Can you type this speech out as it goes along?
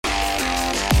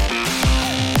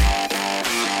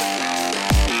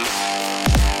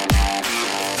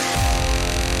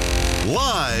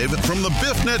Live from the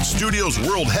BiffNet Studios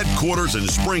World Headquarters in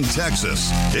Spring, Texas,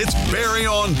 it's Barry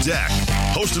on Deck,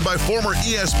 hosted by former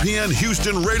ESPN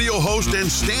Houston radio host and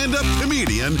stand-up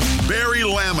comedian Barry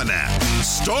Laminack,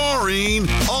 starring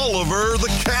Oliver the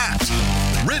Cat.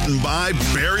 Written by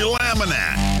Barry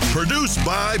Laminack, produced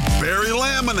by Barry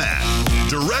Laminack,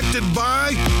 directed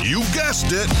by, you guessed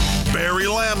it, Barry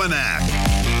Laminack,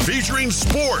 featuring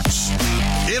sports,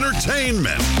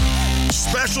 entertainment,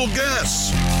 special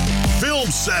guests, film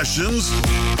sessions,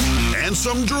 and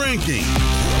some drinking.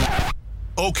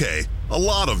 Okay, a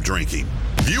lot of drinking.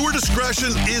 Viewer discretion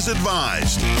is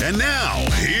advised. And now,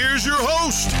 here's your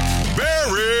host,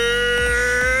 Barry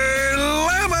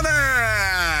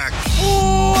Laminack.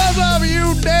 What's up,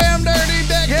 you damn dirty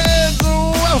deckheads?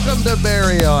 Welcome to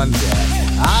Barry on Deck.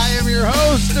 I am your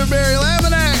host, Barry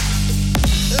Laminack.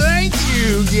 Thank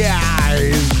you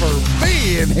guys for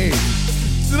being here.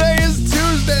 Today is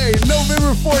Tuesday,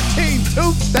 November 14,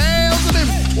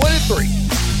 2023.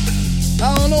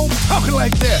 I don't know, talking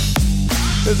like that.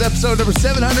 This is episode number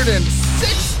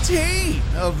 716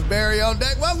 of Barry on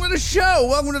Deck. Welcome to the show.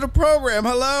 Welcome to the program.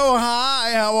 Hello,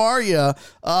 hi, how are you?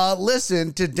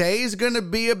 Listen, today's going to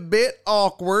be a bit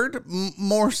awkward,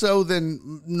 more so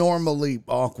than normally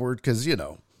awkward, because, you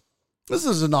know, this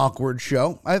is an awkward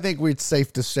show. I think it's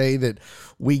safe to say that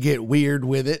we get weird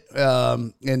with it,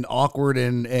 and awkward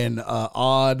and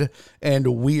odd and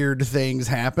weird things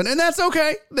happen, and that's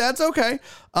okay. That's okay.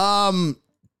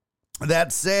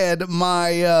 That said,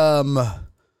 my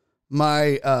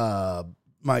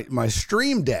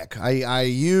Stream Deck, I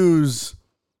use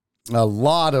a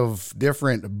lot of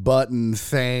different button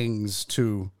things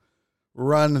to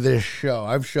run this show.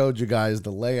 I've showed you guys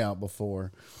the layout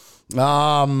before.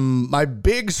 My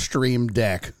big Stream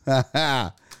Deck.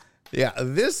 Yeah,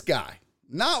 this guy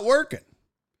not working.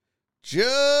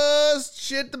 Just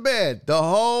shit the bed. The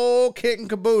whole kit and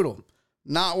caboodle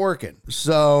not working.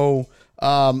 So,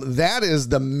 that is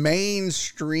the main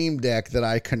Stream Deck that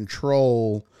I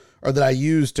control, or that I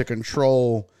use to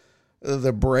control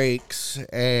the brakes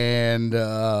and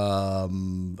a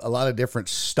lot of different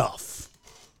stuff.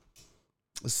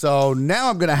 So now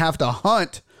I'm going to have to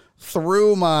hunt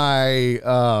through my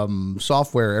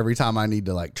software every time I need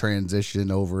to like transition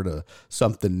over to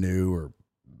something new or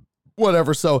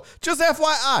whatever. So just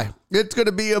FYI, it's going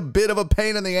to be a bit of a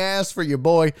pain in the ass for you,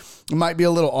 boy. It might be a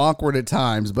little awkward at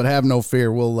times, but have no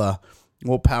fear. We'll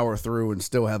power through and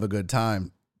still have a good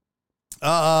time.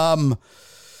 So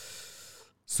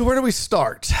where do we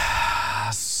start?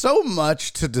 So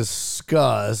much to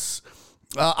discuss.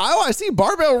 I see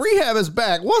Barbell Rehab is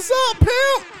back. What's up,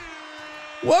 pimp?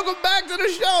 Welcome back to the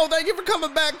show. Thank you for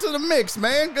coming back to the mix,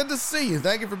 man. Good to see you.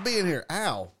 Thank you for being here.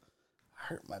 Ow. I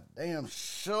hurt my damn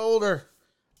shoulder.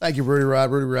 Thank you, Rudy Rod.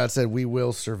 Rudy Rod said, we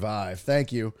will survive.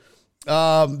 Thank you.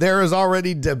 There is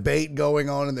already debate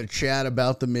going on in the chat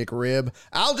about the McRib.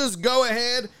 I'll just go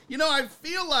ahead. You know, I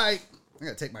feel like I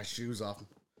gotta take my shoes off.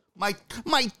 My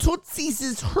tootsies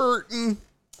is hurting.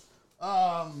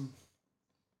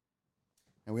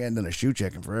 And we hadn't done a shoe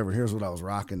check in forever. Here's what I was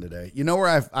rocking today. You know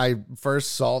where I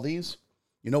first saw these?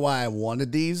 You know why I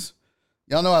wanted these?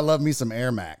 Y'all know I love me some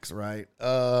Air Max, right?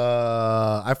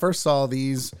 I first saw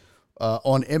these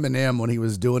on Eminem when he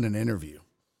was doing an interview.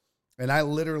 And I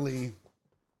literally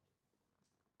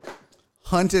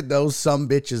hunted those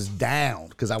sumbitches down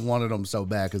because I wanted them so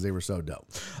bad because they were so dope.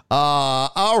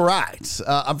 All right.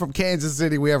 I'm from Kansas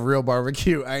City. We have real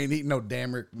barbecue. I ain't eating no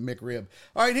damn McRib.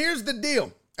 All right, here's the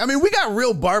deal. I mean, we got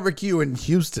real barbecue in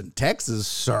Houston, Texas,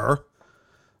 sir.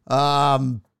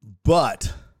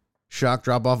 But shock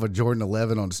drop off of Jordan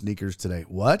 11 on sneakers today.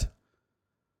 What?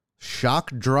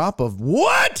 Shock drop of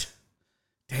what?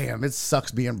 Damn, it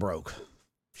sucks being broke.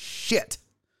 Shit.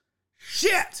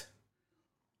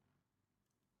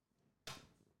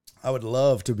 I would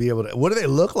love to be able to. What do they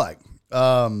look like? It's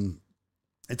on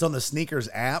the sneakers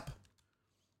app.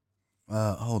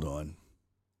 Hold on.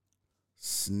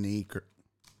 Sneaker.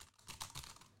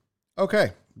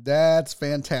 Okay, that's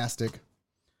fantastic.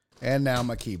 And now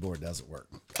my keyboard doesn't work.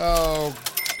 Oh,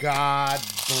 God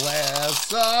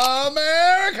bless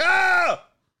America!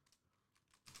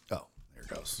 Oh, there it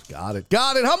goes. Got it.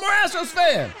 Humble Astros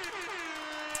fan!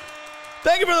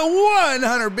 Thank you for the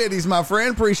 100 biddies, my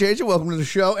friend. Appreciate you. Welcome to the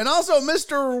show. And also,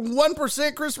 Mr.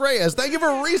 1% Chris Reyes, thank you for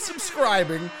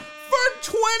resubscribing for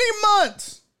 20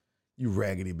 months. You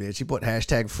raggedy bitch. You put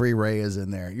hashtag free Reyes in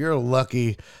there. You're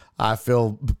lucky. I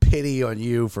feel pity on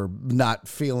you for not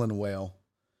feeling well.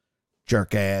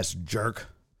 Jerk ass jerk.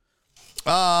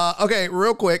 Okay,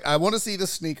 real quick. I want to see the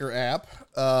sneaker app,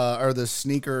 or the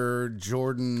sneaker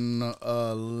Jordan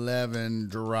 11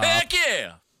 drop. Heck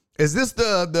yeah. Is this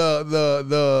the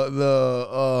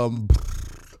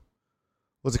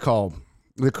what's it called?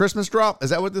 The Christmas drop? Is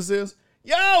that what this is?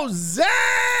 Yo,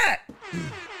 Zach!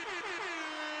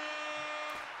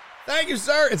 Thank you,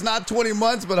 sir. It's not 20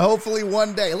 months, but hopefully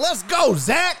one day. Let's go,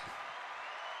 Zach.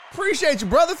 Appreciate you,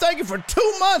 brother. Thank you for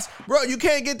 2 months. Bro, you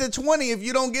can't get to 20 if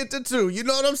you don't get to 2. You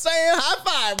know what I'm saying? High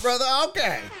five, brother.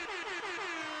 Okay.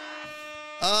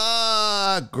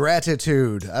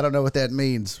 Gratitude. I don't know what that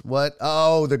means. What?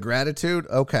 Oh, the gratitude?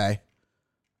 Okay.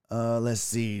 Let's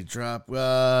see. Drop.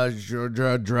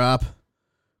 Drop.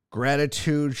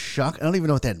 Gratitude. Shock. I don't even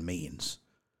know what that means.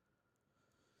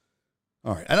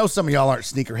 All right. I know some of y'all aren't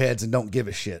sneakerheads and don't give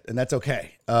a shit, and that's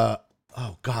okay. Oh,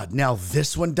 God. Now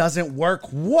this one doesn't work.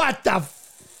 What the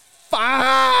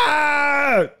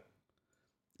fuck?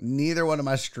 Neither one of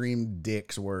my stream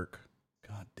dicks work.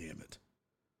 God damn it.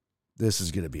 This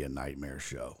is going to be a nightmare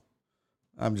show.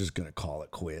 I'm just going to call it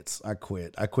quits. I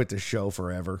quit. I quit the show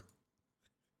forever.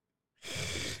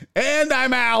 And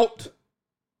I'm out.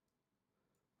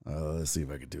 Let's see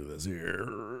if I can do this here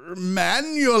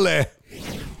manually.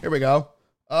 Here we go.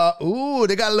 Ooh,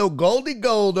 they got a little goldy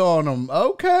gold on them.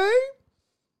 Okay.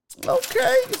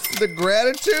 Okay. It's the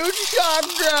gratitude shock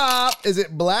drop. Is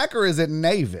it black or is it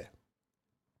navy?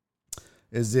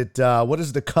 Is it, what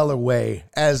is the colorway,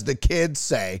 as the kids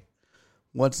say?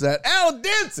 What's that? Al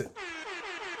Denson.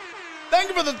 Thank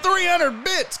you for the 300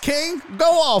 bits, King. Go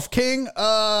off, King.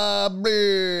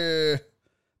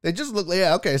 They just look,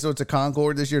 yeah, okay, so it's a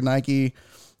Concord. This year, Nike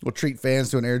will treat fans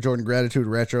to an Air Jordan Gratitude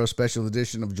Retro special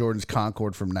edition of Jordan's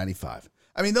Concord from 95.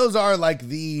 I mean, those are like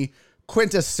the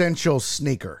quintessential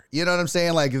sneaker. You know what I'm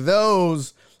saying? Like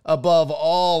those above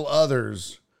all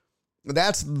others.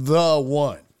 That's the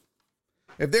one.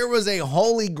 If there was a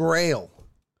holy grail,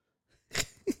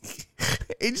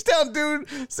 H-Town dude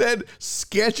said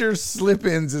Skechers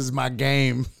slip-ins is my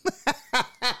game.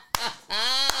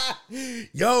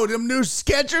 Yo, them new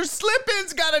Skechers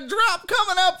slip-ins got a drop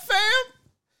coming up, fam.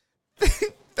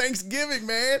 Thanksgiving,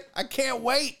 man. I can't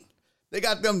wait. They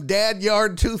got them Dad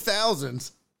Yard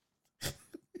 2000s. I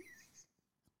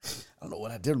don't know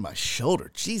what I did with my shoulder.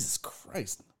 Jesus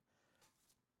Christ.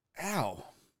 Ow.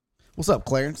 What's up,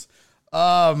 Clarence?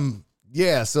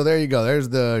 Yeah, so there you go. There's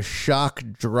the shock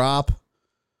drop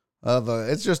of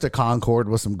it's just a Concord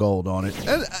with some gold on it.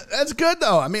 That's good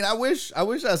though. I mean, I wish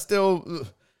I still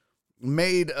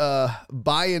made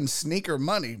buying sneaker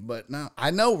money, but now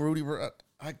I know, Rudy,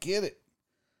 I get it.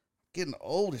 Getting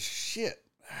old as shit.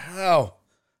 How?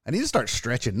 I need to start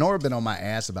stretching. Nora been on my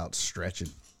ass about stretching.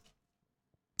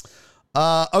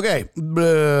 Okay,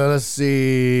 let's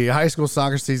see. High school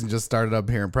soccer season just started up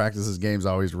here, and practices games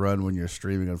always run when you're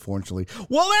streaming, unfortunately.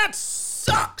 Well, that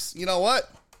sucks. You know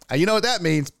what? You know what that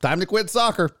means. Time to quit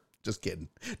soccer. Just kidding.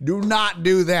 Do not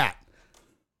do that.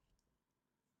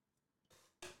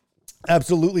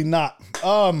 Absolutely not.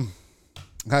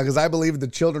 Because I believe the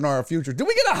children are our future. Did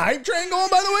we get a hype train going,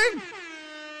 by the way?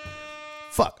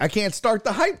 Fuck, I can't start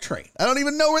the hype train. I don't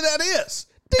even know where that is.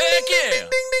 Ding, Heck ding, yeah. ding, ding,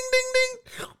 ding, ding, ding.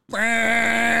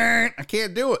 I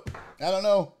can't do it. I don't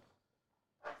know.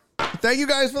 Thank you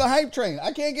guys for the hype train.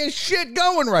 I can't get shit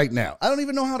going right now. I don't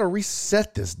even know how to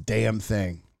reset this damn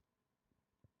thing.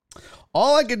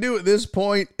 All I can do at this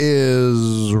point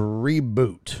is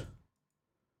reboot.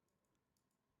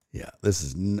 Yeah, this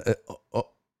is...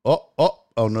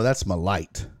 Oh, no, that's my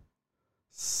light.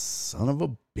 Son of a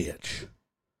bitch.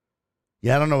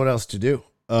 Yeah, I don't know what else to do.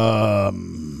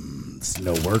 It's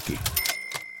no working.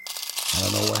 I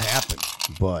don't know what happened,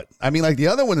 but I mean, like the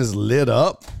other one is lit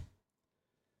up.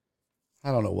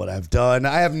 I don't know what I've done.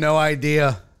 I have no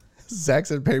idea. Zach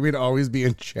said, pay me to always be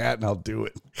in chat and I'll do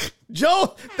it.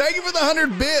 Joel, thank you for the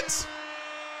 100 bits.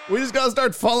 We just got to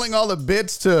start funneling all the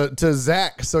bits to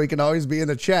Zach so he can always be in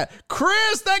the chat.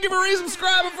 Chris, thank you for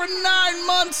resubscribing for 9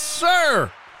 months,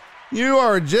 sir. You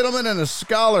are a gentleman and a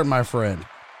scholar, my friend.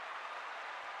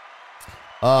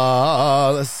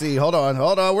 Let's see. Hold on.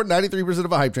 We're 93%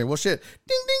 of a hype train. Well, shit.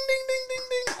 Ding, ding, ding, ding, ding,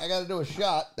 ding. I got to do a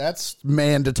shot. That's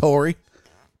mandatory.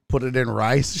 Put it in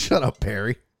rice. Shut up,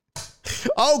 Perry.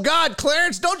 Oh, God,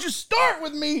 Clarence, don't you start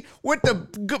with me with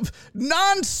the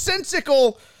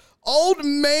nonsensical old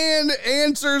man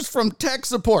answers from tech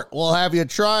support. Well, have you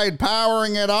tried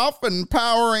powering it off and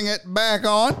powering it back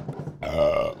on?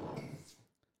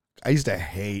 I used to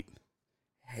hate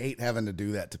having to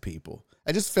do that to people.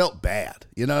 I just felt bad.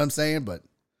 You know what I'm saying? But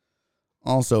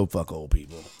also, fuck old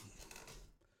people.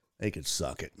 They could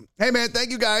suck it. Hey, man,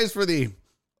 thank you guys for the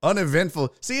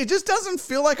uneventful. See, it just doesn't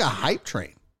feel like a hype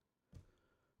train.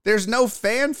 There's no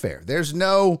fanfare. There's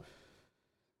no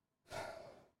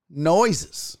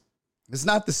noises. It's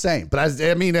not the same, but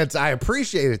I mean, I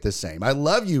appreciate it the same. I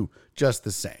love you just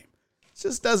the same. It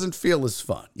just doesn't feel as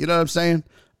fun. You know what I'm saying?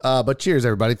 But cheers,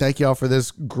 everybody. Thank you all for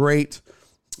this great,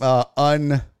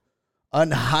 unhyped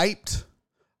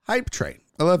hype train.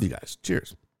 I love you guys.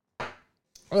 Cheers.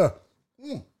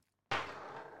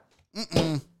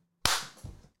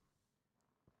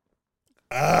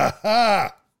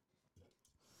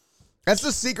 That's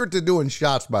the secret to doing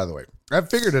shots, by the way. I've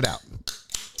figured it out.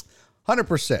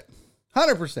 100%.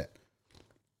 100%.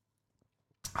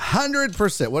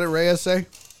 100%. What did Reyes say?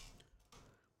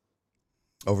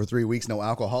 Over 3 weeks, no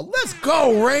alcohol. Let's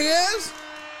go, Reyes.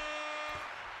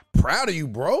 Proud of you,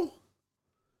 bro.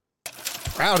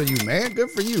 Proud of you, man.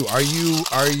 Good for you. Are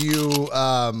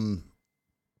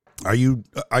you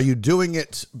doing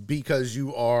it because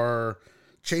you are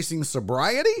chasing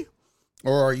sobriety,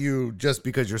 or are you just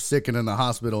because you're sick and in the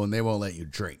hospital and they won't let you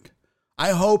drink?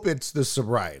 I hope it's the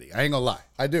sobriety. I ain't gonna lie.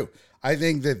 I do. I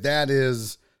think that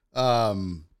is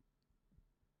something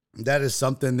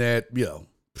that, you know,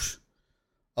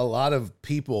 a lot of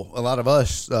people, a lot of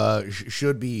us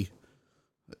should be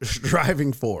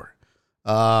striving for.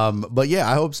 But yeah,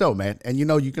 I hope so, man. And you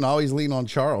know, you can always lean on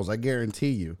Charles. I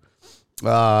guarantee you,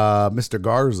 Mr.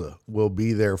 Garza will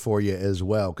be there for you as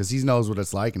well, because he knows what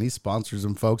it's like and he sponsors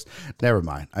them, folks. Never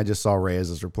mind. I just saw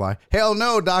Reyes' reply. Hell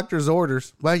no, doctor's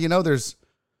orders. Well, you know,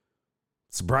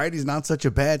 sobriety's not such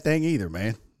a bad thing either,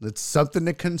 man. It's something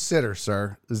to consider,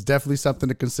 sir. It's definitely something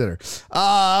to consider.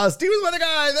 Steven's Weather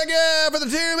Guy, thank you for the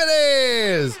 2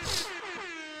 minutes.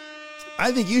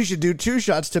 I think you should do 2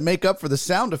 shots to make up for the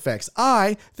sound effects.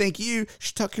 I think you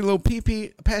should tuck your little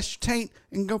pee-pee past your taint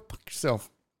and go fuck yourself.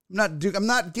 I'm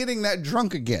not getting that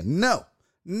drunk again. No.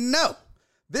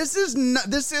 This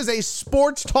is a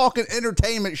sports talk and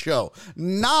entertainment show,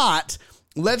 not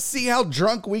let's see how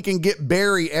drunk we can get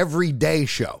Barry every day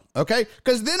show. Okay?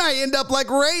 Because then I end up like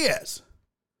Reyes.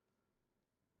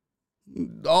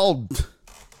 All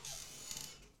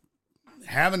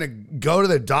having to go to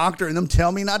the doctor and them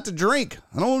tell me not to drink.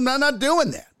 I'm not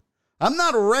doing that. I'm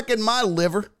not wrecking my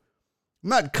liver. I'm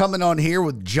not coming on here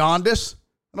with jaundice.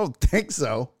 I don't think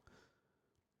so.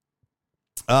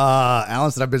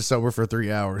 Alan said, I've been sober for 3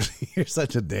 hours. You're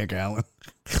such a dick, Alan.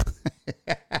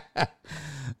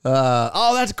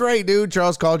 Oh, that's great, dude.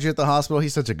 Charles called you at the hospital.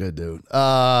 He's such a good dude.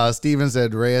 Steven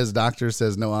said, Reyes doctor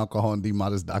says no alcohol and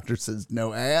D-Modest doctor says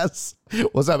no ass.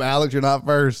 What's up, Alex? You're not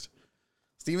first.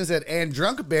 Steven said, and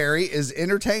Drunk Barry is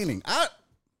entertaining. Hold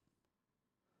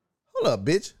up,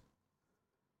 bitch.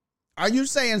 Are you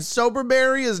saying Sober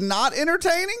Barry is not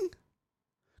entertaining?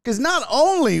 Because not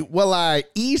only will I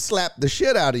slap the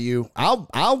shit out of you, I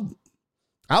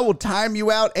will time you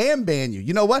out and ban you.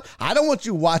 You know what? I don't want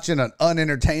you watching an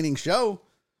unentertaining show.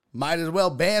 Might as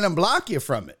well ban and block you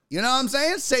from it. You know what I'm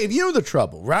saying? Save you the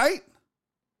trouble, right?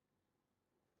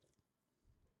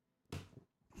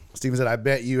 Steven said, I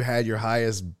bet you had your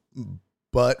highest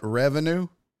butt revenue.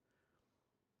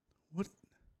 What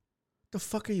the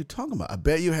fuck are you talking about? I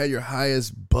bet you had your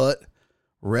highest butt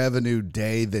revenue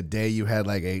day the day you had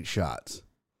like 8 shots.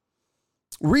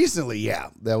 Recently, yeah,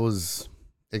 that was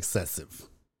excessive.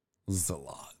 This is a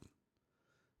lot.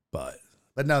 But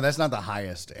no, that's not the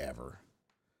highest ever.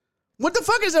 What the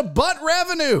fuck is a butt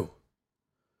revenue?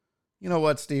 You know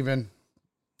what, Steven?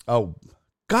 Oh,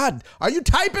 God. Are you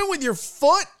typing with your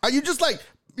foot? Are you just like,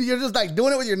 you're just like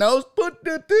doing it with your nose? What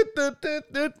are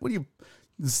you,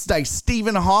 it's like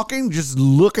Stephen Hawking just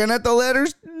looking at the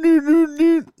letters?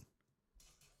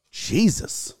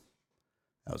 Jesus.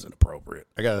 That was inappropriate.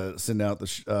 I got to send out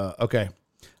the, okay.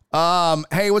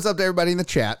 Hey, what's up to everybody in the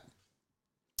chat?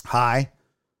 Hi.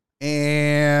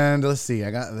 And let's see.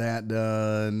 I got that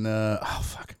done. Oh,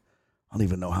 fuck. I don't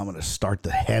even know how I'm going to start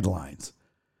the headlines.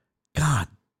 God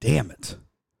damn it.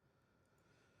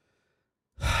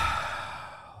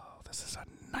 This is a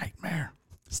nightmare.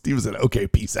 Steve said, okay,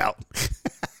 peace out.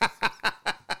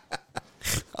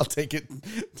 I'll take it.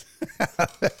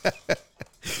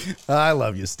 I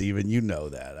love you, Steven. You know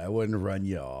that. I wouldn't run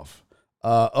you off.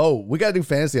 We got to do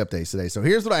fantasy updates today. So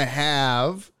here's what I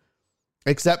have,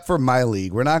 except for my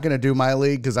league. We're not going to do my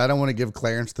league because I don't want to give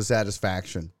Clarence the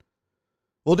satisfaction.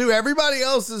 We'll do everybody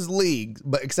else's league,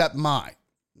 but except mine.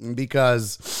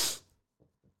 Because,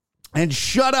 and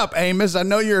shut up, Amos. I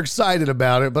know you're excited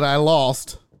about it, but I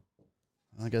lost.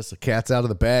 I guess the cat's out of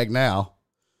the bag now.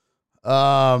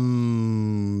 Ugh.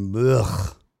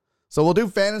 So we'll do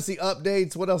fantasy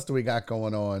updates. What else do we got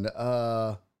going on?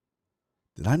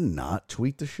 Did I not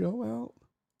tweet the show out?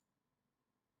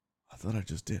 I thought I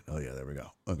just did. Oh, yeah, there we go.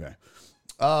 Okay.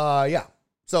 Yeah.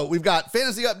 So we've got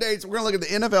fantasy updates. We're going to look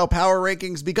at the NFL power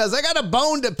rankings because I got a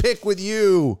bone to pick with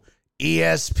you,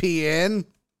 ESPN,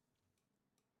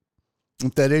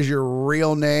 if that is your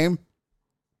real name.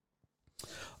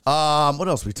 What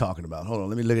else are we talking about? Hold on,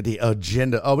 let me look at the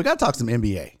agenda. Oh, we got to talk some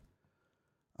NBA.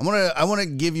 I want to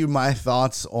give you my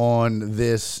thoughts on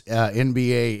this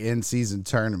NBA in-season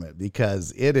tournament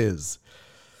because it is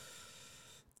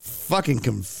fucking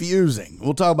confusing.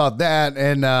 We'll talk about that.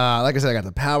 And like I said, I got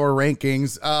the power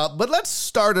rankings. But let's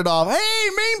start it off. Hey,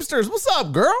 Memesters, what's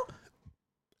up, girl?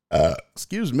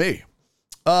 Excuse me.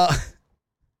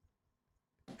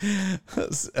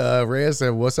 Rhea said,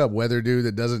 what's up, weather dude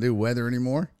that doesn't do weather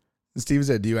anymore? And Steve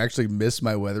said, do you actually miss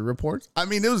my weather reports? I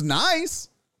mean, it was nice.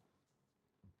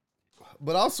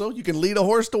 But also, you can lead a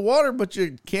horse to water, but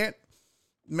you can't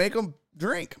make them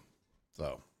drink.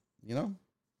 So, you know.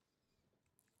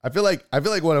 I feel like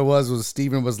what it was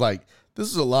Steven was like, this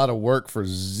is a lot of work for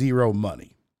zero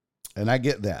money. And I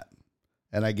get that.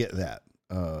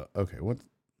 Okay, what the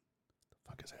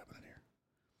fuck is happening here?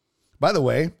 By the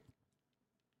way,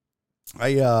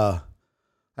 I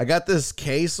got this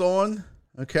case on.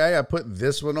 Okay, I put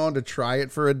this one on to try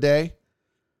it for a day.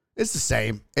 It's the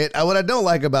same. What I don't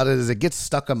like about it is it gets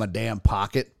stuck in my damn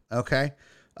pocket. Okay.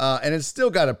 And it's still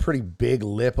got a pretty big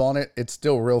lip on it. It's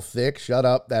still real thick. Shut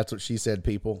up. That's what she said,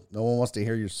 people. No one wants to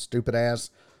hear your stupid ass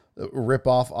rip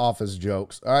off office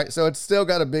jokes. All right. So it's still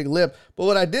got a big lip. But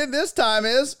what I did this time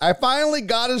is I finally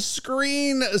got a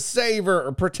screen saver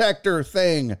or protector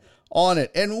thing on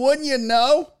it. And wouldn't you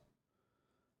know,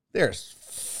 there's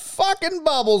fucking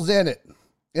bubbles in it.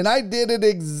 And I did it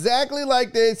exactly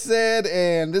like they said.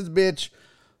 And this bitch,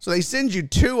 so they send you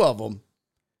two of them.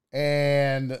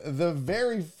 And the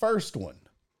very first one,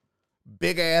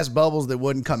 big ass bubbles that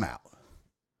wouldn't come out.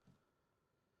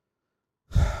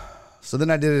 So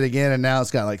then I did it again. And now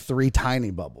it's got like 3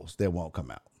 tiny bubbles that won't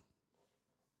come out.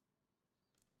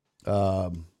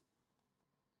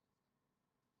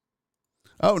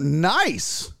 Oh,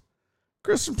 nice.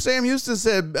 Chris from Sam Houston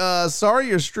said, sorry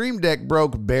your stream deck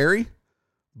broke, Barry.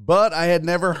 But I had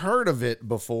never heard of it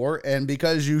before, and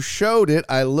because you showed it,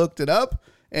 I looked it up,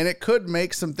 and it could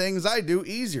make some things I do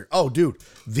easier. Oh, dude,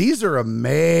 these are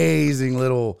amazing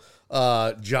little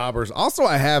jobbers. Also,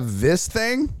 I have this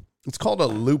thing. It's called a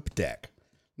loop deck.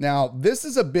 Now, this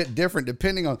is a bit different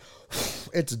depending on...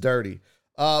 It's dirty.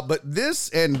 But this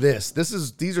and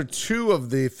these are two of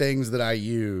the things that I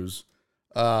use.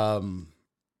 So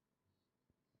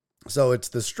it's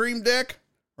the stream deck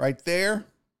right there.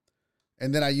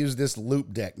 And then I use this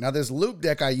loop deck. Now, this loop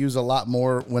deck I use a lot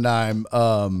more when I'm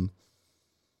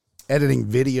editing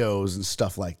videos and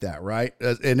stuff like that, right?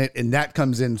 And that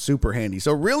comes in super handy.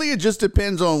 So really, it just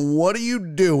depends on what are you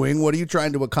doing? What are you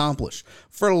trying to accomplish?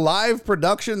 For live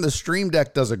production, the Stream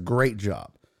Deck does a great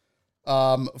job.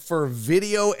 For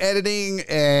video editing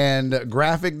and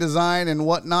graphic design and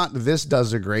whatnot, this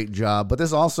does a great job. But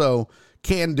this also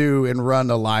can do and run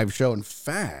a live show. In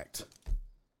fact...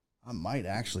 I might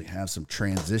actually have some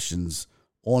transitions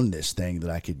on this thing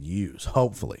that I could use,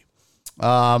 hopefully.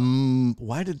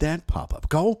 Why did that pop up?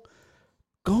 Go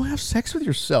have sex with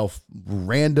yourself,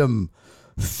 random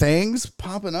things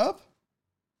popping up.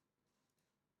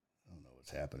 I don't know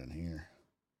what's happening here.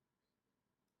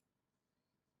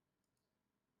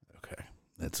 Okay,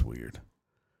 that's weird.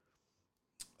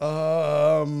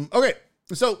 Okay.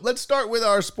 So let's start with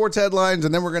our sports headlines,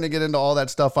 and then we're going to get into all that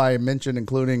stuff I mentioned,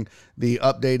 including the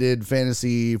updated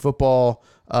fantasy football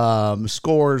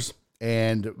scores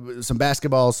and some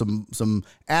basketball, some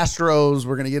Astros.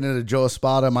 We're going to get into Joe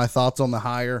Espada, my thoughts on the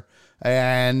hire,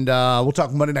 and we'll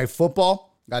talk Monday Night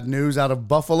Football. Got news out of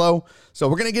Buffalo. So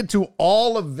we're going to get to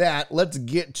all of that. Let's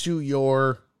get to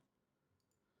your...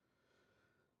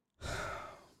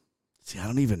 See, I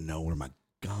don't even know where my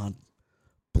God...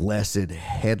 blessed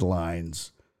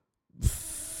headlines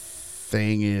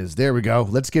thing is. There we go.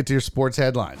 Let's get to your sports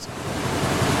headlines.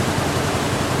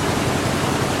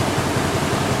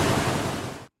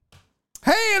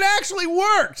 Hey, it actually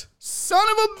worked. Son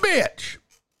of a bitch.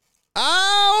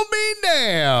 I'll be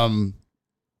damned.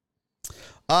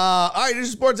 All right,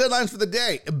 here's sports headlines for the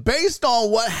day. Based on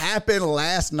what happened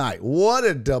last night, what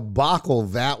a debacle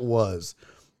that was.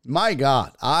 My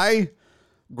God, I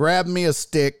grabbed me a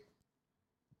stick,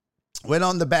 went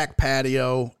on the back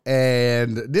patio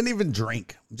and didn't even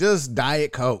drink, just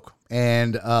Diet Coke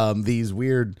and these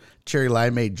weird cherry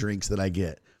limeade drinks that I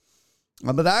get.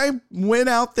 But I went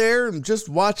out there and just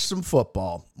watched some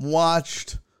football.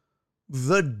 Watched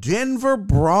the Denver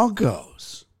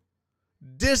Broncos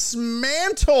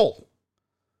dismantle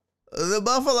the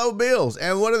Buffalo Bills.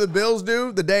 And what do the Bills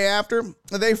do the day after?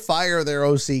 They fire their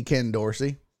OC, Ken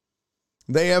Dorsey.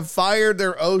 They have fired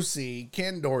their OC,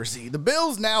 Ken Dorsey. The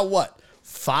Bills now what?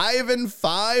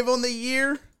 5-5 on the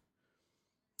year.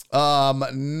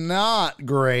 Not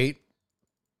great.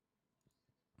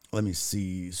 Let me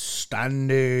see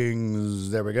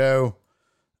standings. There we go.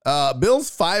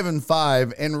 Bills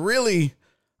 5-5 and really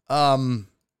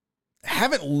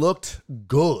haven't looked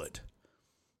good,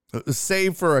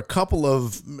 save for a couple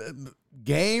of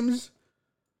games.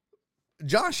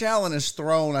 Josh Allen has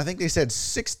thrown, I think they said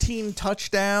 16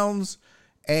 touchdowns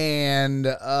and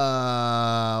 11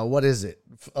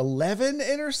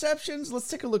 interceptions. Let's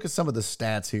take a look at some of the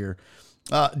stats here.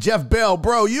 Jeff Bell,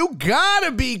 bro, you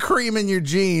gotta be creaming your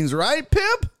jeans, right,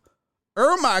 Pip?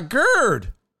 My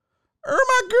gird.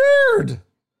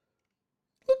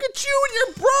 Look at you and your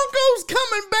Broncos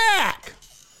coming back.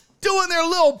 Doing their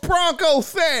little Bronco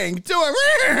thing. Look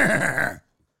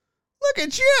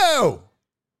at you.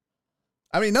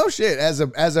 I mean, no shit. As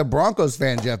a Broncos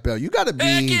fan, Jeff Bell, you gotta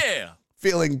be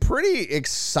feeling pretty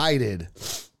excited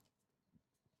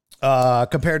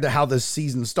compared to how this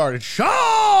season started.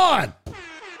 Sean!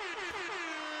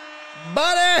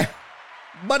 Buddy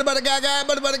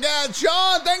guy.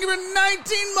 Sean, thank you for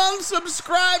 19 months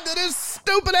subscribed to this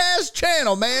stupid ass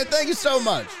channel, man. Thank you so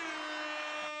much.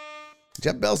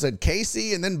 Jeff Bell said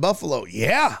KC and then Buffalo.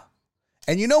 Yeah.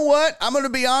 And you know what? I'm going to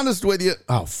be honest with you.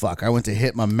 Oh, fuck. I went to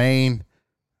hit my main.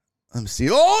 Let me see.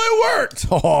 Oh, it worked.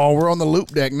 Oh, we're on the loop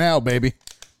deck now, baby.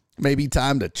 Maybe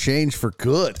time to change for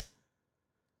good.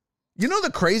 You know,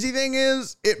 the crazy thing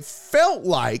is, it felt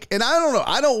like, and I don't know,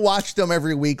 I don't watch them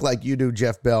every week like you do,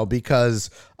 Jeff Bell,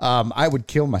 because I would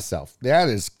kill myself. That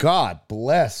is, God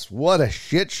bless, what a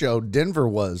shit show Denver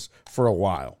was for a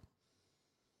while.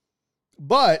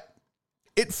 But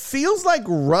it feels like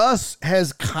Russ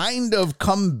has kind of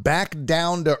come back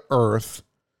down to earth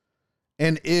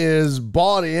and is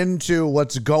bought into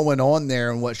what's going on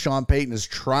there and what Sean Payton is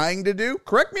trying to do.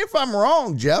 Correct me if I'm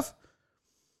wrong, Jeff.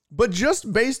 But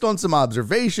just based on some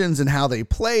observations and how they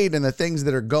played and the things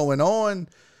that are going on,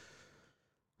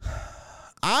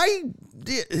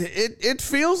 it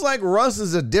feels like Russ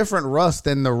is a different Russ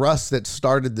than the Russ that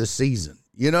started the season.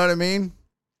 You know what I mean?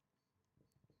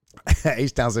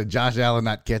 H-Town said Josh Allen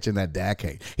not catching that Dak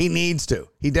hate. He needs to.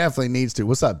 He definitely needs to.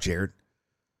 What's up, Jared?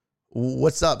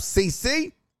 What's up,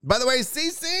 CC? By the way,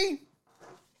 CC,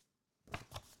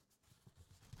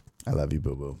 I love you,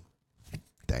 boo-boo.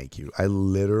 Thank you. I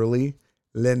literally,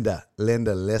 Linda,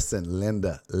 listen.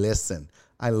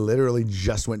 I literally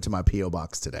just went to my P.O.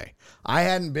 box today. I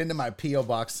hadn't been to my P.O.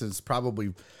 box since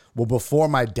probably, before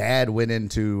my dad went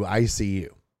into ICU.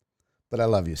 But I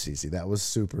love you, Cece. That was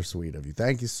super sweet of you.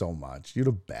 Thank you so much. You're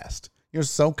the best. You're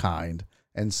so kind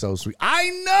and so sweet. I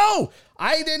know.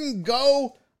 I didn't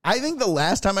go. I think the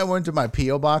last time I went to my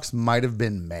P.O. box might have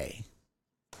been May.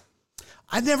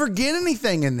 I never get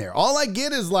anything in there. All I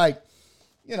get is spam.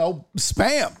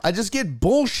 I just get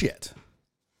bullshit.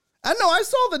 I know. I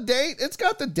saw the date. It's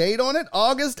got the date on it.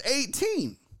 August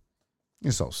 18.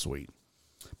 You're so sweet.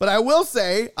 But I will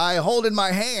say, I hold in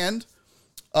my hand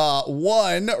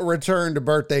 1 returned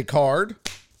birthday card,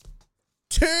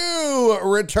 2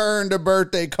 returned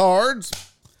birthday cards,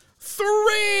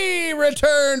 3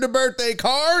 returned birthday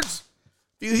cards.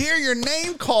 If you hear your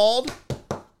name called,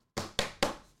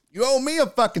 you owe me a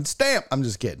fucking stamp. I'm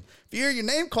just kidding. If you hear your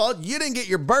name called, you didn't get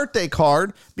your birthday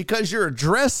card because your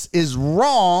address is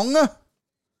wrong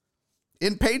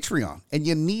in Patreon, and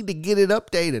you need to get it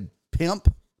updated,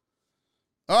 pimp.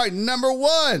 All right, number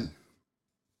 1.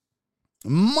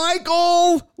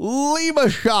 Michael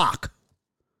Liebeshock.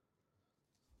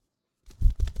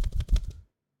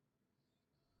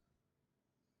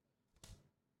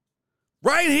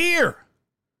 Right here.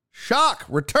 Shock.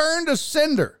 Return to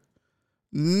sender.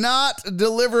 Not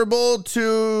deliverable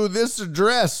to this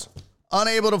address.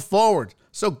 Unable to forward.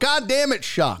 So goddamn it,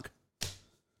 Shock.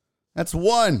 That's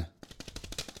 1.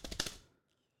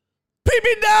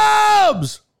 PB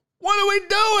Dubs. What are we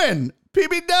doing?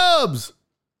 PB Dubs.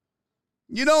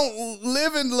 You don't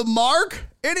live in Lamarck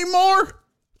anymore?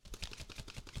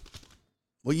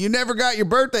 Well, you never got your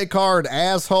birthday card,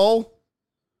 asshole.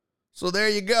 So there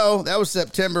you go. That was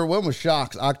September. When was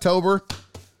Shock's? October.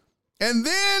 And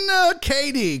then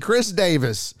KD, Chris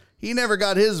Davis. He never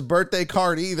got his birthday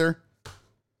card either.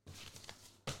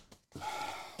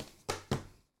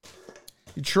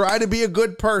 You try to be a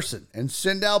good person and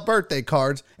send out birthday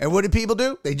cards. And what do people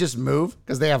do? They just move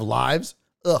because they have lives.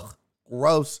 Ugh,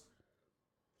 gross.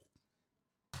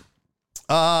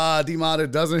 D-Mata,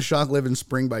 doesn't Shock live in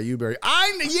Spring by Uberry?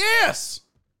 Yes!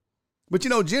 But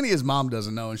Jenny, his mom,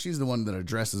 doesn't know, and she's the one that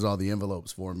addresses all the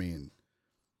envelopes for me, and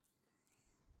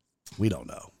we don't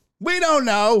know. We don't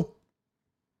know!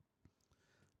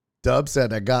 Dub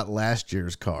said, I got last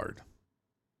year's card.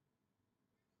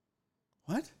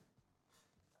 What?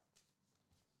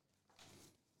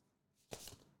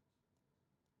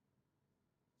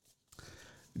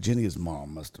 Jenny's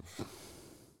mom must have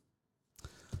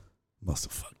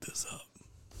fucked this up.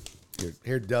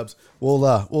 Here, Dubs.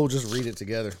 We'll just read it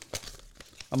together.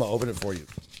 I'm gonna open it for you.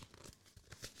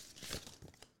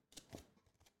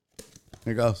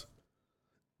 Here goes.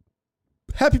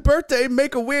 Happy birthday,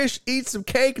 make a wish, eat some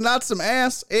cake, not some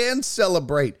ass, and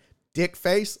celebrate. Dick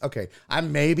face. Okay, I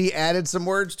maybe added some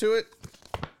words to it.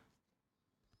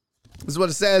 This is what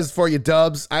it says for you,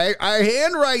 Dubs. I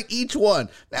handwrite each one.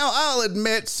 Now, I'll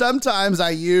admit, sometimes I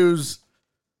use,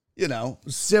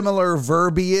 similar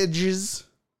verbiages.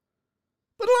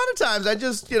 But a lot of times I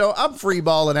just, I'm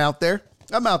freeballing out there.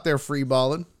 I'm out there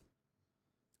freeballing.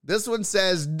 This one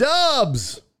says,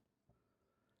 Dubs,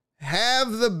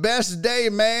 have the best day,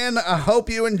 man. I hope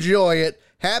you enjoy it.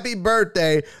 Happy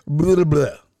birthday. Blah, blah,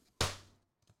 blah.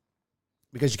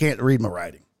 Because you can't read my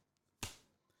writing.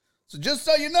 So just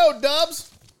so you know,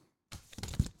 Dubs,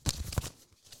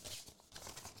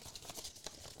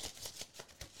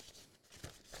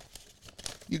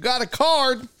 you got a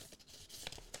card,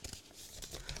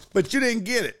 but you didn't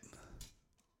get it.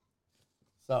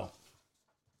 So,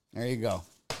 there you go.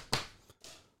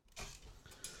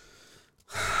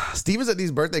 Steven said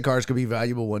these birthday cards could be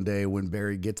valuable one day when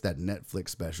Barry gets that Netflix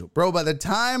special. Bro, by the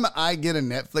time I get a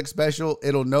Netflix special,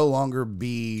 it'll no longer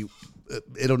be...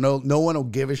 no one will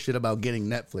give a shit about getting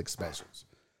Netflix specials.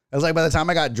 It was like by the time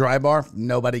I got Dry Bar,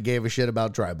 nobody gave a shit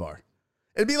about Dry Bar.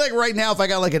 It'd be like right now if I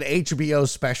got like an HBO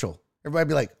special. Everybody'd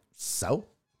be like, so?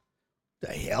 The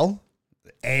hell?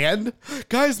 And?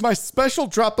 Guys, my special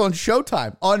dropped on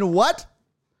Showtime. On what?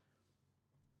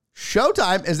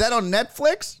 Showtime? Is that on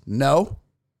Netflix? No.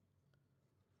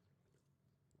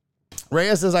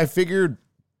 Reyes says, I figured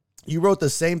you wrote the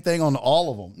same thing on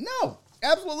all of them. No.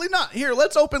 Absolutely not. Here,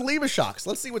 let's open Leave a Shocks.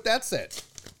 Let's see what that said.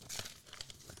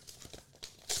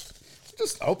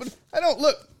 Just open. I don't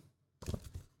look.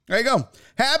 There you go.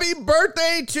 Happy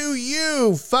birthday to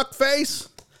you, fuckface.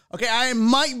 Okay, I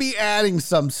might be adding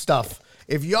some stuff.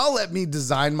 If y'all let me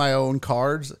design my own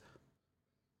cards.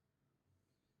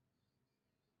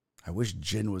 I wish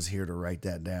Jen was here to write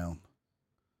that down.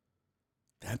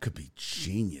 That could be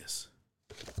genius.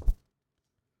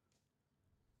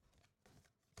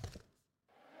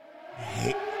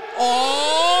 Hey.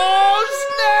 Oh,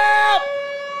 snap!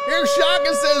 Here,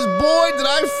 Shaka says, boy, did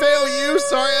I fail you.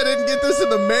 Sorry I didn't get this in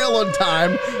the mail on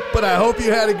time, but I hope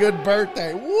you had a good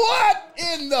birthday. What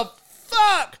in the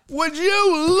fuck? Would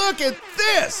you look at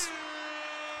this?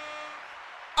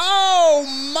 Oh,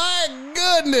 my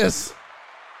goodness.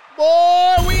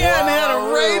 Boy, we hadn't had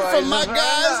a raid from my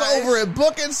guys over at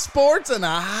Booking Sports in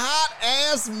a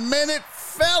hot-ass minute.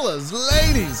 Fellas,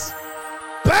 ladies,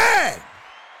 bang!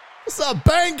 What's up,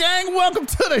 Bang Gang? Welcome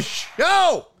to the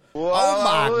show. Whoa, oh,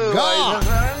 my God.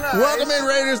 Nice. Welcome in,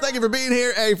 Raiders. Thank you for being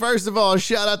here. Hey, first of all,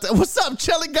 shout out to... What's up,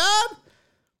 Chelly God?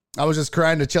 I was just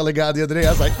crying to Chelly God the other day.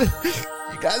 I was like,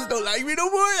 you guys don't like me no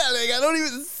more. I don't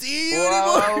even see you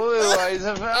anymore. I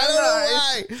don't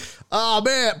know why. Oh,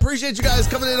 man. Appreciate you guys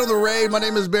coming in on the raid. My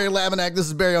name is Barry Laminack. This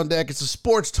is Barry on Deck. It's a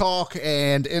sports talk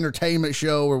and entertainment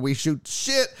show where we shoot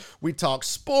shit. We talk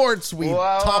sports. We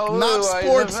talk not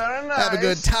sports. Have a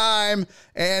good time.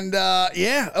 And,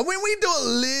 yeah, I mean, we do a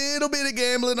little bit of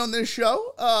gambling on this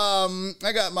show.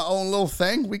 I got my own little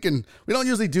thing. We don't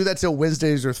usually do that till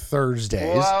Wednesdays or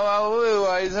Thursdays.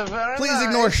 Please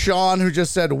ignore Sean, who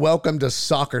just said, welcome to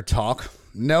Soccer Talk.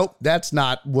 Nope, that's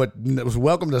not what it was.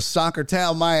 Welcome to Soccer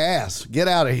Town, my ass. Get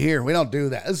out of here. We don't do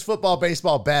that. This is football,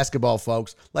 baseball, basketball,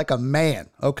 folks. Like a man,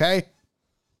 okay?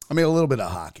 I mean, a little bit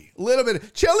of hockey. A little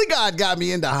bit. Chili God got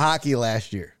me into hockey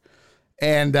last year.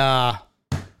 And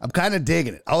I'm kind of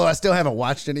digging it. Although I still haven't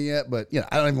watched any yet, but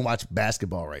I don't even watch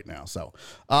basketball right now. So,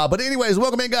 but anyways,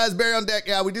 welcome in, guys. Barry on Deck.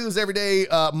 Yeah, we do this every day,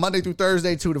 Monday through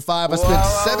Thursday, 2 to 5. I spent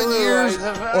 7 years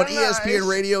on ESPN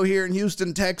Radio here in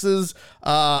Houston, Texas.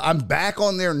 I'm back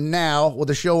on there now with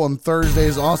a show on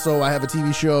Thursdays. Also, I have a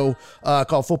TV show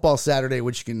called Football Saturday,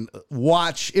 which you can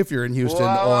watch if you're in Houston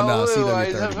on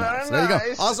CW30. So there you go.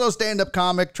 Also, stand-up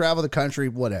comic, travel the country,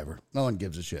 whatever. No one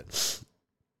gives a shit.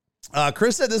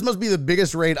 Chris said this must be the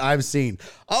biggest raid I've seen.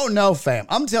 Oh, no, fam.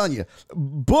 I'm telling you,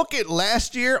 Book It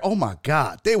last year, oh, my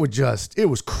God. It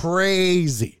was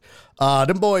crazy.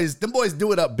 Them boys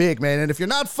do it up big, man. And if you're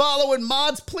not following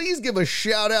mods, please give a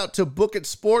shout out to Book It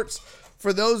Sports.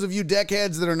 For those of you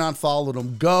deckheads that are not following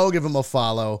them, go give them a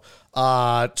follow.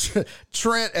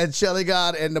 Trent and Shelly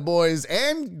God and the boys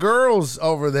and girls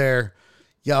over there.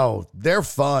 Yo, they're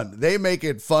fun. They make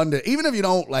it fun to, even if you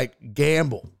don't like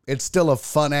gamble, it's still a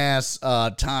fun ass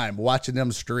time watching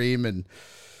them stream. And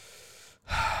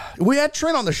We had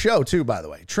Trent on the show too, by the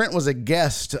way. Trent was a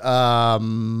guest. God,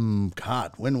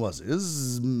 when was it? It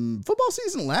was football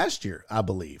season last year, I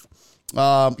believe.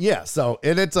 Yeah. So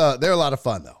they're a lot of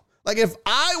fun though. Like if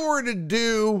I were to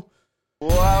do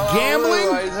gambling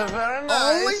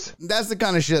only, that's the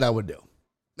kind of shit I would do.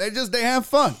 They have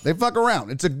fun. They fuck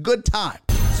around. It's a good time.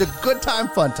 It's a good time,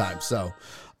 fun time. So.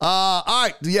 All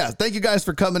right. Yeah. Thank you guys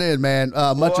for coming in, man.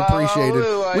 Much appreciated.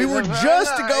 We were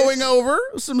just going over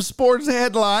some sports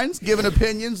headlines, giving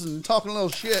opinions and talking a little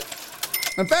shit.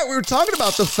 In fact, we were talking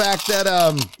about the fact that,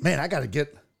 man, I got to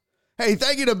get, hey,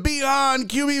 thank you to Beyond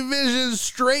QB Vision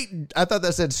Straight. I thought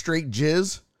that said Straight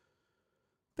Jizz.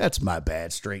 That's my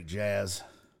bad, Straight Jazz.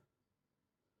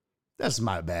 That's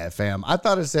my bad, fam. I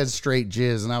thought it said Straight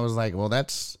Jizz, and I was like, well, that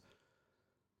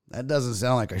doesn't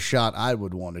sound like a shot I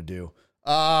would want to do.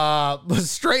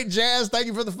 Straight Jazz, thank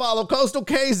you for the follow. Coastal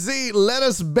KZ, let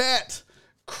us bet.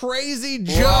 Crazy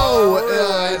Joe,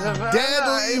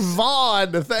 Deadly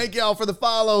Vaughn, thank y'all for the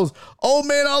follows. Old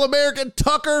Man All American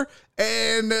Tucker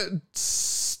and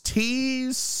TSO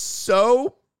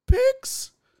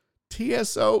Picks,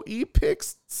 TSOE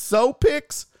Picks, So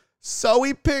Picks,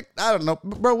 Soe Pick. I don't know,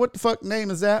 bro. What the fuck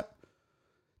name is that?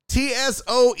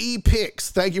 TSOE Picks.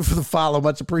 Thank you for the follow,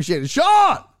 much appreciated.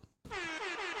 Sean.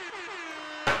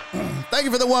 Thank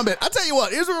you for the 1 bit. I'll tell you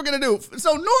what, here's what we're going to do.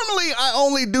 So normally I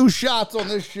only do shots on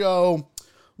this show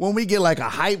when we get like a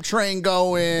hype train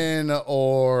going but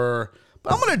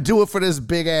I'm going to do it for this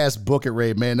big ass Book It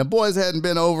raid, man. The boys hadn't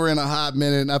been over in a hot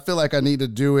minute and I feel like I need to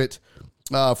do it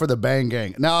for the Bang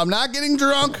Gang. Now I'm not getting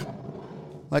drunk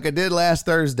like I did last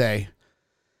Thursday.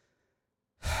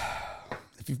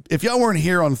 If y'all weren't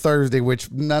here on Thursday, which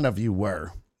none of you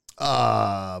were,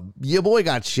 your boy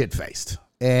got shit-faced.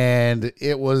 And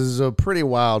it was a pretty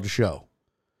wild show.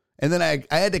 And then I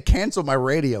had to cancel my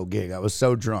radio gig. I was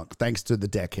so drunk, thanks to the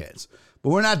deckheads.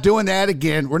 But we're not doing that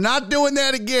again. We're not doing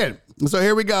that again. So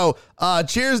here we go.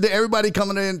 Cheers to everybody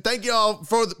coming in. Thank y'all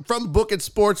from Book It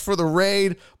Sports for the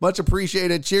raid. Much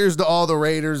appreciated. Cheers to all the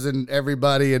raiders and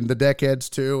everybody and the deckheads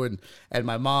too. And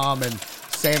my mom and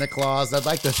Santa Claus. I'd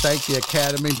like to thank the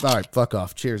Academy. All right, fuck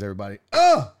off. Cheers, everybody.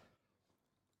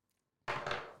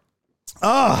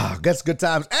 That's good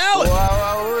times. Alan!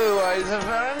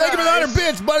 Thank you for the 100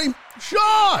 bits, buddy.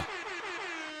 Sean!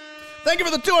 Thank you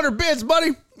for the 200 bits,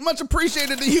 buddy. Much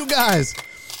appreciated to you guys.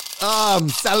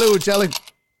 Salud, Jelly.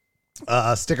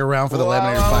 Stick around for the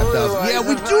Laminator 5000. Yeah,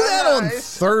 we do that on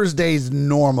Thursdays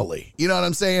normally. You know what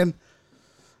I'm saying?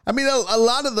 I mean, a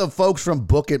lot of the folks from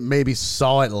Book It maybe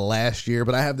saw it last year,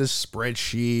 but I have this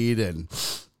spreadsheet and...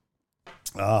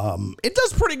 it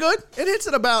does pretty good. It hits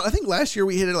at about, I think last year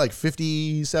we hit it like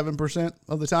 57%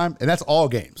 of the time. And that's all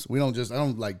games. I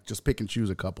don't like just pick and choose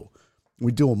a couple.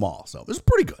 We do them all. So it's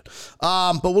pretty good.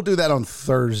 But we'll do that on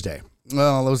Thursday.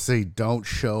 Well, let's see. Don't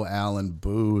show Allen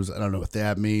booze. I don't know what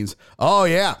that means. Oh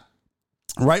yeah.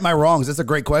 Right my wrongs. That's a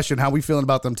great question. How we feeling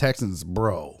about them Texans,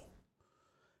 bro?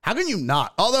 How can you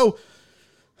not? Although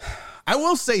I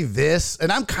will say this,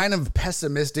 and I'm kind of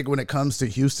pessimistic when it comes to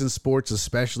Houston sports,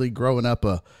 especially growing up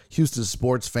a Houston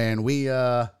sports fan. We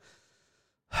tend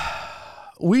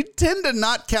to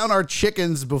not count our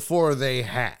chickens before they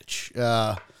hatch.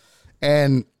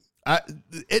 And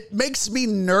it makes me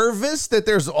nervous that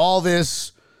there's all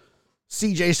this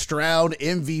CJ Stroud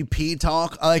MVP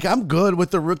talk. Like, I'm good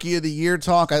with the Rookie of the Year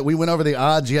talk. We went over the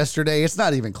odds yesterday. It's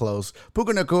not even close.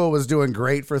 Puka Nacua was doing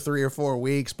great for 3 or 4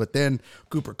 weeks, but then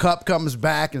Cooper Kupp comes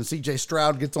back and CJ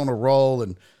Stroud gets on a roll.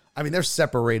 And I mean, they're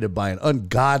separated by an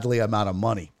ungodly amount of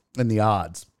money in the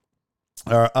odds.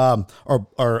 Or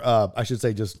I should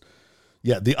say just,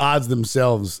 yeah, the odds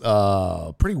themselves,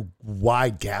 pretty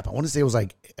wide gap. I want to say it was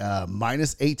like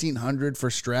minus 1,800 for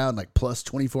Stroud, like plus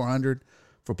 2,400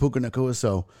 for Puka Nacua.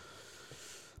 So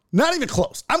not even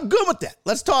close. I'm good with that.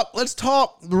 Let's talk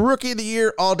the Rookie of the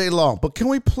Year all day long. But can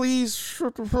we please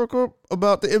shut the fuck up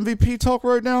about the MVP talk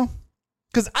right now?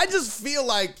 Because I just feel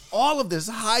like all of this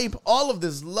hype, all of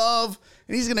this love,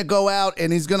 and he's going to go out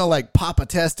and he's going to like pop a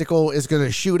testicle. It's going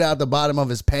to shoot out the bottom of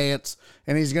his pants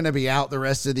and he's going to be out the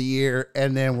rest of the year.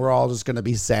 And then we're all just going to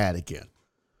be sad again.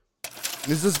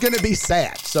 This is going to be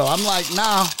sad. So I'm like,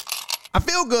 nah, I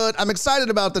feel good. I'm excited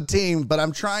about the team, but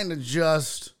I'm trying to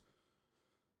just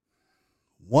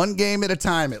one game at a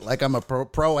time it like I'm a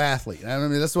pro athlete. I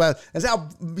mean, that's how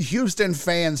Houston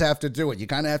fans have to do it. You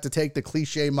kind of have to take the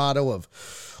cliche motto of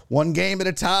one game at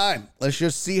a time. Let's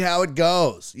just see how it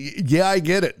goes. Yeah, I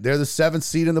get it. They're the 7th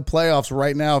seed in the playoffs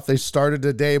right now if they started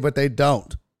today, but they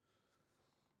don't.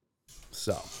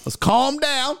 So let's calm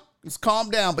down.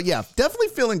 But yeah, definitely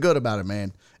feeling good about it,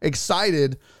 man.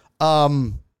 Excited.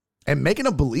 And making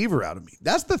a believer out of me.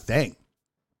 That's the thing.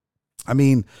 I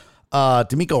mean,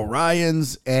 D'Amico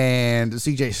Ryans and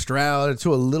CJ Stroud,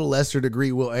 to a little lesser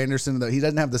degree, Will Anderson, though he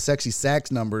doesn't have the sexy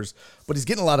sacks numbers, but he's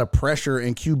getting a lot of pressure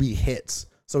and QB hits,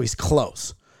 so he's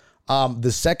close.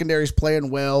 The secondary's playing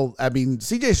well. I mean,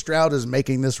 CJ Stroud is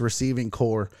making this receiving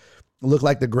core look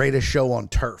like the greatest show on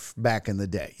turf back in the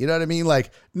day. You know what I mean?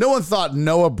 Like, no one thought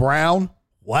Noah Brown,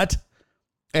 what?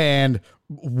 And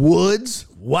Woods,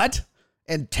 what?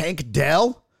 And Tank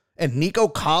Dell and Nico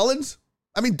Collins.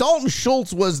 I mean, Dalton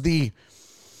Schultz was the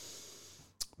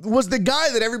guy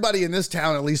that everybody in this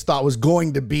town at least thought was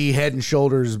going to be head and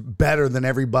shoulders better than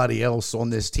everybody else on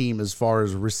this team as far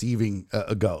as receiving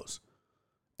goes.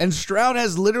 And Stroud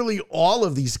has literally all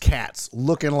of these cats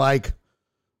looking like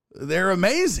they're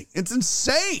amazing. It's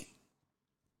insane.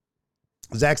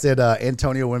 Zach said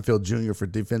Antonio Winfield Jr. for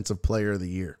Defensive Player of the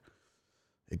Year.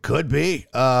 It could be.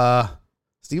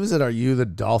 Steven said, are you the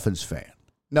Dolphins fan?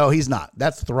 No, he's not.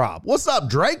 That's Throb. What's up,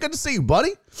 Drake? Good to see you,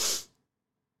 buddy.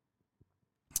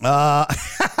 Right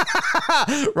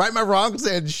my wrong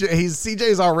said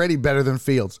CJ's already better than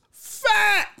Fields.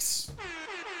 Facts.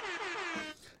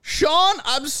 Sean,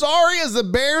 I'm sorry, as a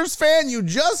Bears fan, you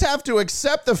just have to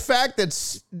accept the fact that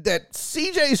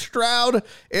CJ Stroud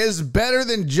is better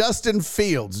than Justin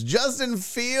Fields. Justin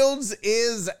Fields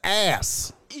is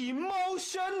ass.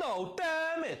 Emotional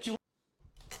damage.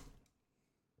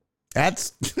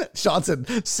 That's, Sean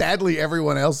said, sadly,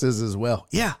 everyone else is as well.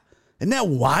 Yeah. Isn't that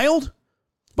wild?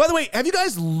 By the way, have you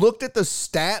guys looked at the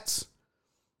stats?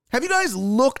 Have you guys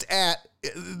looked at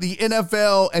the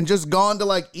NFL and just gone to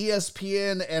like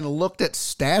ESPN and looked at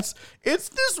stats? It's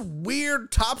this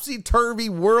weird topsy-turvy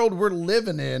world we're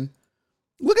living in.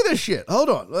 Look at this shit. Hold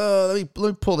on. Let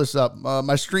me pull this up.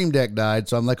 My stream deck died,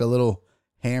 so I'm like a little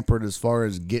hampered as far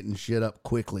as getting shit up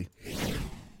quickly.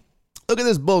 Look at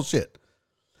this bullshit.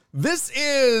 This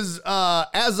is,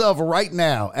 as of right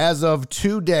now, as of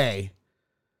today.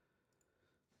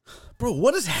 Bro,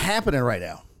 what is happening right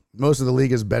now? Most of the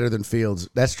league is better than Fields.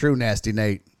 That's true, Nasty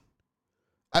Nate.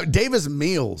 Davis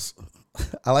Mills.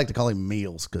 I like to call him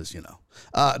Meals because, you know,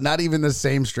 not even the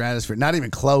same stratosphere. Not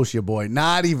even close, you boy.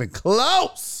 Not even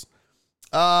close.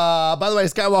 By the way,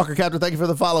 Skywalker Captain, thank you for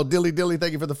the follow. Dilly,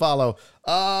 thank you for the follow.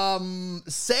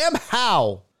 Sam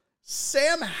Howell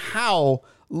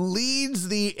leads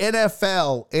the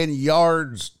NFL in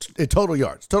yards,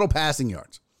 total passing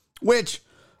yards, which,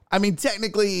 I mean,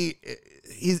 technically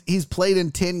he's played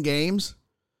in 10 games.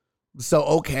 So,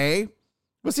 okay.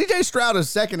 But CJ Stroud is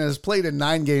second and has played in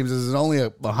 9 games. Is only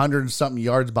 100 something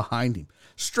yards behind him.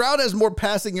 Stroud has more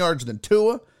passing yards than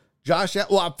Tua, Josh Allen.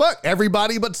 Well, fuck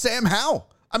everybody but Sam Howell.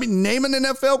 I mean, name an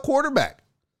NFL quarterback.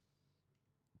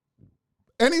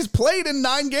 And he's played in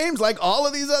 9 games like all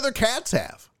of these other cats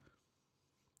have.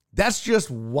 That's just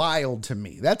wild to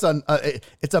me.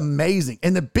 It's amazing.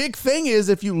 And the big thing is,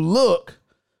 if you look,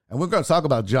 and we're going to talk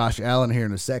about Josh Allen here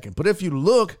in a second, but if you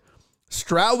look,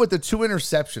 Stroud with the 2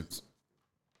 interceptions.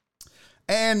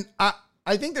 And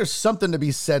I think there's something to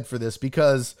be said for this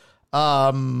because it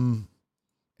kind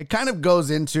of goes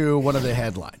into one of the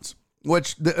headlines,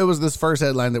 which it was this first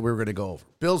headline that we were going to go over.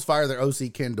 Bills fire their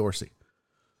OC Ken Dorsey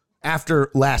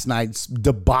after last night's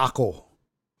debacle.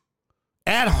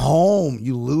 At home,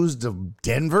 you lose to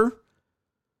Denver?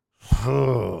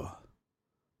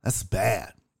 That's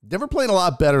bad. Denver playing a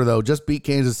lot better, though. Just beat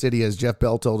Kansas City, as Jeff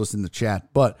Bell told us in the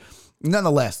chat. But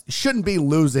nonetheless, shouldn't be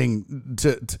losing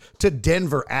to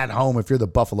Denver at home if you're the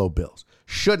Buffalo Bills.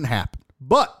 Shouldn't happen.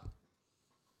 But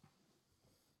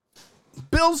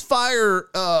Bills fire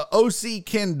OC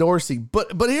Ken Dorsey.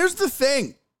 But here's the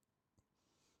thing.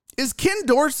 Is Ken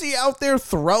Dorsey out there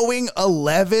throwing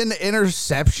 11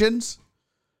 interceptions?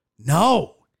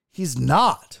 No, he's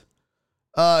not.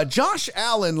 Josh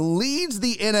Allen leads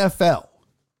the NFL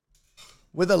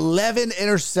with 11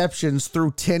 interceptions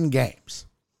through 10 games.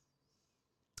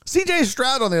 CJ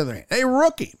Stroud, on the other hand, a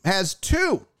rookie, has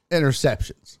 2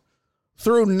 interceptions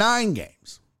through 9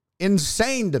 games.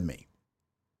 Insane to me.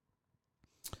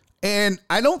 And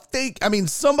I don't think, I mean,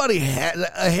 somebody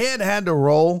had to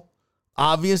roll,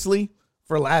 obviously,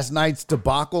 for last night's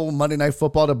debacle, Monday Night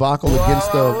Football debacle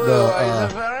against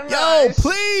Yo,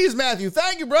 please, Matthew.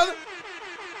 Thank you, brother.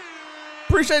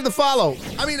 Appreciate the follow.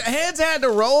 I mean, heads had to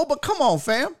roll, but come on,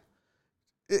 fam.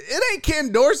 It ain't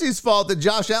Ken Dorsey's fault that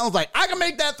Josh Allen's like, I can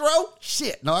make that throw.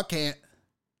 Shit, no, I can't.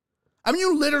 I mean,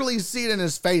 you literally see it in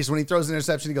his face when he throws an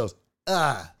interception. He goes,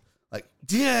 like,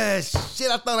 yeah, shit,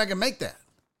 I thought I could make that.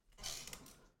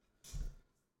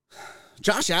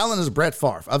 Josh Allen is Brett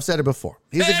Favre. I've said it before.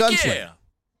 He's a gunslinger. Yeah.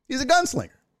 He's a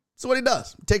gunslinger. That's what he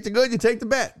does. You take the good, you take the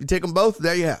bad. You take them both,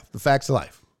 there you have the facts of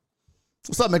life.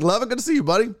 What's up, McLovin? Good to see you,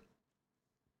 buddy.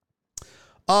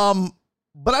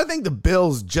 But I think the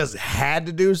Bills just had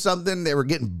to do something. They were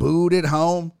getting booed at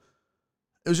home.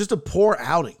 It was just a poor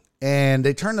outing, and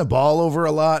they turned the ball over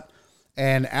a lot.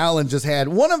 And Allen just had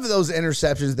one of those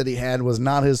interceptions that he had was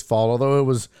not his fault, although it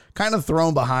was kind of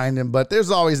thrown behind him. But there's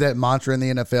always that mantra in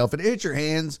the NFL. If it hits your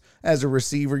hands as a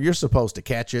receiver, you're supposed to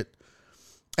catch it.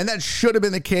 And that should have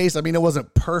been the case. I mean, it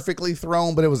wasn't perfectly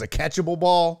thrown, but it was a catchable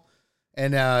ball.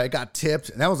 And it got tipped.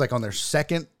 And that was like on their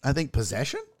second, I think,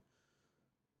 possession.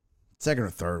 Second or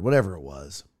third, whatever it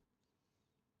was.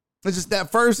 It's just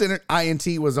that first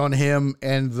INT was on him,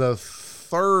 and the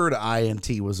third INT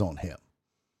was on him.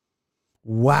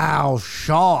 Wow,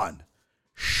 Sean.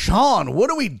 Sean,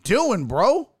 what are we doing,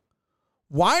 bro?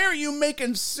 Why are you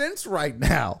making sense right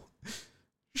now?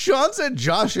 Sean said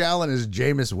Josh Allen is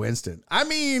Jameis Winston. I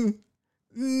mean,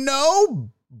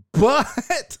 no, but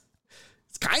it's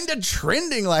kind of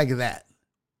trending like that.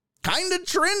 Kind of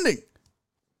trending.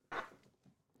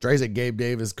 Trey said Gabe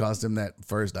Davis cost him that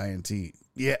first INT.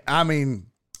 Yeah, I mean,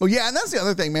 well, yeah, and that's the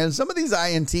other thing, man. Some of these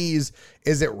INTs,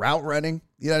 is it route running?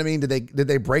 You know what I mean? Did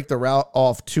they break the route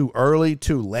off too early,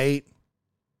 too late?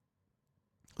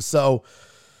 So,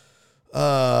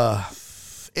 but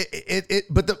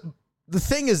the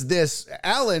thing is this,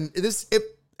 Allen, it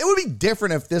would be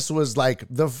different if this was like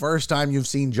the first time you've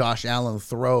seen Josh Allen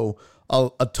throw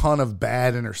a ton of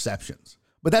bad interceptions.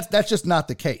 But that's just not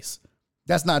the case.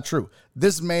 That's not true.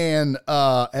 This man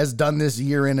has done this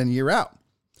year in and year out.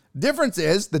 Difference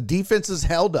is the defense is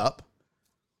held up,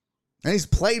 and he's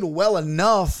played well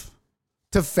enough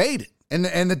to fade it.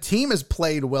 And the team has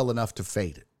played well enough to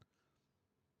fade it.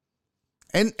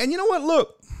 And you know what?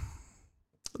 Look,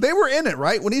 they were in it,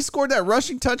 right? When he scored that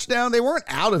rushing touchdown, they weren't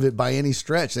out of it by any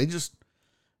stretch. They just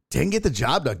didn't get the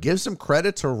job done. Give some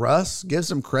credit to Russ. Give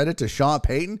some credit to Sean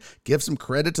Payton. Give some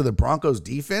credit to the Broncos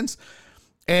defense.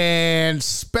 And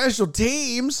special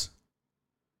teams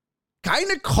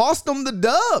kind of cost them the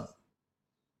dub.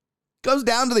 Goes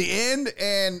down to the end,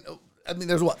 and I mean,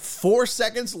 there's 4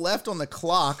 seconds left on the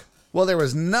clock. Well, there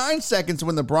was 9 seconds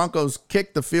when the Broncos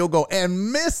kicked the field goal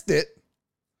and missed it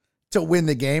to win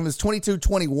the game. It was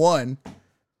 22-21.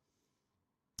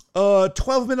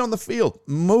 12 men on the field.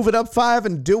 Move it up 5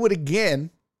 and do it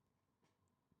again.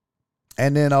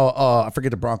 And then I forget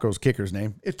the Broncos kicker's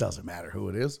name. It doesn't matter who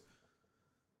it is.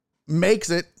 Makes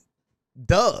it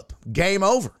dub. Game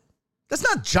over. That's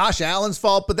not Josh Allen's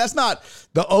fault, but that's not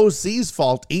the OC's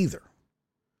fault either.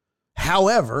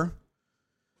 However,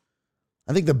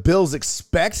 I think the Bills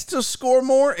expect to score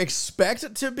more, expect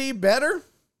it to be better,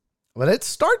 but it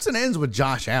starts and ends with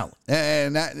Josh Allen.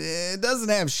 And it doesn't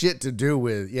have shit to do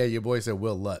with, yeah, your boy said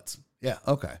Will Lutz. Yeah,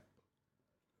 okay.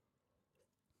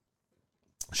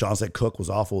 Sean said Cook was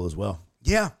awful as well.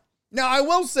 Yeah. Now, I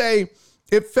will say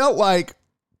it felt like,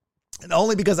 and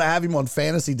only because I have him on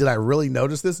fantasy did I really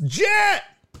notice this. Jet!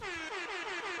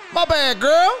 My bad,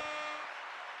 girl.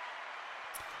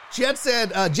 Jet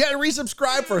said, Jet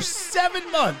resubscribed for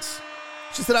 7 months.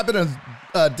 She said, I've been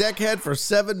a deckhead for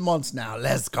 7 months now.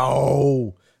 Let's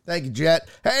go. Thank you, Jet.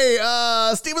 Hey,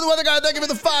 Steven the Weather Guy, thank you for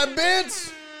the 5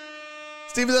 bits.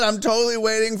 Steven said, I'm totally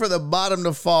waiting for the bottom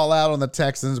to fall out on the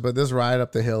Texans, but this ride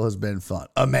up the hill has been fun.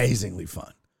 Amazingly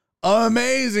fun.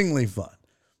 Amazingly fun.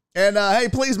 And, hey,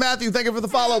 please, Matthew, thank you for the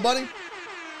follow, buddy.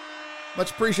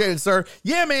 Much appreciated, sir.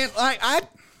 Yeah, man,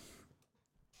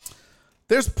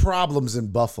 there's problems in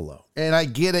Buffalo, and I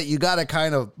get it. You got to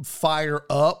kind of fire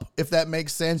up, if that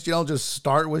makes sense. You don't just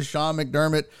start with Sean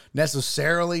McDermott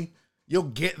necessarily. You'll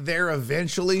get there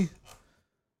eventually.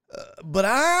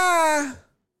 But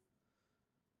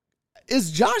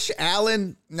is Josh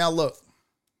Allen, now look,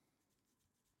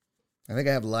 I think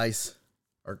I have lice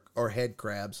or head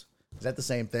crabs. Is that the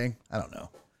same thing? I don't know.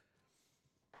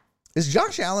 Is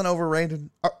Josh Allen overrated?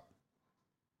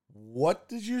 What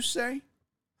did you say?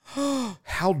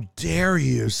 How dare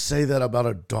you say that about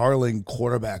a darling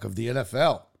quarterback of the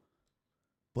NFL?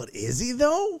 But is he,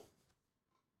 though?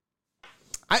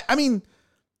 I mean,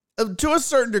 to a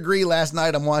certain degree, last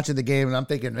night I'm watching the game and I'm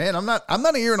thinking, man, I'm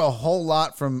not hearing a whole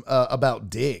lot from about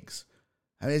Diggs.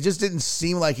 I mean, it just didn't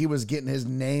seem like he was getting his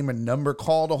name and number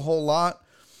called a whole lot.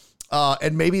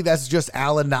 And maybe that's just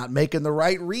Allen not making the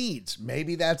right reads.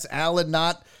 Maybe that's Allen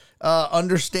not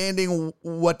understanding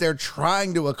what they're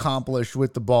trying to accomplish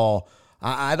with the ball.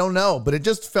 I don't know, but it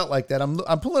just felt like that. I'm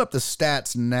pulling up the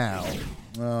stats now.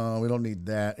 We don't need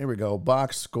that. Here we go.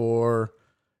 Box score.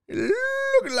 It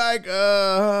looked like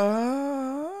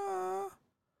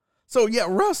so yeah,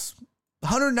 Russ,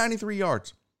 193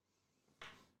 yards.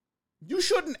 You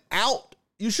shouldn't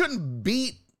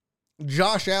beat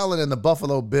Josh Allen and the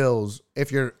Buffalo Bills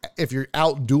if you're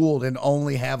outdueled and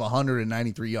only have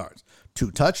 193 yards.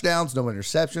 2 touchdowns, no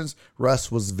interceptions.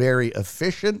 Russ was very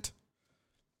efficient.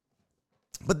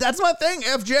 But that's my thing,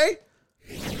 FJ.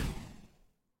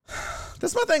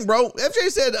 That's my thing, bro. FJ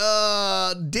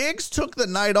said Diggs took the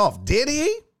night off. Did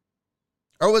he?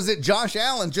 Or was it Josh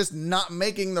Allen just not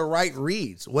making the right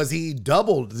reads? Was he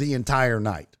doubled the entire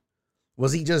night?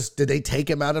 Did they take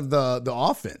him out of the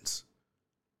offense?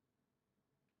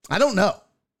 I don't know.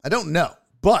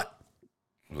 But,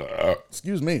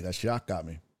 excuse me, that shock got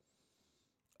me.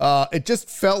 It just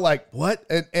felt like, what?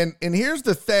 And here's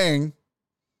the thing.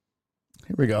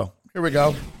 Here we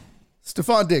go.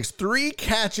 Stephon Diggs, 3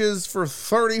 catches for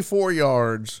 34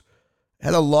 yards.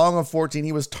 Had a long of 14.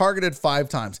 He was targeted 5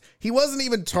 times. He wasn't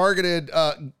even targeted.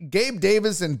 Gabe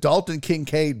Davis and Dalton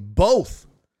Kincaid both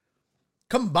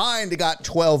combined got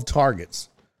 12 targets.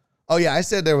 Oh yeah, I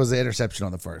said there was an interception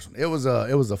on the first one. It was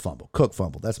a fumble. Cook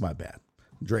fumble. That's my bad.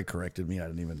 Drake corrected me. I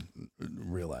didn't even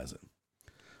realize it.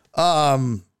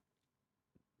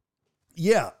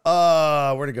 Yeah.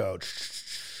 Where'd it go?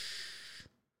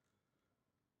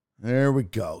 There we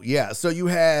go. Yeah. So you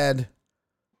had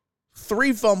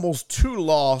 3 fumbles, 2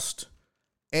 lost,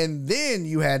 and then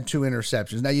you had 2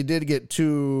 interceptions. Now you did get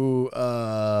 2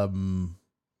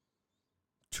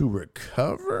 to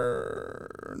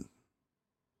recover.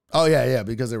 Oh yeah,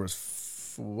 because there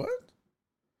was what?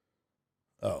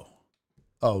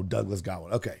 Oh, Douglas got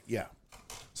one. Okay, yeah.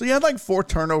 So you had like 4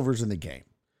 turnovers in the game.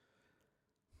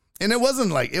 And it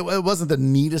wasn't like it wasn't the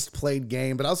neatest played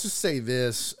game, but I'll just say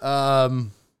this. I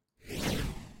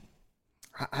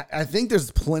think there's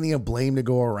plenty of blame to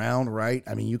go around, right?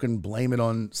 I mean, you can blame it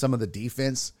on some of the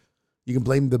defense. You can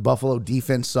blame the Buffalo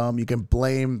defense some. You can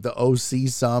blame the OC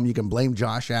some. You can blame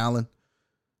Josh Allen.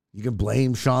 You can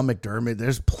blame Sean McDermott.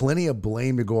 There's plenty of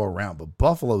blame to go around, but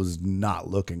Buffalo's not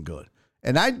looking good.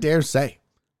 And I dare say,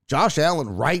 Josh Allen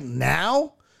right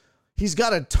now, he's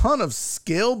got a ton of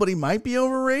skill, but he might be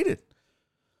overrated.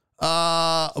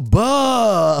 Buffalo.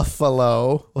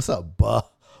 What's up,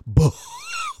 Buffalo?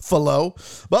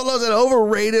 Buffalo's an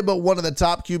overrated, but one of the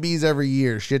top QBs every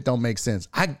year. Shit don't make sense.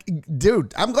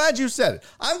 Dude, I'm glad you said it.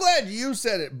 I'm glad you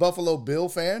said it, Buffalo Bill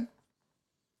fan.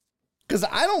 Because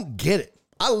I don't get it.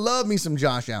 I love me some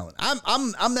Josh Allen.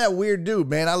 I'm that weird dude,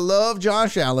 man. I love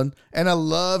Josh Allen and I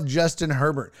love Justin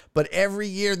Herbert. But every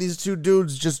year these 2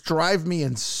 dudes just drive me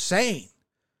insane.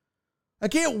 I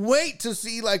can't wait to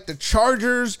see like the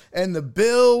Chargers and the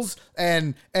Bills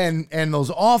and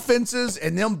those offenses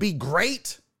and them be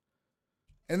great.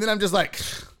 And then I'm just like,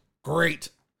 great.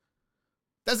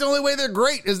 That's the only way they're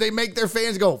great is they make their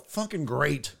fans go, fucking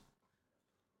great.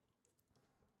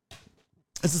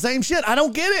 It's the same shit. I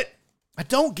don't get it.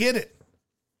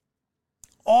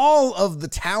 All of the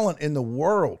talent in the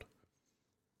world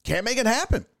can't make it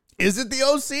happen. Is it the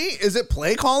OC? Is it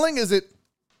play calling? Is it?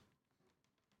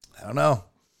 I don't know.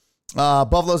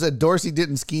 Buffalo said Dorsey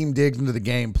didn't scheme Diggs into the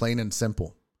game, plain and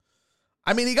simple.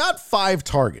 I mean, he got 5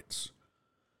 targets.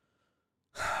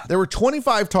 There were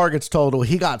 25 targets total.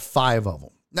 He got 5 of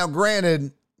them. Now,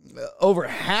 granted, over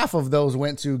half of those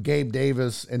went to Gabe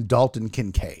Davis and Dalton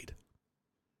Kincaid.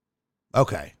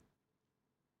 Okay.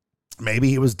 Maybe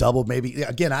he was doubled. Maybe,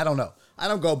 again, I don't know. I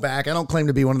don't go back. I don't claim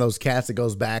to be one of those cats that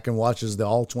goes back and watches the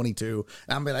all 22.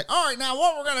 And I'm be like, all right, now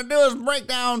what we're going to do is break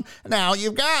down. Now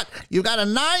you've got a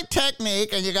 9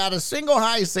 technique and you got a single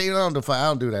high C. I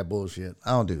don't do that bullshit.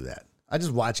 I don't do that. I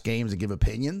just watch games and give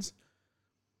opinions.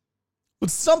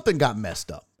 But something got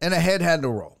messed up and a head had to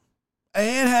roll. A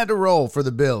head had to roll for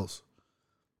the Bills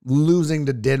losing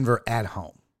to Denver at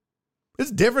home.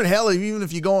 It's different, hell, even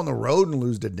if you go on the road and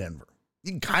lose to Denver.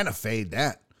 You can kind of fade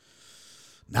that.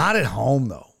 Not at home,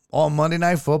 though. On Monday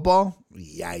Night Football?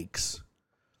 Yikes.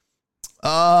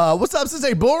 What's up,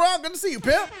 Sensei Bull Rock? Good to see you,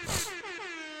 pimp.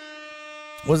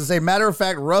 What's it say? Matter of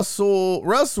fact, Russ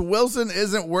Wilson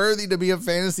isn't worthy to be a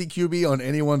fantasy QB on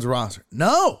anyone's roster.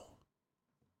 No.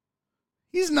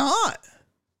 He's not.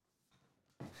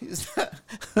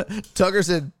 Tucker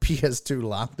said PS2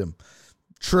 locked him.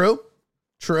 True.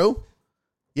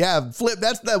 Yeah, Flip,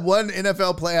 that's the one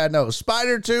NFL play I know.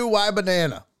 Spider 2, why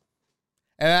banana?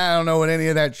 And I don't know what any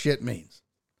of that shit means.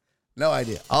 No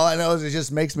idea. All I know is it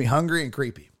just makes me hungry and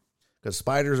creepy. Because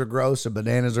spiders are gross and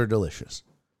bananas are delicious.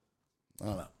 I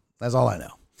don't know. That's all I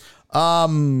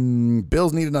know.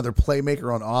 Bills need another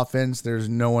playmaker on offense. There's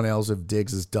no one else if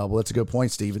Diggs is double. That's a good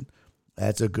point, Steven.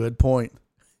 That's a good point.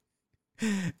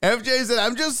 FJ said,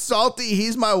 I'm just salty.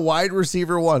 He's my wide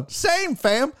receiver 1. Same,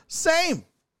 fam. Same.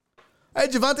 I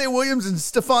had Javonte Williams and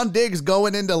Stephon Diggs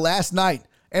going into last night.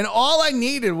 And all I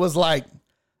needed was like,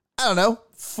 I don't know,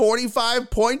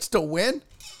 45 points to win.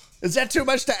 Is that too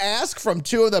much to ask from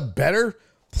 2 of the better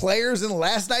players in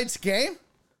last night's game?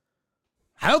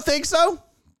 I don't think so.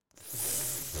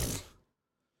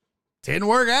 Didn't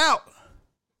work out.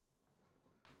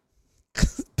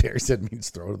 Terry said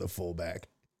means throw to the fullback.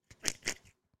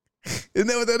 Isn't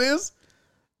that what that is?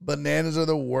 Bananas are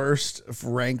the worst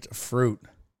ranked fruit.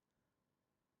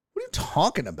 What are you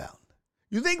talking about?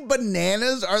 You think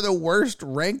bananas are the worst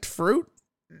ranked fruit,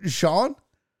 Sean?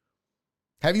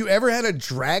 Have you ever had a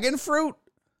dragon fruit?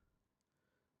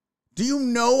 Do you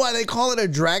know why they call it a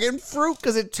dragon fruit?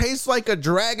 Because it tastes like a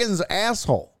dragon's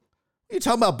asshole. What are you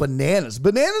talking about bananas?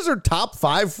 Bananas are top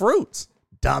 5 fruits,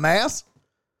 dumbass.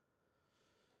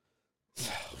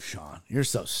 Oh, Sean, you're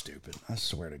so stupid. I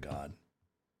swear to God.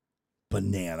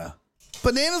 Banana.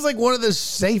 Banana's like one of the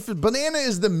safest. Banana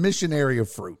is the missionary of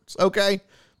fruits, okay?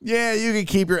 Yeah, you can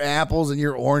keep your apples and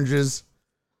your oranges.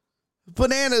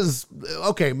 Bananas,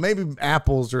 okay, maybe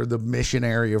apples are the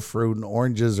missionary of fruit and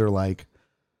oranges are like,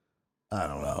 I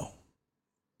don't know,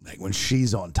 like when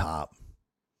she's on top.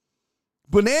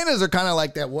 Bananas are kind of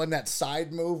like that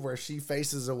side move where she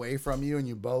faces away from you and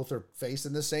you both are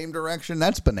facing the same direction.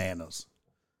 That's bananas.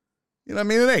 You know what I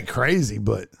mean? It ain't crazy,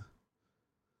 but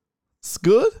it's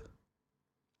good.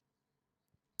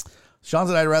 Sean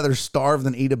said, I'd rather starve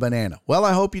than eat a banana. Well,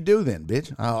 I hope you do then,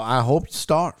 bitch. I hope you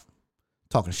starve.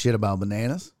 Talking shit about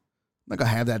bananas. I'm not going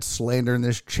to have that slander in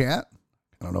this chat.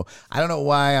 I don't know. I don't know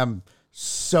why I'm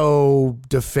so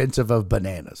defensive of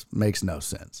bananas. Makes no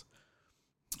sense.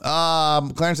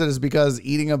 Clarence said it's because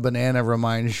eating a banana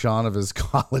reminds Sean of his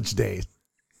college days.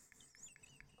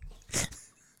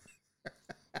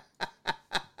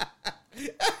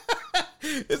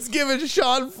 It's giving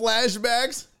Sean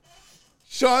flashbacks.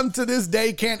 Sean to this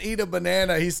day can't eat a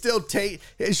banana.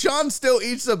 Sean still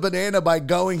eats a banana by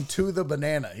going to the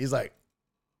banana. He's like,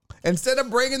 instead of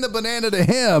bringing the banana to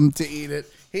him to eat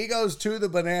it, he goes to the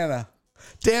banana.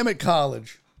 Damn it,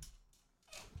 college.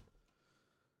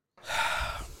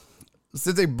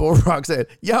 Since a Bullrock said,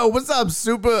 yo, what's up,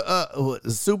 super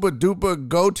duper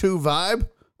go-to vibe?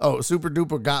 Oh, super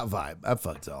duper got vibe. I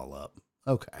fucked it all up.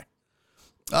 Okay.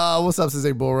 What's up, Since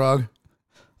a Bullrock?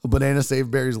 A banana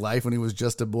saved Barry's life when he was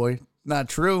just a boy. Not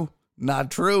true. Not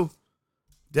true.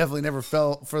 Definitely never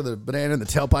fell for the banana in the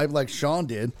tailpipe like Sean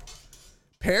did.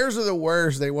 Pears are the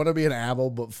worst. They want to be an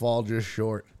apple, but fall just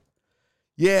short.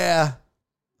 Yeah.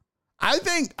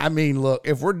 I mean, look,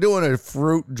 if we're doing a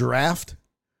fruit draft,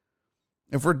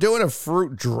 I'm going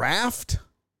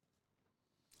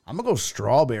to go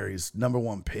strawberries, number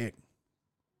 1 pick.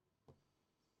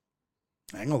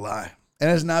 I ain't going to lie. And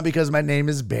it's not because my name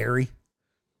is Barry.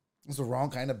 It's the wrong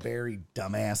kind of berry,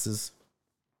 dumbasses.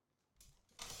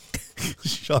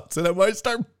 Sean said I might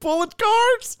start pulling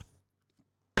cards.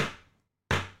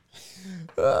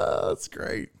 That's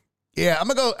great. Yeah, I'm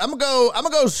gonna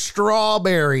go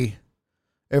strawberry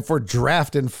if we're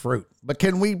drafting fruit. But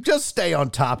can we just stay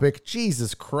on topic?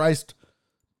 Jesus Christ.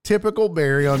 Typical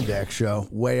Barry on Deck show.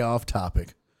 Way off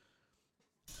topic.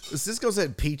 Cisco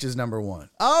said peach is number 1.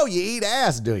 Oh, you eat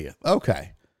ass, do you?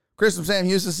 Okay. Chris from Sam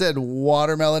Houston said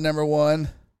watermelon number 1.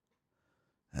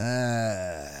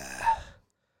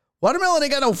 Watermelon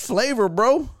ain't got no flavor,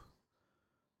 bro.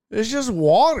 It's just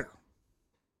water.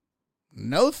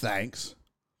 No thanks.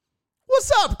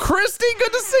 What's up, Christy?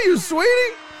 Good to see you,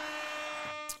 sweetie.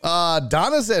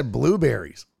 Donna said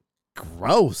blueberries.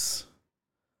 Gross.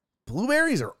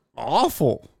 Blueberries are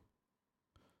awful.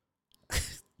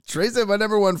 Trey said my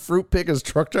number 1 fruit pick is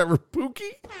truck driver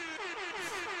Pookie.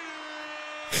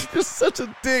 You're such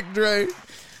a dick, Dre.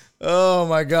 Oh,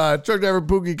 my God. Truck driver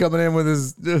Pookie coming in with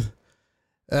his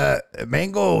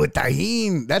mango with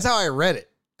tahini. That's how I read it.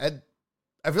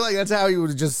 I feel like that's how he would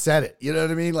have just said it. You know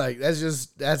what I mean? Like,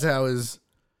 that's how his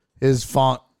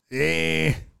font.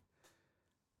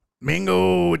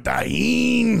 Mango with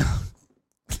tahini.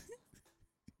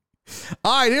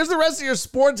 All right, here's the rest of your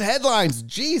sports headlines.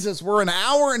 Jesus, we're an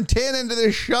hour and 10 into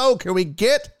this show. Can we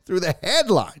get through the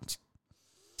headlines?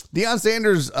 Deion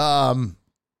Sanders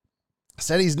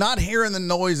said he's not hearing the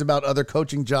noise about other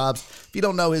coaching jobs. If you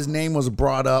don't know, his name was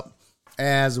brought up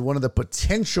as one of the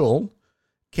potential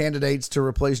candidates to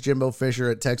replace Jimbo Fisher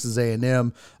at Texas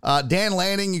A&M. Dan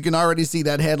Lanning, you can already see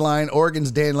that headline.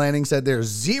 Oregon's Dan Lanning said there's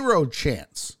 0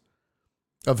 chance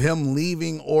of him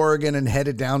leaving Oregon and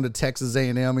headed down to Texas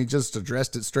A&M. He just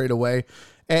addressed it straight away.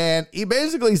 And he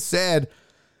basically said,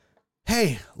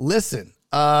 hey, listen,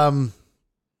 I'm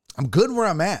good where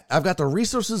I'm at. I've got the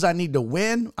resources I need to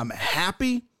win. I'm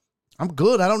happy. I'm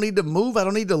good. I don't need to move. I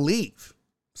don't need to leave.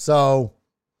 So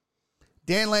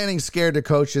Dan Lanning's scared to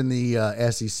coach in the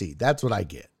SEC. That's what I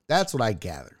get. That's what I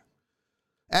gather.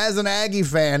 As an Aggie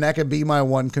fan, that could be my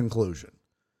one conclusion.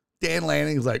 Dan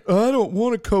Lanning's like, I don't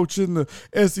want to coach in the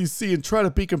SEC and try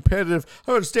to be competitive.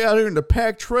 I want to stay out here in the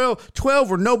Pac-12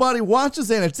 where nobody watches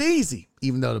and it's easy.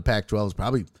 Even though the Pac-12 is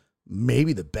probably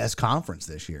maybe the best conference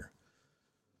this year.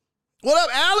 What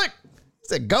up, Alec? He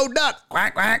said, go nut.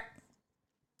 Quack, quack.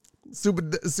 Super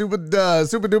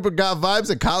duper got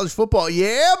vibes at college football.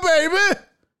 Yeah, baby.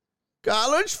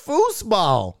 College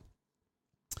football.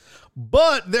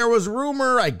 But there was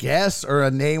rumor, I guess, or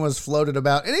a name was floated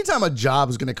about. Anytime a job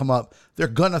is going to come up, they're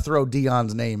going to throw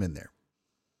Deion's name in there.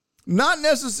 Not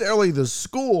necessarily the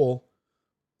school,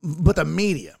 but the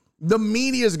media. The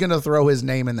media is going to throw his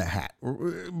name in the hat.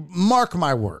 Mark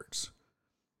my words.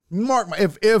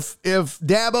 If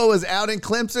Dabo is out in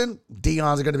Clemson,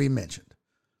 Deion's going to be mentioned.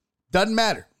 Doesn't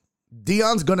matter.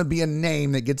 Deion's going to be a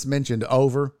name that gets mentioned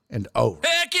over and over.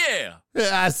 Heck yeah!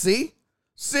 I see.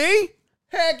 See?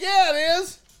 Heck yeah, it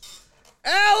is.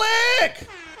 Alec!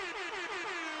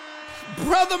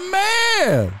 Brother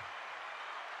man!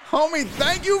 Homie,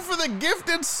 thank you for the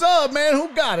gifted sub, man. Who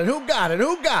got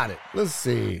it? Let's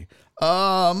see.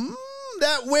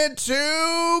 That went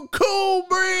to Cool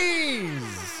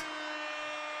Breeze.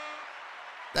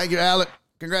 Thank you, Alec.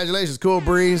 Congratulations, Cool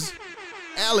Breeze.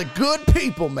 Alec, good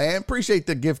people, man. Appreciate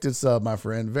the gifted sub, my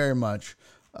friend, very much.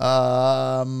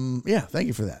 Yeah, thank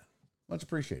you for that. Much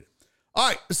appreciated. All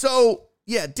right, so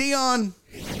yeah, Deion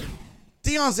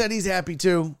said he's happy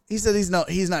too. He said he's not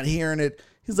hearing it.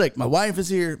 He's like, my wife is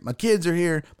here, my kids are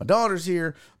here, my daughter's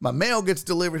here, my mail gets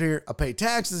delivered here, I pay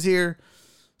taxes here,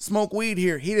 smoke weed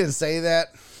here. He didn't say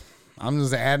that. I'm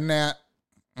just adding that.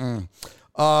 But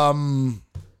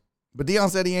Deion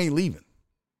said he ain't leaving.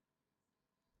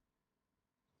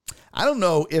 I don't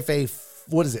know if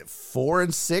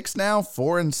 4-6 now,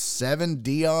 4-7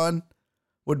 Deion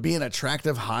would be an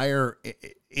attractive hire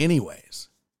anyways.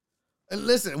 And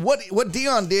listen, what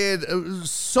Deion did,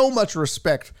 so much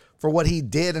respect for what he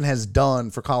did and has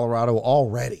done for Colorado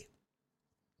already.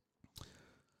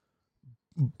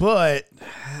 But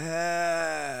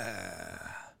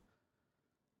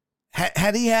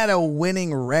had he had a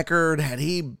winning record, had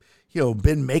he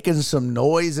been making some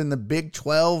noise in the Big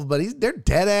 12, but they're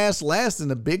dead ass last in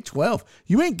the Big 12.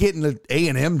 You ain't getting an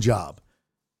A&M job.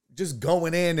 Just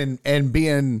going in and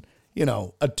being,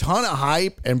 a ton of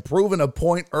hype and proving a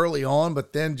point early on,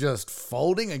 but then just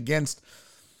folding against,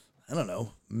 I don't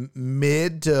know,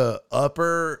 mid to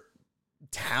upper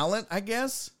talent, I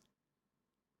guess.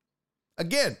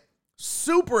 Again,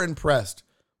 super impressed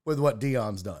with what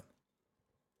Deion's done.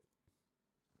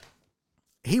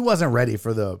 He wasn't ready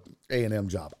for the A&M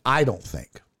job, I don't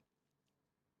think.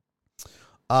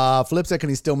 Flip said, can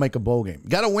he still make a bowl game?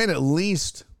 Got to win at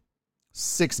least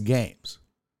 6 games.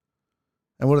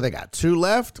 And what do they got? 2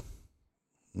 left?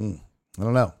 I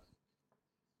don't know.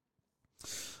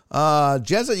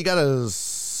 Jezza, you got to,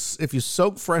 if you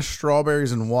soak fresh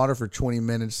strawberries in water for 20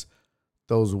 minutes,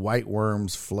 those white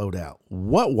worms float out.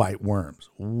 What white worms?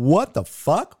 What the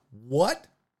fuck? What?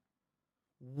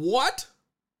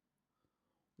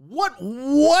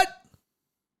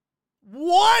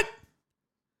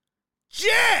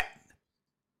 Jet!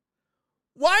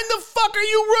 Why in the fuck are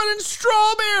you running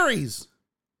strawberries?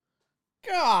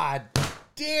 God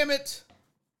damn it.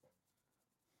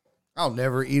 I'll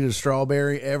never eat a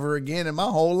strawberry ever again in my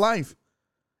whole life.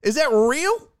 Is that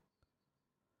real?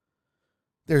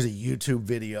 There's a YouTube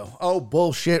video. Oh,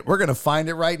 bullshit. We're going to find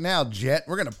it right now, Jet.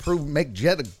 We're going to make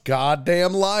Jet a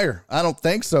goddamn liar. I don't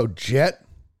think so, Jet.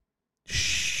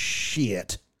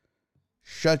 Shit.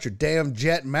 Shut your damn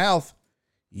Jet mouth,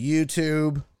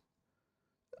 YouTube.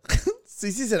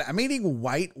 CC said, I'm eating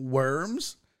white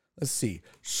worms. Let's see.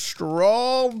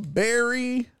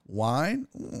 Strawberry wine.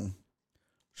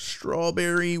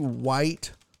 Strawberry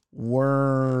white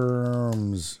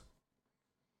worms.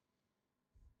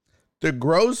 The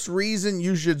gross reason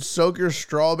you should soak your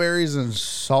strawberries in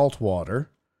salt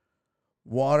water.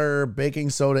 Water,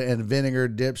 baking soda, and vinegar.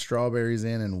 Dip strawberries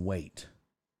in and wait.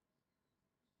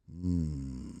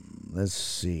 Let's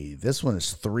see. This one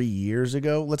is 3 years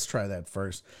ago. Let's try that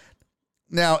first.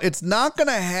 Now, it's not going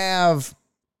to have...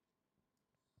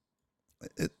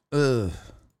 So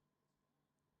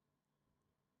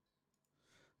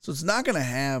it's not going to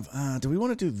have... do we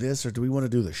want to do this or do we want to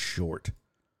do the short?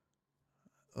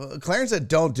 Clarence said,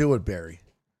 don't do it, Barry.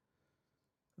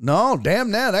 No,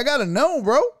 damn that. I got to know,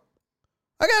 bro.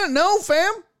 I got to know,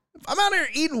 fam. If I'm out here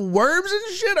eating worms and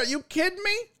shit, are you kidding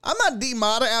me? I'm not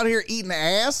D-Mata out here eating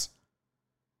ass.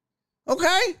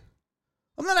 Okay?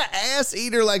 I'm not an ass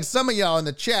eater like some of y'all in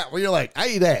the chat where you're like, I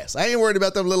eat ass. I ain't worried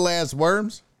about them little ass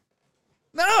worms.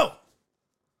 No.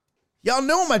 Y'all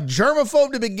know I'm a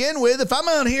germaphobe to begin with. If I'm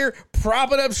out here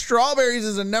propping up strawberries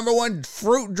as a number one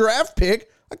fruit draft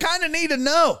pick. I kind of need to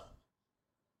know.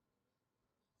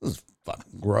 This is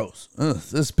fucking gross. Ugh,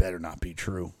 this better not be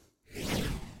true.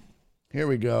 Here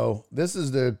we go. This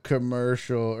is the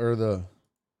commercial or the...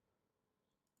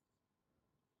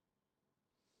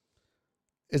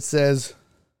 It says...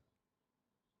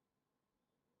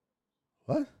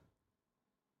 What?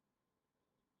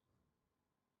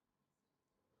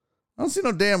 I don't see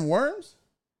no damn worms.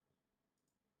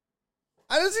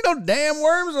 I didn't see no damn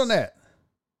worms on that.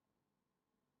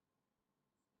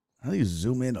 How do you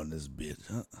zoom in on this bitch?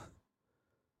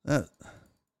 Yeah,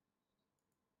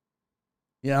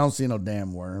 I don't see no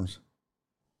damn worms.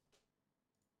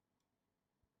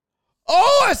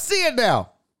 Oh, I see it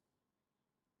now.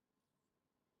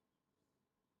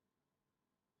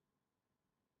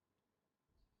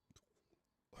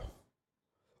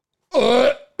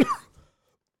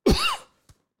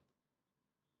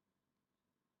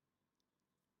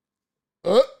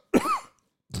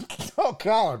 Oh,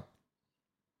 God.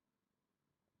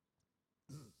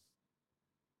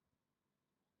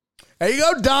 There you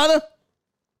go, Donna.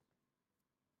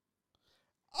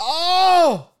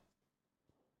 Oh!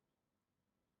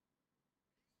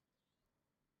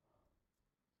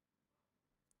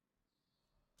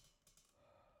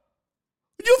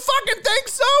 You fucking think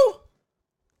so?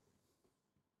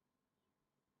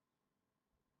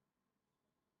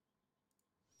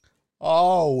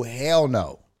 Oh, hell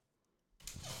no.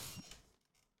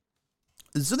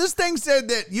 So this thing said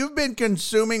that you've been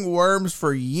consuming worms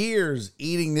for years,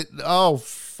 eating it. Oh,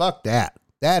 fuck that.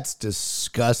 That's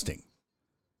disgusting.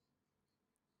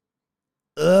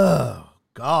 Oh,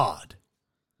 God.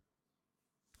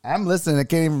 I'm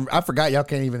listening. I forgot y'all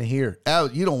can't even hear. Oh,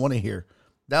 you don't want to hear.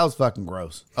 That was fucking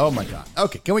gross. Oh, my God.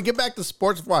 Okay, can we get back to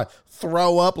sports before I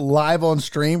throw up live on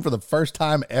stream for the first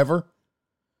time ever?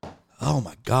 Oh,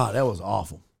 my God. That was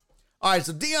awful. All right,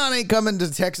 so Deion ain't coming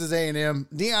to Texas A&M.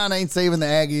 Deion ain't saving the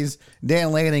Aggies.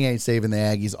 Dan Lanning ain't saving the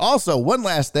Aggies. Also, one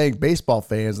last thing, baseball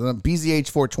fans.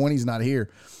 PZH 420 is not here.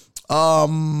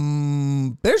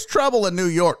 There's trouble in New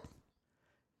York.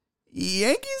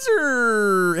 Yankees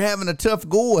are having a tough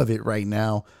go of it right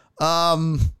now.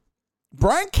 Brian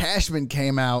Cashman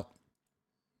came out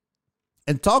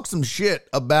and talked some shit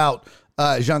about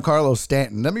Giancarlo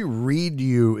Stanton. Let me read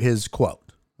you his quote,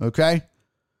 okay?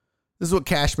 This is what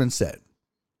Cashman said.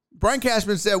 Brian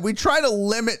Cashman said, we try to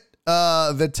limit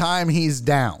the time he's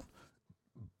down.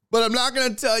 But I'm not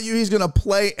going to tell you he's going to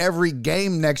play every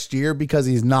game next year because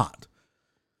he's not.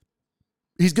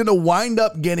 He's going to wind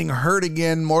up getting hurt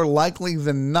again more likely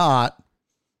than not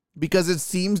because it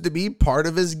seems to be part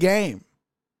of his game.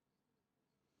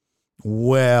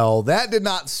 Well, that did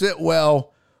not sit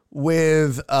well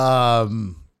with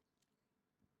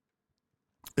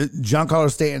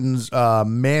Giancarlo Stanton's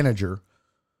manager,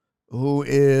 who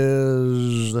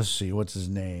is, let's see, what's his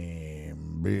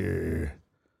name?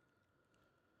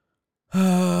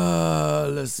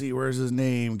 Let's see, where's his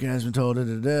name? Cashman told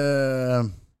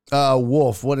it.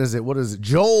 Wolf, what is it?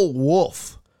 Joel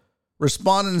Wolf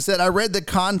responded and said, I read the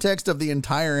context of the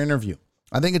entire interview.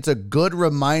 I think it's a good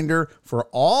reminder for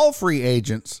all free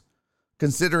agents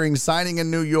considering signing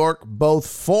in New York, both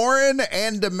foreign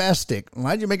and domestic.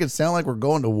 Why'd you make it sound like we're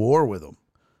going to war with them?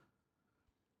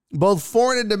 Both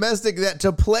foreign and domestic, that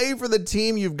to play for the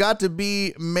team, you've got to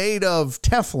be made of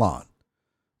Teflon,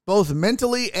 both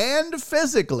mentally and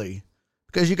physically,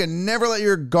 because you can never let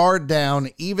your guard down,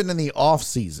 even in the off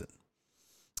season.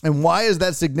 And why is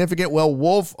that significant? Well,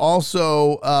 Wolf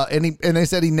also, and they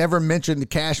said he never mentioned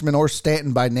Cashman or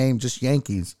Stanton by name, just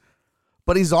Yankees.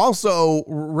 But he's also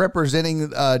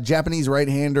representing Japanese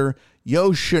right-hander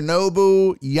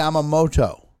Yoshinobu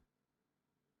Yamamoto.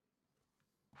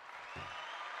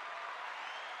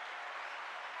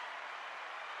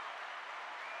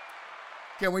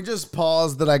 Can we just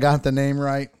pause that I got the name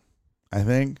right? I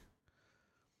think.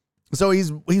 So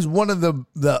he's one of the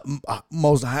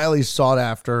most highly sought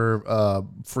after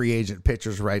free agent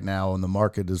pitchers right now in the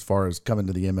market as far as coming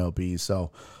to the MLB.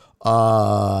 So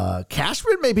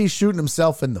Cashman may be shooting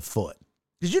himself in the foot.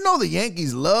 Did you know the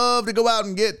Yankees love to go out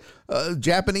and get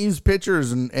Japanese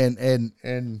pitchers and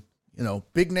you know,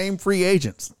 big name free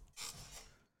agents?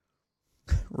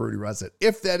 Rudy Russ said,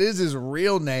 if that is his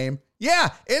real name, yeah,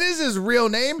 it is his real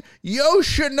name,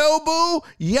 Yoshinobu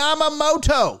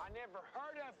Yamamoto. I never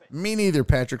heard of it. Me neither,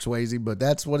 Patrick Swayze, but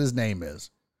that's what his name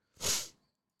is.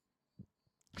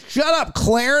 Shut up,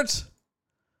 Clarence.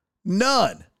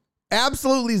 None.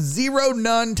 Absolutely zero,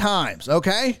 none times,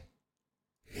 okay?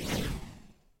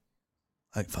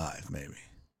 Like 5, maybe.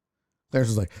 Clarence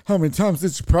was like, how many times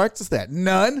did you practice that?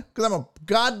 None, because I'm a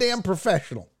goddamn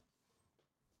professional.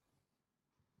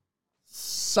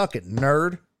 Suck it,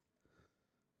 nerd.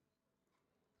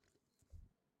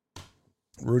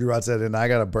 Rudy Rod said, and I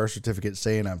got a birth certificate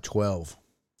saying I'm 12.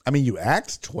 I mean, you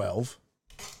act 12.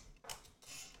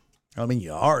 I mean,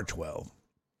 you are 12.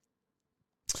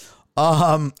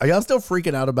 Are y'all still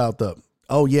freaking out about the,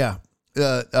 oh yeah.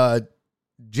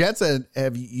 Jet said,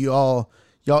 have y'all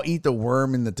eat the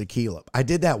worm in the tequila? I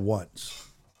did that once.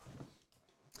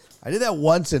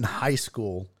 In high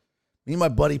school. Me and my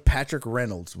buddy Patrick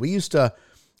Reynolds.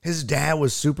 His dad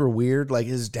was super weird. Like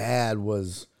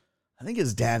I think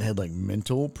his dad had like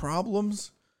mental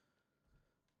problems.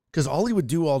 Because all he would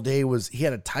do all day was he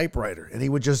had a typewriter and he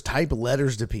would just type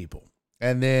letters to people.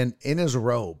 And then in his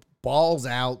robe, balls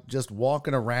out, just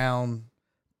walking around,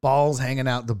 balls hanging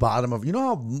out the bottom of, you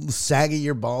know how saggy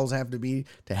your balls have to be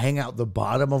to hang out the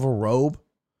bottom of a robe?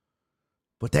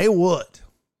 But they would.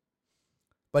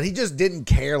 But he just didn't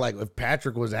care. Like if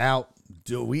Patrick was out,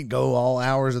 we'd go all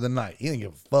hours of the night. He didn't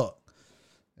give a fuck.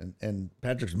 And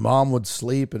Patrick's mom would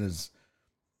sleep and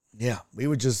we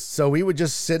would just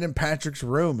sit in Patrick's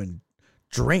room and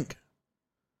drink.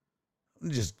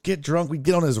 Just get drunk. We'd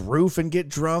get on his roof and get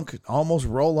drunk, almost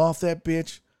roll off that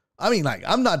bitch. I mean, like,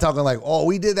 I'm not talking like, oh,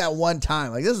 we did that one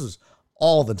time. Like, this was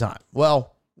all the time.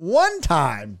 Well, one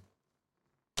time,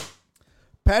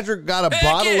 Patrick got a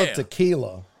bottle of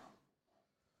tequila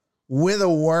with a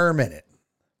worm in it.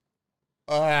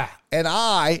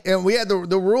 And we had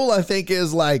the rule, I think,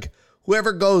 is like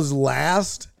whoever goes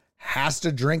last has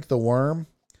to drink the worm.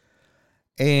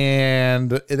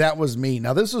 And that was me.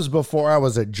 Now, this was before I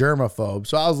was a germaphobe.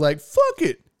 So I was like, fuck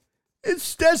it.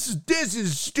 This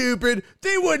is stupid.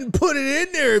 They wouldn't put it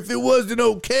in there if it wasn't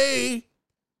okay.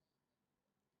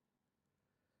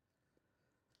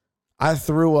 I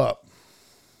threw up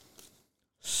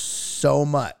so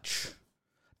much.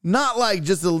 Not like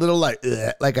just a little like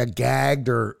a gagged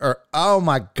or oh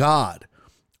my God.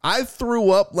 I threw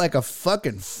up like a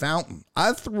fucking fountain.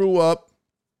 I threw up.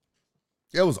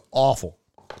 It was awful.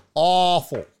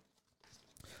 Awful.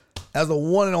 That's the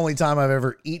one and only time I've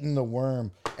ever eaten the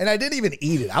worm. And I didn't even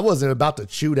eat it. I wasn't about to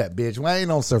chew that bitch. Well, I ain't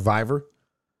no Survivor.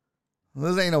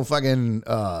 This ain't no fucking,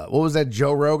 what was that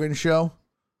Joe Rogan show?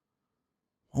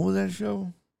 What was that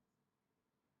show?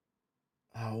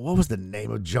 What was the name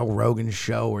of Joe Rogan's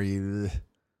show where you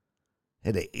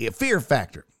had a Fear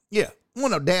Factor? Yeah,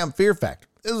 no damn Fear Factor.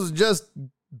 It was just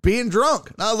being drunk.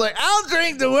 And I was like, I'll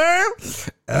drink the worm.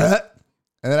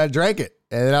 And then I drank it.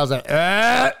 And then I was like,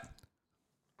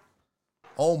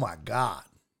 oh my God.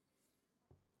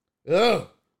 Ugh.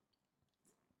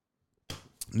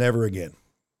 Never again.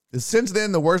 Since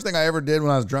then, the worst thing I ever did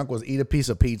when I was drunk was eat a piece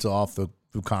of pizza off the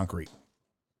concrete.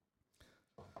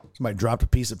 Somebody dropped a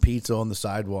piece of pizza on the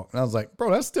sidewalk. And I was like,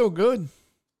 bro, that's still good.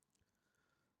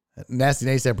 Nasty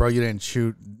Nate said, bro, you didn't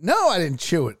chew. No, I didn't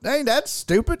chew it. Ain't that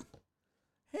stupid?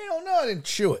 Hell no, I didn't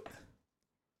chew it.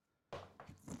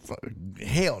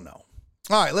 Hell no.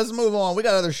 All right, let's move on. We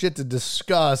got other shit to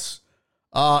discuss.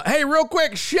 Hey, real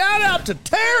quick, shout out to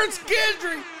Terrence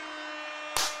Gendry.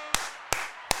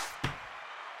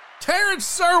 Terrence,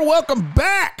 sir, welcome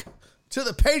back to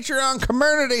the Patreon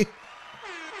community.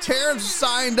 Terrence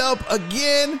signed up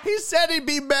again. He said he'd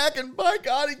be back, and by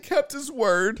God, he kept his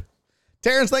word.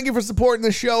 Terrence, thank you for supporting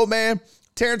the show, man.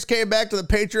 Terrence came back to the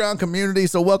Patreon community,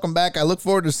 so welcome back. I look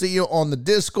forward to see you on the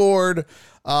Discord.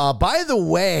 By the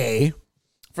way,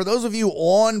 for those of you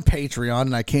on Patreon,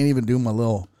 and I can't even do my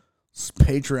little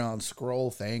Patreon scroll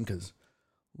thing because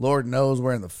Lord knows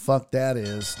where in the fuck that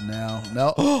is now.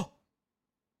 No. Oh,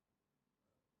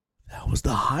 that was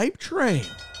the hype train.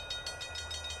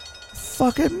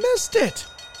 Fucking missed it.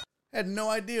 Had no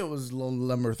idea it was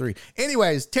number 3.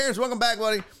 Anyways, Terrence, welcome back,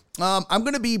 buddy. I'm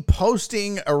going to be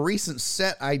posting a recent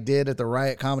set I did at the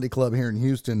Riot Comedy Club here in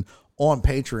Houston on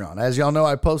Patreon. As y'all know,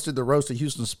 I posted the Roast of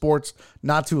Houston Sports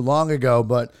not too long ago,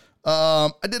 but I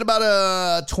did about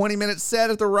a 20-minute set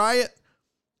at the Riot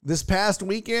this past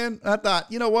weekend. I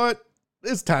thought, you know what?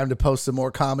 It's time to post some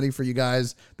more comedy for you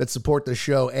guys that support the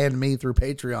show and me through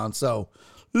Patreon. So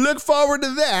look forward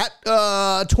to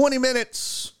that. 20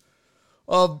 minutes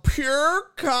of pure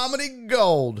comedy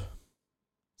gold,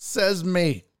 says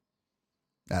me.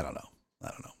 I don't know.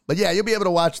 But yeah, you'll be able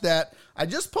to watch that. I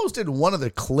just posted one of the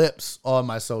clips on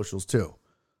my socials too.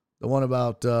 The one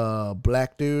about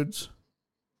black dudes.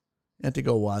 You have to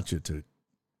go watch it to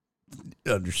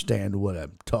understand what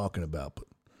I'm talking about. But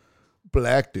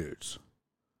black dudes.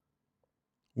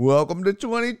 Welcome to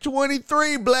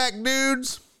 2023, black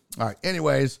dudes. All right.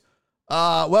 Anyways,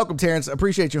 welcome, Terrence.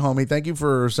 Appreciate you, homie. Thank you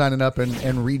for signing up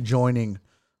and rejoining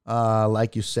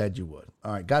like you said you would.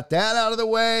 All right. Got that out of the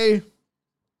way.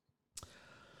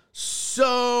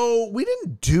 So we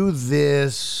didn't do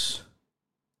this.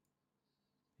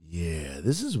 Yeah,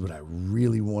 this is what I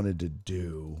really wanted to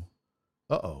do.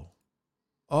 Uh-oh.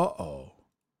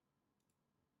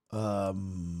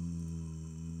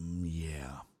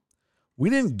 Yeah. We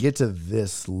didn't get to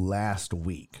this last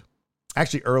week.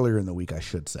 Actually, earlier in the week, I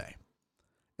should say.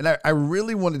 And I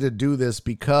really wanted to do this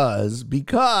because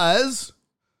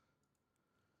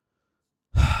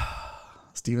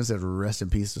Steven said, rest in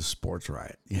peace to Sports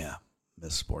Riot. Yeah,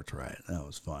 miss Sports Riot. That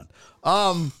was fun.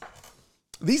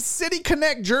 These City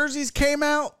Connect jerseys came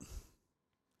out.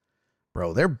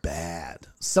 Bro, they're bad.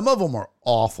 Some of them are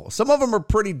awful. Some of them are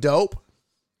pretty dope,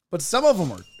 but some of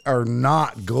them are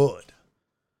not good.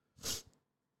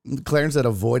 Clarence said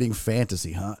avoiding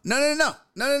fantasy, huh? No.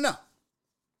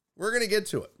 We're going to get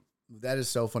to it. That is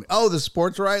so funny. Oh, the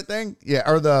Sports Riot thing? Yeah,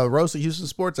 or the Roast of Houston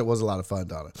Sports. That was a lot of fun,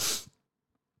 Donna.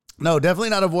 No, definitely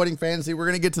not avoiding fantasy. We're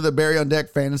going to get to the Barry on Deck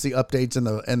fantasy updates in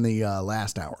the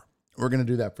last hour. We're going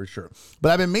to do that for sure.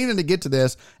 But I've been meaning to get to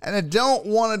this, and I don't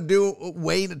want to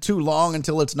wait too long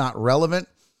until it's not relevant.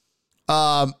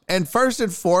 And first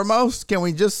and foremost, can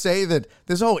we just say that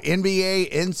this whole NBA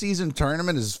in-season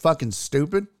tournament is fucking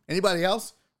stupid? Anybody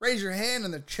else? Raise your hand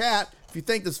in the chat if you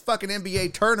think this fucking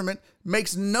NBA tournament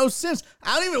makes no sense.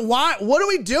 I don't even, why? What are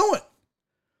we doing?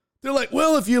 They're like,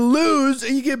 well, if you lose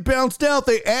and you get bounced out,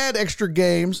 they add extra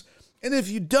games. And if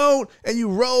you don't, and you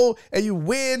roll, and you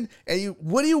win,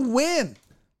 what do you win?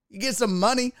 You get some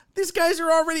money. These guys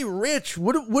are already rich.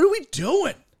 What are we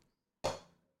doing?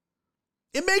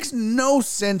 It makes no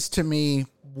sense to me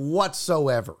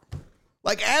whatsoever.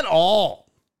 Like, at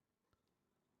all.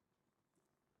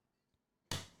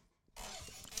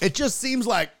 It just seems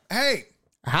like, hey,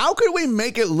 how could we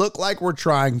make it look like we're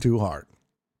trying too hard?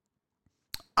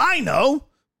 I know.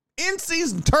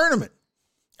 In-season tournament.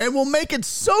 And we'll make it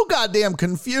so goddamn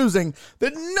confusing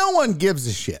that no one gives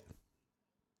a shit.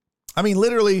 I mean,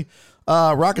 literally,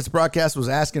 Rockets broadcast was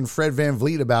asking Fred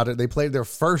VanVleet about it. They played their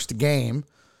first game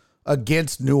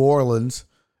against New Orleans,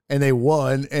 and they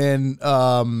won. And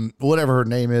whatever her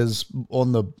name is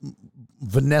on the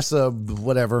Vanessa,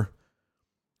 whatever,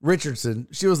 Richardson,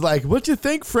 she was like, "What you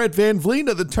think, Fred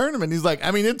VanVleet, of the tournament?" He's like, "I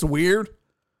mean, it's weird,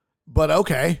 but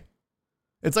okay.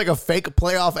 It's like a fake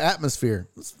playoff atmosphere.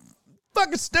 It's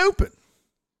fucking stupid."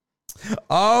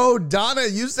 Oh, Donna,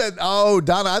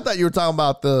 I thought you were talking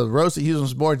about the Roast of Houston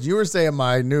Sports. You were saying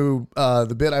my new,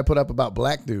 the bit I put up about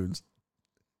black dudes.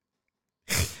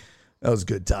 That was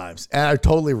good times. And I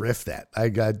totally riffed that. I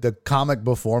got the comic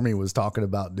before me was talking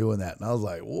about doing that. And I was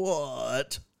like,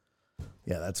 what?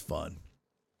 Yeah, that's fun.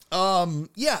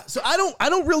 Yeah, so I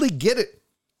don't really get it.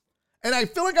 And I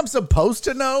feel like I'm supposed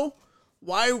to know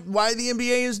why the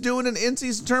NBA is doing an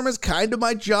in-season tournament. Is kind of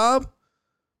my job.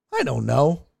 I don't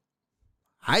know.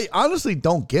 I honestly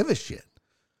don't give a shit.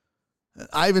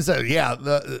 I even said, yeah,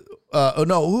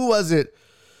 who was it?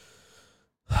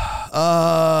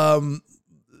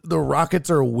 The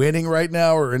Rockets are winning right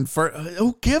now or in first.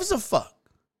 Who gives a fuck?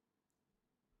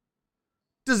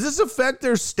 Does this affect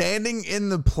their standing in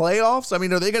the playoffs? I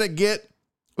mean, are they going to get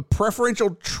a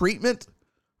preferential treatment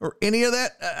or any of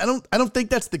that? I don't think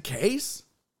that's the case.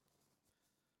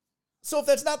 So if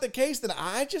that's not the case, then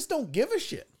I just don't give a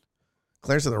shit.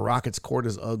 Claire said the Rockets court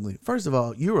is ugly. First of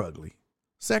all, you're ugly.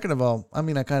 Second of all, I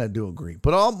mean, I kind of do agree.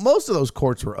 But most of those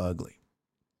courts were ugly.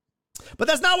 But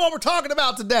that's not what we're talking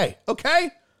about today, okay?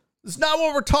 That's not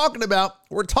what we're talking about.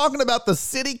 We're talking about the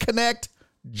City Connect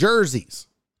jerseys.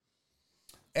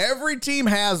 Every team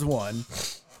has one.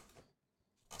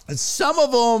 And some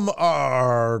of them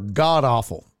are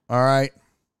god-awful, all right?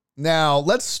 Now,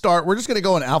 let's start. We're just going to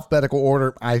go in alphabetical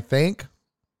order, I think.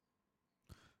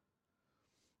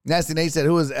 Nasty Nate said,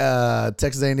 who is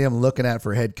Texas A&M looking at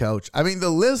for head coach? I mean, the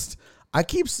list, I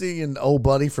keep seeing old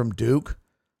buddy from Duke.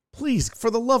 Please, for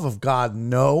the love of God,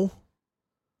 no.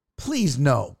 Please,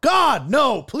 no. God,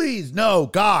 no. Please, no.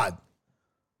 God.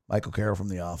 Michael Carroll from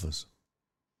The Office.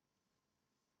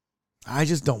 I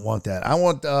just don't want that. I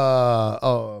want,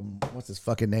 what's his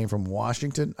fucking name from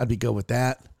Washington? I'd be good with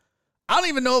that. I don't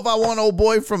even know if I want old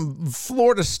boy from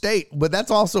Florida State, but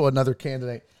that's also another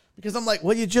candidate. Because I'm like,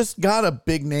 well, you just got a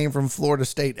big name from Florida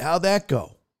State. How'd that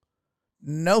go?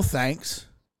 No thanks.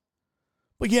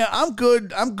 But yeah, I'm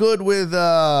good. I'm good with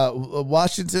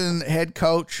Washington head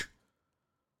coach.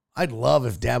 I'd love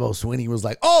if Dabo Swinney was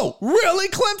like, oh, really,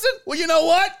 Clemson? Well, you know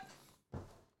what?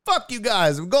 Fuck you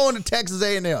guys. I'm going to Texas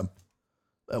A&M.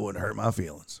 That wouldn't hurt my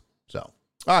feelings. So,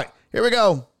 all right, here we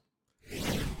go.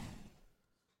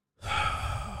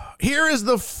 here is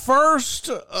the first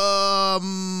NBA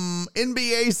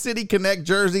City Connect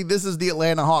jersey. This is the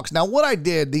Atlanta Hawks. Now, what I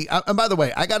did, and by the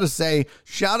way, I got to say,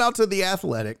 shout out to The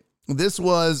Athletic.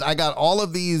 I got all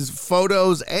of these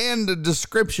photos and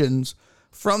descriptions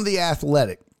from The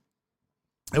Athletic.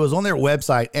 It was on their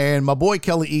website, and my boy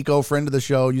Kelly Eco, friend of the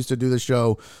show, used to do the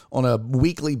show on a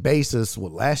weekly basis.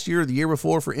 What, last year, the year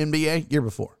before for NBA? Year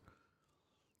before.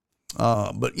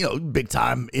 But, big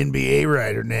time NBA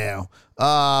writer now.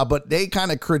 But they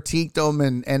kind of critiqued them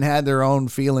and had their own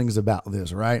feelings about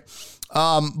this, right?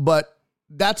 But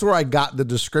that's where I got the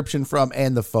description from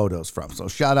and the photos from. So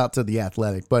shout out to The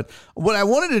Athletic. But what I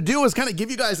wanted to do was kind of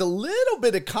give you guys a little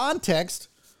bit of context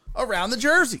around the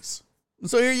jerseys.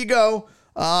 So here you go.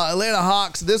 Atlanta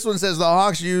Hawks. This one says the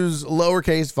Hawks use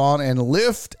lowercase font and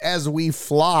lift as we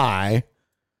fly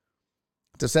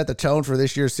to set the tone for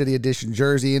this year's City Edition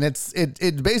jersey. And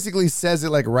it basically says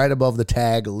it like right above the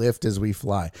tag, lift as we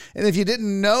fly. And if you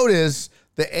didn't notice,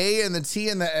 the A and the T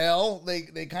and the L,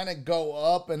 they kind of go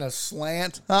up in a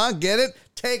slant. Huh? Get it?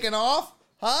 Taking off?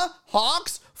 Huh?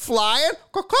 Hawks flying?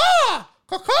 Caw-caw!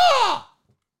 Caw-caw!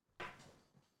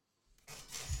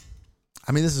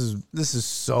 I mean, this is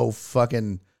so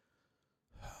fucking...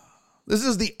 This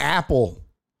is the Apple.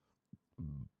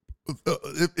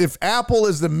 If Apple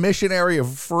is the missionary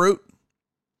of fruit,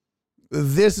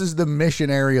 this is the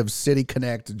missionary of City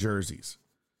Connect jerseys.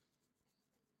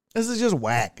 This is just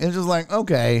whack. It's just like,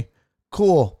 okay,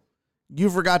 cool. You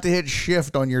forgot to hit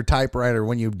shift on your typewriter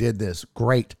when you did this.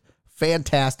 Great.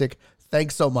 Fantastic.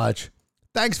 Thanks so much.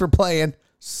 Thanks for playing.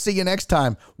 See you next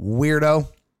time, weirdo.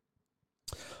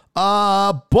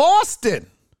 Boston.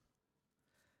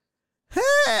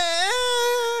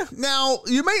 Now,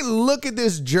 you may look at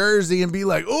this jersey and be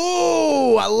like,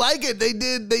 "Oh, I like it. They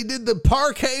did the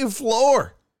parquet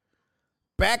floor.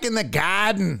 Back in the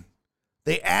garden,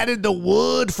 they added the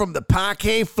wood from the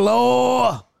parquet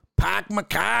floor. Park my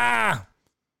car.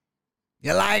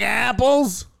 You like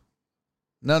apples?"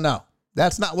 No.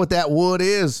 That's not what that wood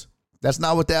is. That's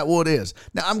not what that wood is.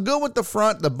 Now, I'm good with the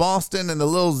front, the Boston, and the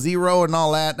little zero and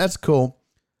all that. That's cool.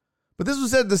 But this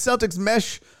was said the Celtics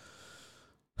mesh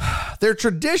their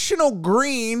traditional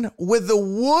green with the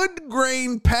wood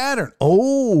grain pattern.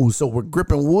 Oh, so we're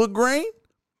gripping wood grain?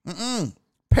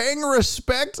 Paying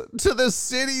respect to the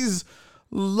city's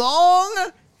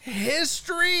long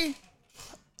history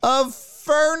of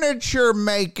furniture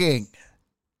making.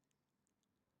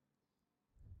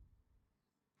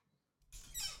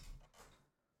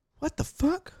 What the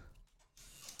fuck?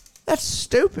 That's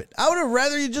stupid. I would have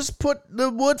rather you just put the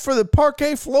wood for the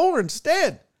parquet floor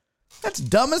instead. That's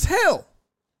dumb as hell.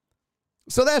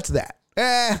 So that's that.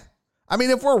 I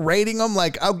mean, if we're rating them,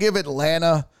 like, I'll give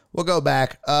Atlanta. We'll go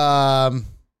back. That's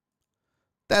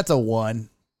a 1.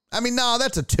 I mean, no,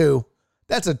 that's a 2.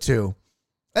 That's a 2.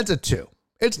 That's a 2.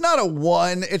 It's not a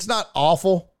 1. It's not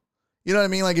awful. You know what I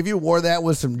mean? Like, if you wore that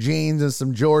with some jeans and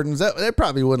some Jordans, that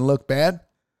probably wouldn't look bad.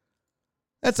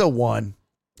 That's a 1.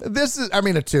 A 2.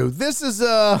 This is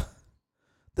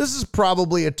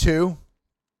probably a 2.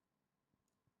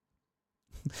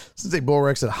 Since they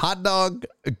Bullrex said hot dog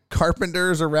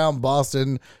carpenters around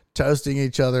Boston toasting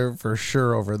each other for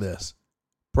sure over this.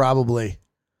 Probably.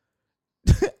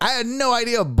 I had no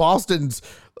idea Boston's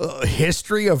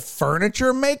history of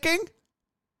furniture making.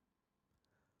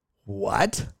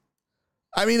 What?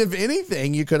 I mean, if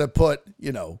anything, you could have put,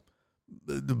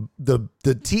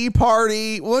 the Tea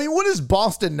Party. Well, I mean, what is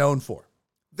Boston known for?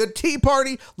 The Tea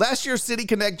Party. Last year's City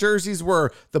Connect jerseys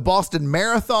were the Boston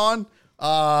Marathon.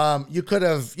 You could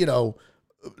have,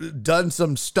 done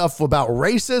some stuff about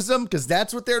racism because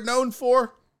that's what they're known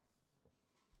for.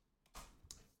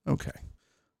 Okay.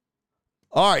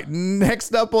 All right.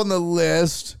 Next up on the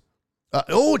list.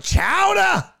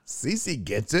 Chowder. CC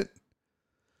gets it.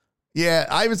 Yeah,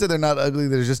 I even said they're not ugly.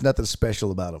 There's just nothing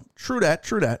special about them. True that.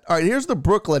 All right, here's the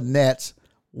Brooklyn Nets.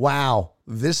 Wow,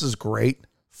 this is great.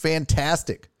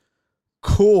 Fantastic.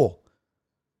 Cool.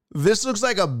 This looks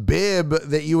like a bib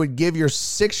that you would give your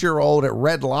 6-year-old at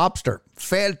Red Lobster.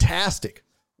 Fantastic.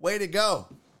 Way to go.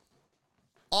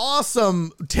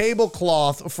 Awesome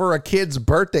tablecloth for a kid's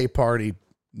birthday party,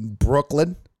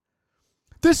 Brooklyn.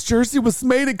 This jersey was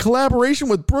made in collaboration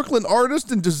with Brooklyn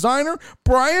artist and designer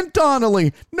Brian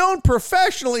Donnelly, known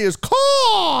professionally as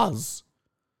Cause.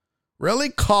 Really?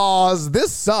 Cause.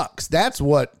 This sucks. This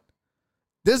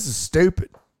is stupid.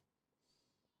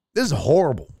 This is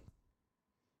horrible.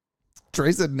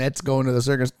 Trey said Nets going to the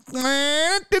circus. You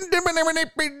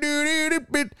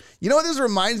know what this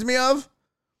reminds me of?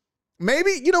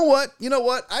 Maybe, you know what?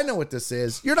 I know what this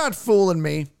is. You're not fooling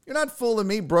me.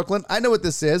 Brooklyn. I know what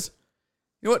this is.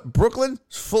 You know what? Brooklyn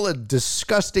is full of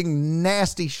disgusting,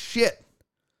 nasty shit,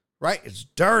 right? It's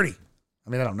dirty. I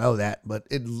mean, I don't know that, but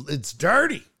it's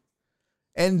dirty.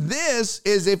 And this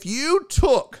is if you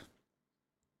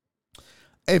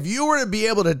were to be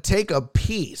able to take a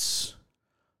piece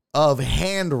of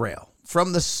handrail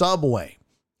from the subway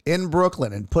in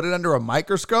Brooklyn and put it under a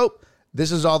microscope,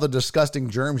 this is all the disgusting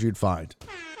germs you'd find.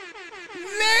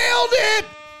 Nailed it!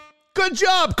 Good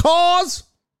job, cause.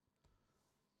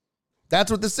 That's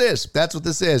what this is.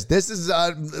 This is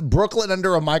Brooklyn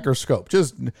under a microscope.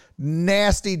 Just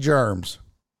nasty germs.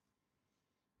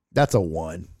 That's a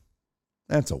 1.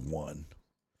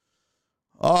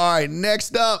 All right,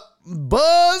 next up,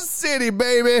 Buzz City,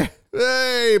 baby.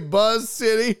 Hey, Buzz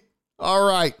City. All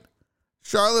right.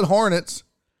 Charlotte Hornets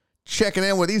checking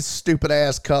in with these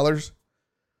stupid-ass colors.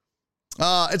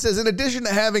 It says, in addition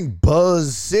to having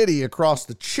Buzz City across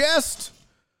the chest,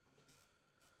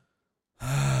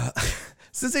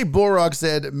 Sissy Bulrock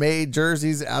said, made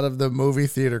jerseys out of the movie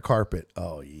theater carpet.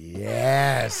 Oh,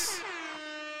 yes.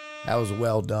 That was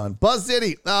well done. Buzz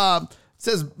City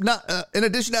says, in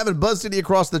addition to having Buzz City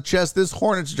across the chest, this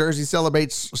Hornets jersey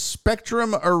celebrates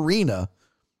Spectrum Arena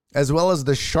as well as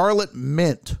the Charlotte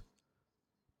Mint,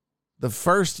 the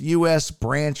first U.S.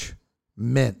 branch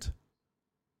mint.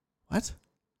 What?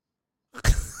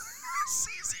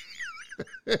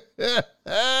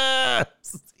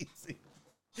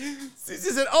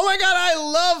 Cece said, oh my God, I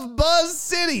love Buzz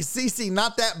City. Cece,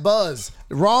 not that buzz.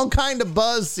 Wrong kind of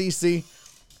buzz, Cece.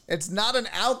 It's not an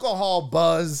alcohol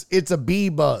buzz. It's a bee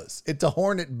buzz. It's a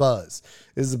hornet buzz.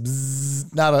 It's a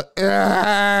bzz, not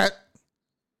a...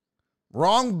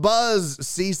 Wrong buzz,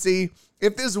 Cece.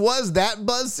 If this was that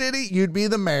Buzz City, you'd be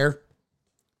the mayor.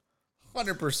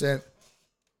 100%.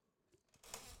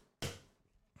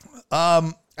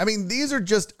 I mean, these are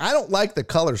just... I don't like the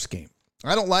color scheme.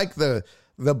 I don't like the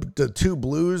two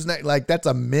blues. Like, that's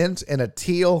a mint and a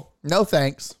teal. No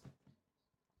thanks.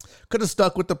 Could have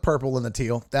stuck with the purple and the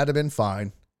teal. That'd have been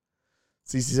fine.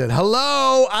 Cece said,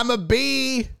 hello, I'm a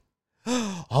bee.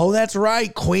 Oh, that's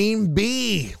right. Queen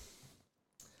bee.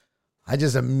 I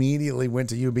just immediately went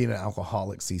to you being an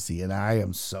alcoholic, Cece, and I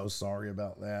am so sorry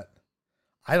about that.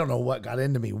 I don't know what got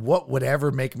into me. What would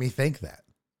ever make me think that?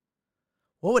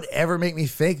 What would ever make me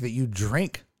think that you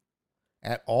drink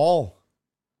at all?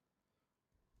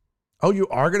 Oh, you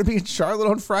are going to be in Charlotte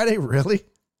on Friday? Really?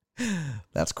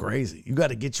 That's crazy. You got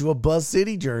to get you a Buzz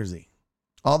City jersey.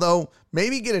 Although,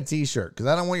 maybe get a t-shirt, because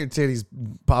I don't want your titties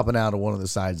popping out of one of the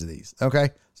sides of these. Okay?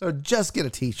 So just get a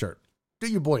t-shirt. Do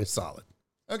your boy a solid.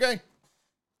 Okay?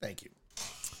 Thank you.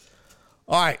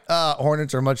 All right.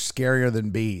 Hornets are much scarier than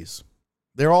bees.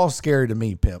 They're all scary to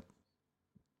me, pimp.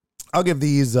 I'll give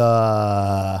these,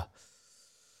 I'll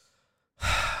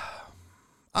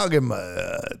give them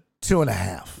a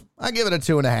 2.5. I give it a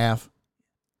 2.5.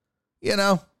 You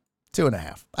know,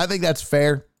 2.5. I think that's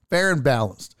fair and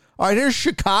balanced. All right, here's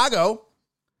Chicago.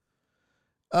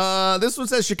 This one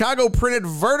says Chicago printed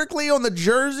vertically on the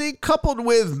jersey, coupled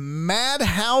with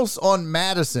Madhouse on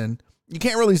Madison. You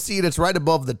can't really see it. It's right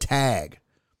above the tag.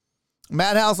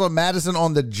 Madhouse on Madison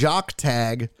on the jock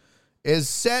tag is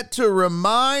set to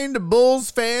remind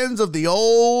Bulls fans of the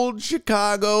old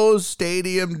Chicago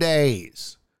stadium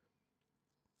days.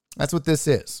 That's what this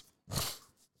is.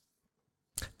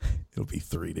 It'll be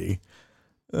 3D.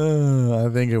 I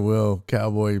think it will.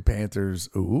 Cowboy Panthers.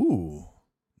 Ooh,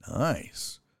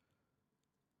 nice.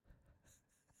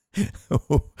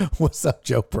 What's up,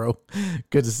 Joe Pro?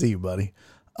 Good to see you, buddy.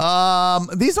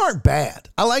 These aren't bad.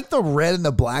 I like the red and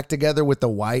the black together with the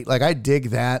white. Like, I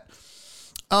dig that.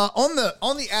 On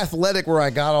the Athletic, where I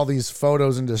got all these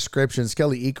photos and descriptions,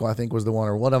 Kelly Eco, I think, was the one,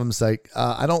 or one of them say,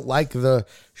 I don't like the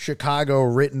Chicago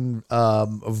written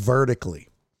vertically.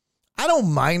 I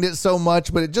don't mind it so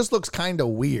much, but it just looks kind of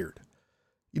weird.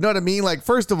 You know what I mean? Like,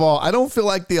 first of all, I don't feel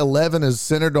like the 11 is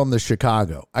centered on the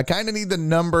Chicago. I kind of need the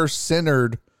number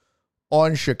centered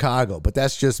on Chicago, but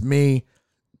that's just me.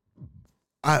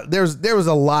 There was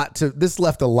a lot to, this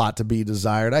left a lot to be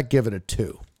desired. I give it a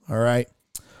 2. All right.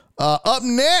 Up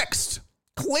next,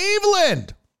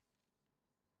 Cleveland.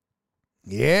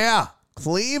 Yeah,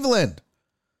 Cleveland.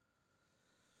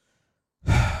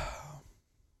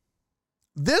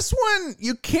 This one,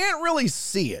 you can't really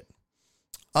see it.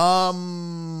 I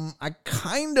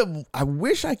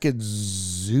wish I could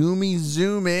zoom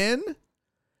in.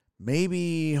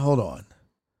 Maybe, hold on.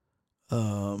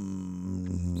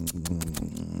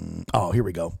 Oh, here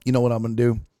we go. You know what I'm going to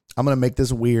do? I'm going to make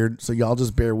this weird, so y'all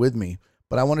just bear with me.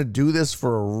 But I want to do this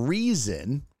for a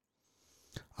reason.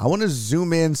 I want to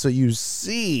zoom in so you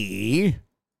see.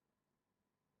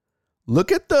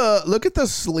 Look at the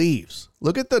sleeves.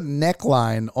 Look at the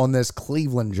neckline on this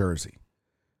Cleveland jersey.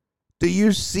 Do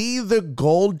you see the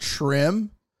gold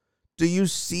trim? Do you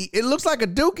see? It looks like a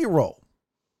dookie roll.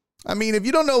 I mean, if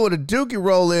you don't know what a dookie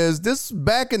roll is, this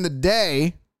back in the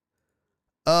day.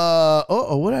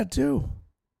 What'd I do?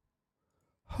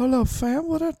 Hold up, fam.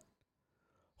 What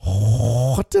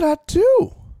did I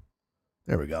do?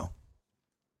 There we go.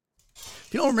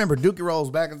 If you don't remember dookie rolls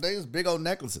back in the day, it's big old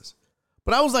necklaces.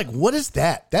 But I was like, what is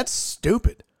that? That's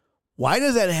stupid. Why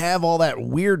does that have all that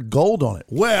weird gold on it?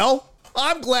 Well,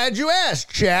 I'm glad you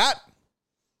asked, chat.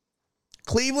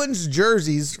 Cleveland's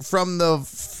jerseys, from the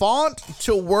font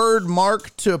to word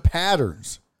mark to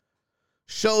patterns,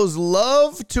 shows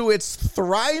love to its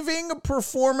thriving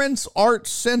performance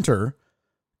arts center,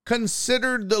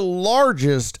 considered the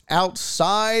largest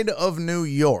outside of New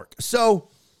York. So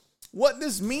what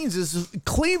this means is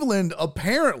Cleveland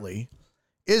apparently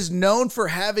is known for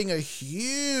having a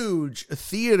huge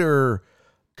theater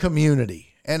community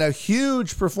and a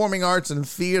huge performing arts and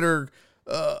theater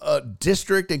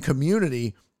district and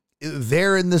community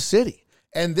there in the city.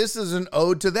 And this is an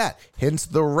ode to that. Hence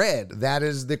the red. That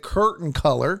is the curtain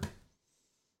color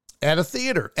at a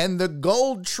theater. And the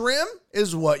gold trim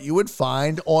is what you would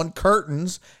find on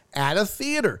curtains at a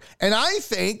theater. And I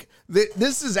think that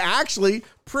this is actually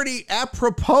pretty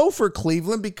apropos for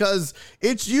Cleveland because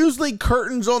it's usually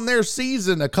curtains on their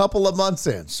season a couple of months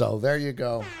in. So there you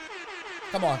go.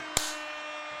 Come on.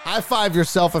 High five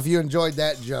yourself if you enjoyed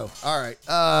that joke. All right.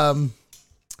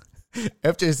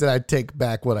 FJ said I'd take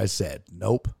back what I said.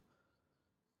 Nope.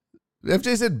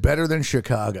 FJ said better than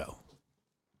Chicago.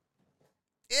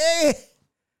 Is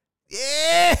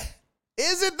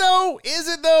it though? Is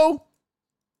it though?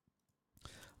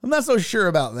 I'm not so sure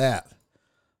about that.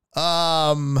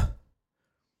 Joe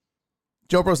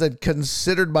Pro said,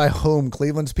 considered by whom?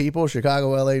 Cleveland's people, Chicago,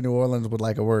 LA, New Orleans would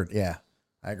like a word. Yeah,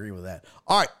 I agree with that.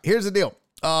 All right, here's the deal.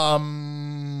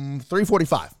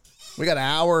 3:45. We got an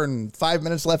hour and 5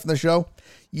 minutes left in the show.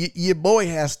 Your boy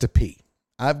has to pee.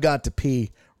 I've got to pee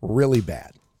really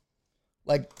bad.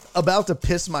 Like, about to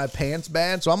piss my pants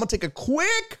bad. So I'm going to take a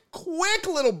quick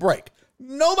little break.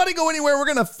 Nobody go anywhere. We're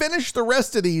going to finish the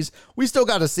rest of these. We still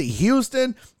got to see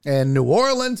Houston and New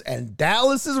Orleans and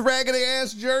Dallas's raggedy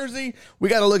ass jersey. We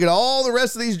got to look at all the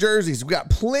rest of these jerseys. We got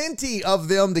plenty of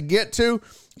them to get to.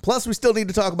 Plus, we still need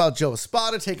to talk about Joe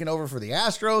Espada taking over for the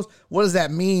Astros. What does that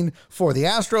mean for the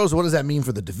Astros? What does that mean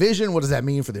for the division? What does that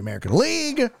mean for the American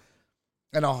League?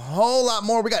 And a whole lot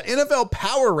more. We got NFL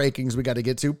power rankings we got to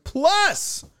get to.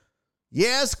 Plus,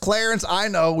 yes, Clarence, I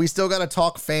know we still got to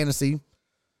talk fantasy.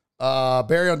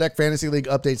 Barry on Deck Fantasy League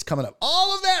updates coming up.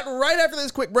 All of that right after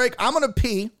this quick break. I'm going to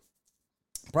pee.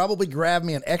 Probably grab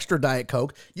me an extra Diet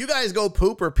Coke. You guys go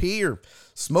poop or pee or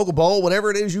smoke a bowl,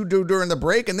 whatever it is you do during the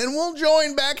break. And then we'll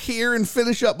join back here and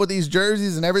finish up with these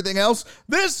jerseys and everything else.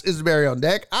 This is Barry on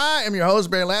Deck. I am your host,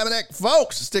 Barry Laminack.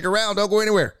 Folks, stick around. Don't go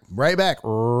anywhere. Right back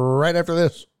right after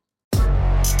this.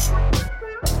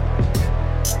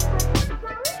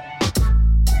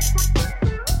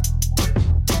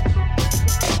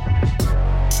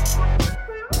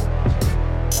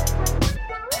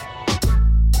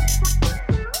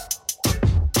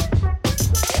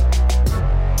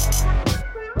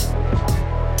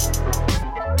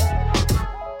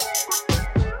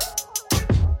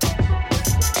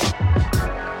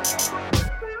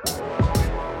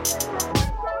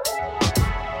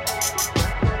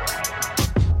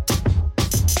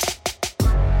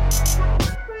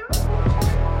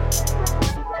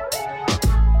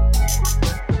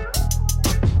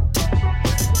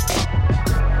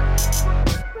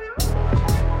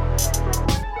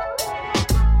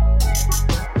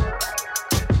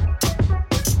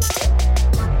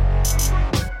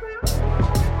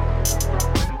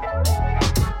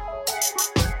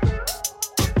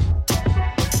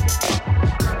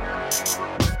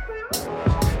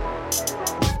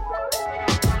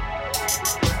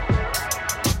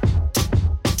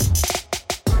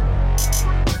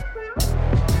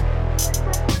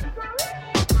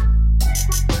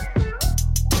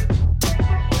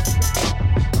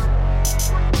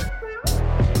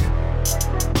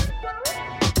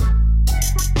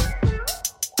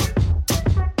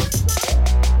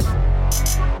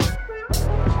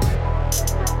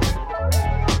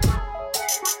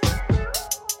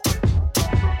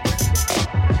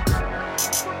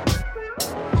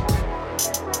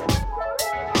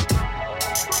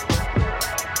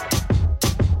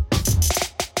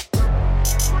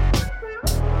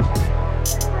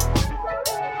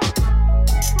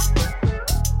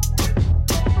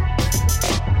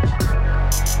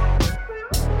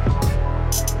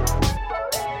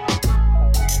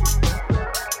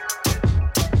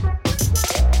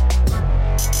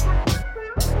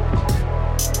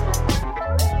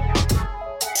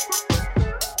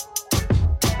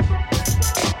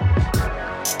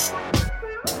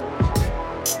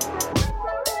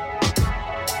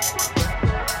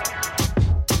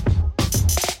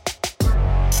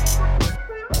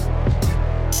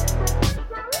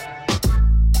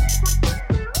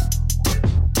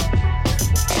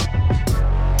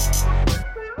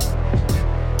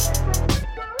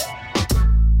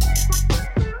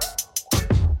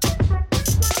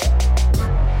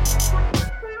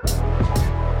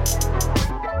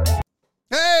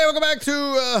 welcome back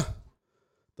to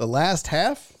the last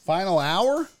final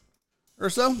hour or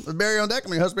so of Barry on Deck.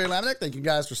 I'm your host, Barry Laminack. Thank you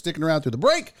guys for sticking around through the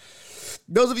break.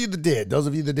 Those of you that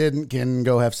didn't, can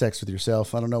go have sex with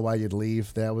yourself. I don't know why you'd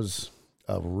leave. That was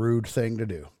a rude thing to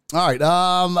do. All right,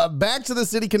 back to the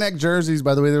City Connect jerseys.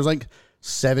 By the way, there's like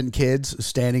 7 kids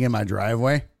standing in my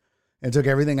driveway. And took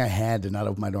everything I had to not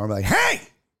open my door. I'm like, hey,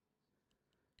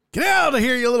 get out of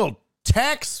here, you little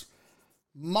tax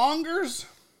mongers.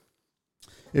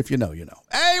 If you know, you know.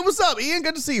 Hey, what's up, Ian?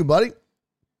 Good to see you, buddy.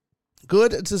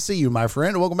 Good to see you, my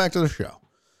friend. Welcome back to the show.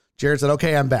 Jared said,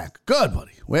 okay, I'm back. Good,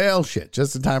 buddy. Well, shit,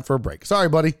 just in time for a break. Sorry,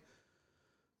 buddy.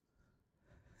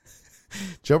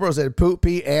 Joe Bro said poop,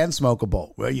 pee, and smoke a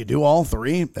bowl. Well, you do all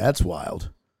 3? That's wild.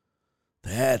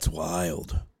 That's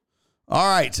wild. All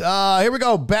right, here we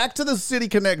go. Back to the City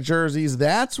Connect jerseys.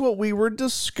 That's what we were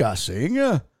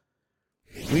discussing.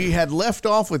 We had left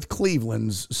off with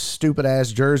Cleveland's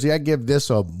stupid-ass jersey. I give this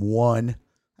a 1.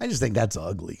 I just think that's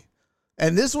ugly.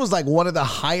 And this was like one of the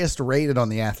highest rated on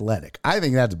The Athletic. I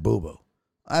think that's boo-boo.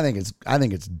 I think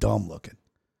it's dumb looking.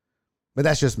 But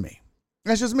that's just me.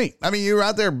 That's just me. I mean, you're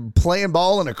out there playing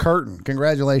ball in a curtain.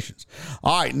 Congratulations.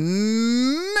 All right,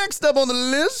 next up on the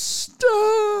list.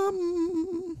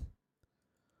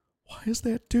 Why is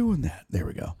that doing that? There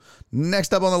we go.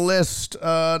 Next up on the list,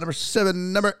 number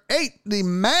 7, number 8, the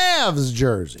Mavs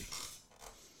jersey.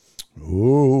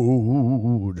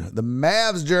 Ooh, the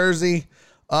Mavs jersey.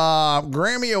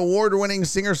 Grammy Award-winning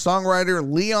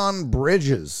singer-songwriter Leon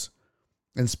Bridges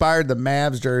inspired the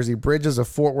Mavs jersey. Bridges, a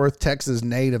Fort Worth, Texas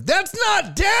native. That's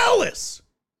not Dallas!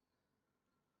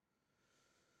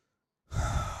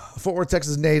 Fort Worth,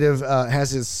 Texas native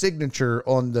has his signature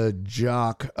on the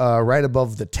jock right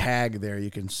above the tag there.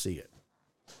 You can see it.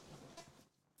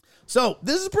 So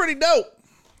this is pretty dope.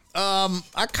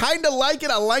 I kind of like it.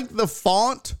 I like the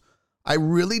font. I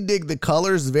really dig the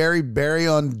colors. Very Barry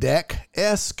on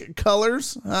Deck-esque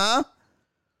colors. Huh?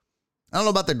 I don't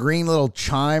know about the green little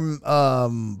chime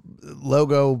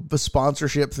logo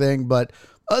sponsorship thing, but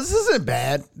this isn't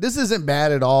bad. This isn't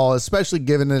bad at all, especially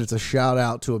given that it's a shout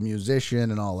out to a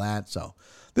musician and all that. So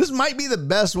this might be the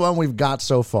best one we've got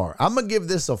so far. I'm going to give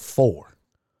this a 4.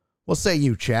 What say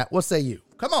you, chat? What say you?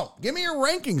 Come on, give me your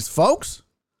rankings, folks.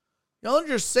 Y'all are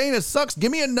just saying it sucks.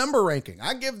 Give me a number ranking.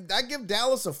 I give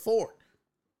Dallas a 4.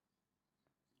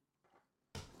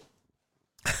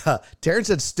 Terrence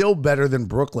said still better than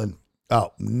Brooklyn.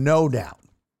 Oh, no doubt.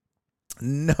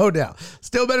 No doubt.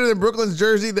 Still better than Brooklyn's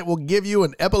jersey that will give you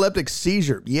an epileptic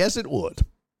seizure. Yes, it would.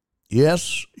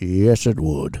 Yes, it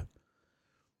would.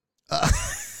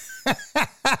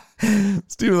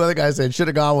 Steve, the other guy said, should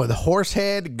have gone with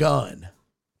Horsehead Gun.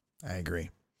 I agree.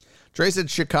 Trey said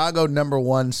Chicago number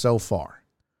 1 so far.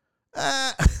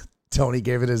 Tony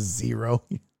gave it a 0.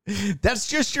 That's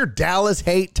just your Dallas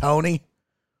hate, Tony.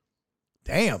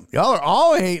 Damn, y'all are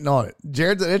all hating on it.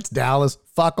 Jared said it's Dallas.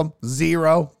 Fuck them.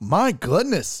 0. My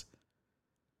goodness.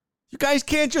 You guys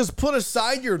can't just put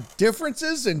aside your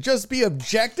differences and just be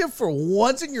objective for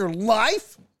once in your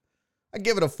life? I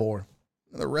give it a 4.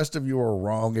 The rest of you are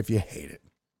wrong if you hate it.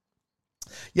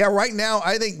 Yeah, right now,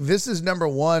 I think this is number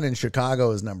 1 and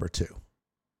Chicago is number 2.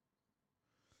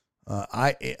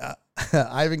 I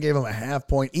even gave him a half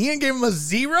point. Ian gave him a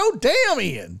 0? Damn,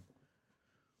 Ian.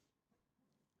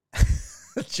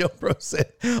 Joe Bro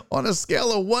said, on a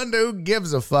scale of 1 to who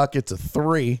gives a fuck, it's a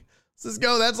 3. Let's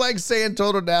go. That's like saying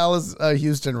total Dallas,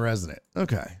 Houston resident.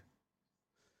 Okay.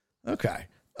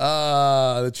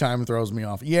 The chime throws me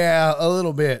off. Yeah, a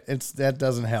little bit. That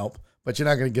doesn't help, but you're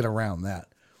not going to get around that.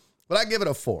 But I give it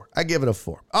a 4.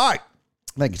 All right.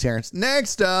 Thank you, Terrence.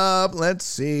 Next up, let's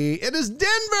see. It is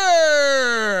Denver.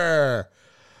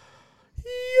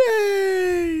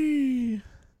 Yay.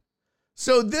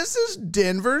 So this is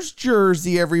Denver's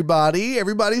jersey, everybody.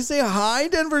 Everybody say hi,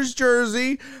 Denver's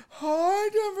jersey. Hi,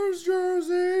 Denver's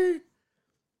jersey.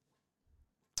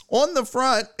 On the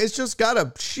front, it's just got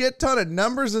a shit ton of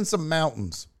numbers and some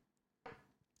mountains.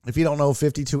 If you don't know,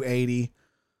 5280.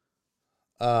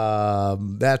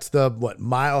 That's the,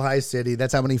 Mile High City.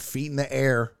 That's how many feet in the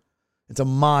air. It's a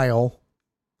mile.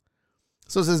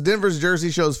 So it says Denver's jersey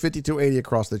shows 5280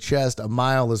 across the chest. A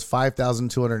mile is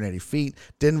 5,280 feet.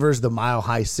 Denver's the Mile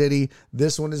High City.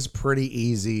 This one is pretty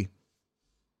easy.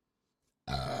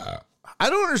 I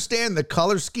don't understand the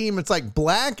color scheme. It's like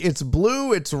black, it's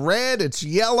blue, it's red, it's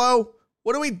yellow.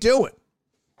 What are we doing?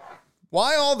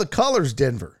 Why all the colors,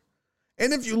 Denver?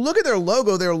 And if you look at their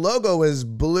logo is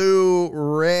blue,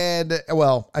 red,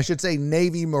 well, I should say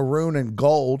navy, maroon, and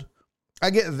gold.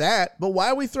 I get that, but why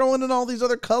are we throwing in all these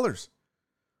other colors?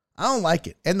 I don't like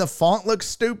it. And the font looks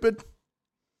stupid.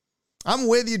 I'm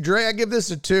with you, Dre. I give this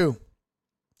a 2.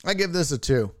 I give this a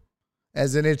 2.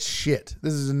 As in it's shit.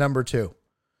 This is a number 2.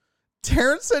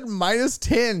 Terrence said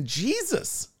 -10.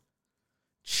 Jesus.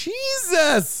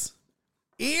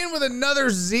 Ian with another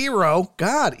 0.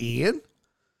 God, Ian.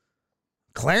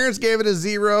 Clarence gave it a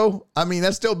 0. I mean,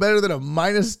 that's still better than a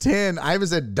 -10. Ivan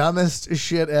said dumbest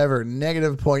shit ever.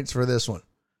 Negative points for this one.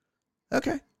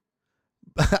 Okay.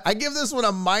 I give this one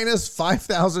a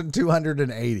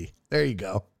 -5,280. There you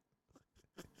go.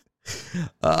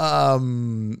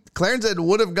 Clarence said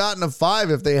would have gotten a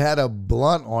 5 if they had a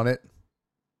blunt on it.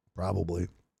 Probably.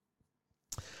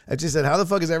 And she said, how the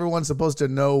fuck is everyone supposed to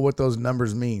know what those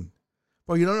numbers mean?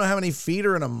 Bro, you don't know how many feet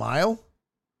are in a mile?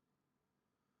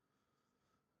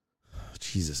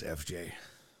 Jesus, FJ.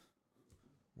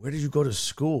 Where did you go to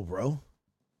school, bro?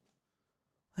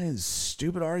 How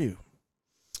stupid are you?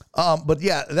 But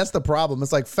yeah, that's the problem.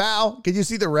 It's like, foul. Can you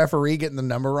see the referee getting the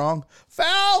number wrong?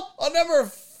 Foul on number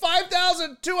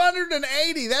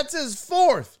 5,280. That's his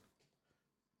 4th.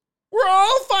 We're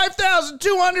all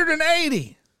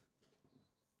 5,280.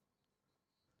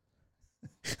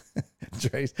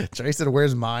 Trey said,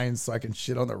 where's mine so I can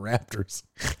shit on the Raptors?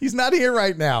 He's not here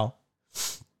right now.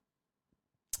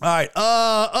 All right,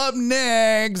 up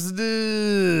next. This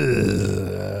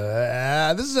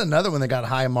is another one that got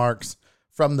high marks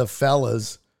from the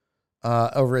fellas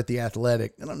over at The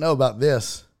Athletic. I don't know about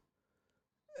this.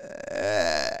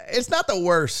 It's not the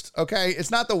worst, okay?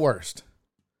 It's not the worst.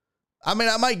 I mean,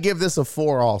 I might give this a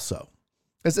 4 also.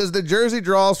 It says the jersey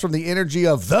draws from the energy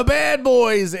of the Bad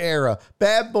Boys era.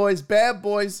 Bad boys,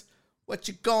 what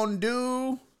you gonna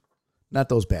do? Not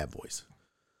those bad boys.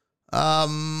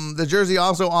 The jersey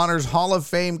also honors Hall of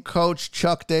Fame coach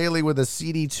Chuck Daly with a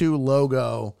CD2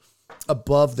 logo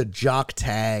above the jock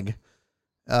tag,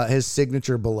 his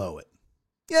signature below it.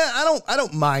 Yeah, I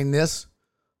don't mind this.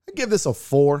 I give this a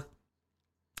 4.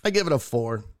 I give it a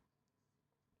 4.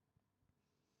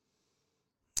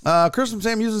 Chris from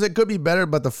Sam uses it could be better,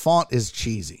 but the font is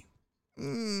cheesy.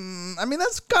 I mean,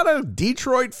 that's got a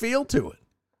Detroit feel to it.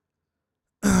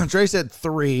 Trey said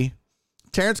 3.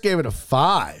 Terrence gave it a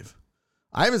 5.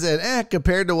 Ivan said,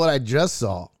 compared to what I just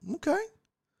saw. Okay.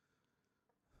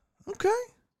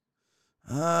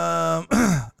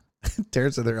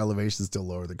 Terrence said their elevation is still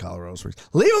lower than Colorado Springs.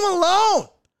 Leave them alone.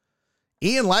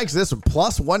 Ian likes this one,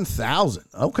 plus 1,000.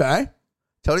 Okay.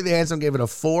 Tony the Handsome gave it a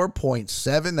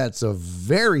 4.7. That's a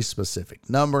very specific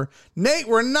number. Nate,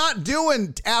 we're not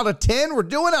doing out of 10. We're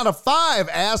doing out of 5,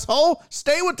 asshole.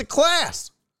 Stay with the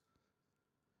class.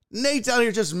 Nate's out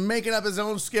here just making up his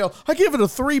own scale. I give it a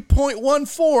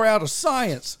 3.14 out of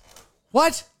science.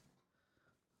 What?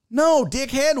 No,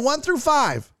 dickhead, 1 through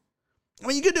 5. I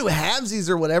mean, you could do halvesies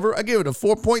or whatever. I give it a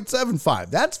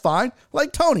 4.75. That's fine.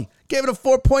 Like Tony, gave it a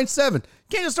 4.7. You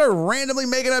can't just start randomly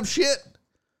making up shit.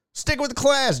 Stick with the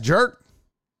class, jerk.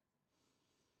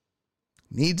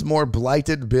 Needs more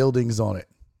blighted buildings on it.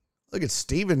 Look at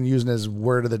Steven using his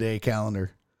word of the day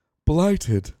calendar.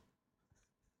 Blighted.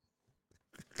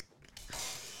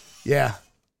 Yeah.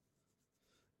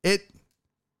 It's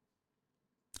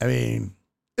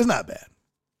not bad.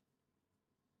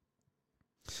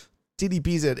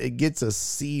 TDP said it gets a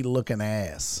C looking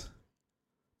ass.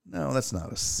 No, that's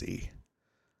not a C.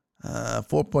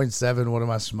 4.7, what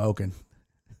am I smoking?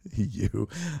 You.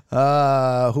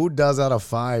 Who does out of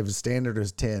 5? Standard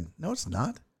is 10. No, it's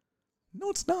not.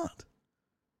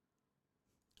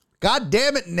 God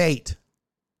damn it, Nate.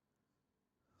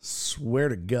 Swear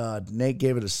to God, Nate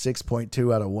gave it a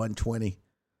 6.2 out of 120.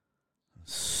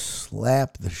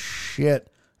 Slap the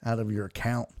shit out of your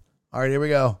account. All right, here we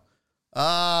go.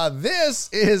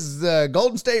 This is the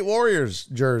Golden State Warriors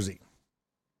jersey.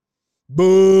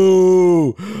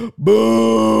 Boo!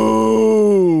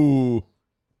 Boo!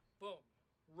 Boom.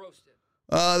 Roasted.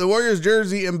 The Warriors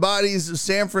jersey embodies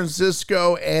San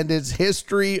Francisco and its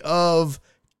history of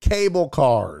cable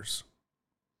cars.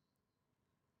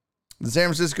 The San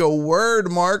Francisco word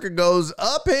mark goes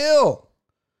uphill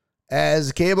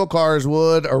as cable cars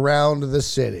would around the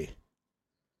city.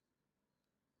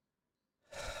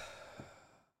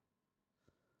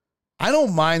 I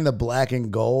don't mind the black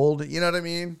and gold. You know what I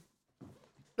mean?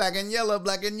 Black and yellow,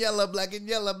 black and yellow, black and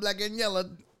yellow, black and yellow.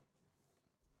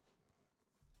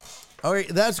 All right,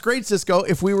 that's great, Cisco,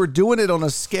 if we were doing it on a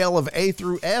scale of A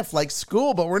through F like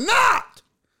school, but we're not.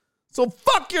 So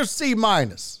fuck your C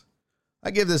minus. I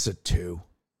give this a 2.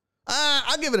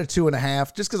 I'll give it a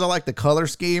 2.5 just because I like the color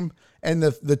scheme. And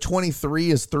the 23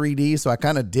 is 3D, so I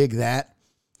kind of dig that.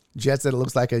 Jet said it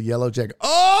looks like a yellow jacket.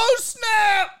 Oh,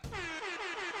 snap!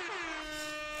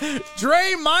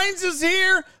 Dre, mine's is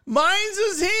here. Mine's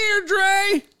is here,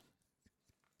 Dre.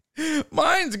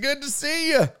 Mine's good to see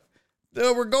you.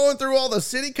 We're going through all the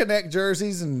City Connect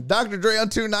jerseys, and Dr. Dre on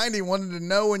 290 wanted to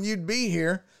know when you'd be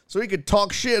here so he could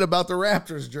talk shit about the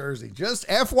Raptors jersey. Just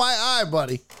FYI,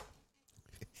 buddy.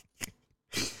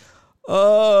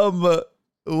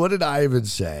 What did I even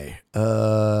say?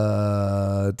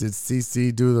 Did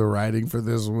CC do the writing for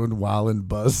this one while in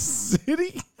Buzz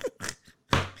City?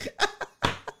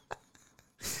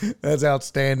 That's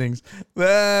outstanding.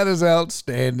 That is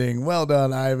outstanding. Well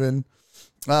done, Ivan.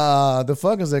 The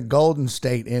fuck is at Golden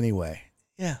State anyway?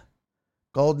 Yeah.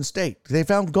 Golden State. They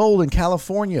found gold in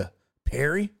California.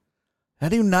 Perry? How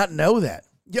do you not know that?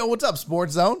 Yo, what's up,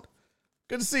 Sports Zone?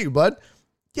 Good to see you, bud.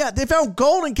 Yeah, they found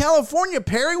gold in California,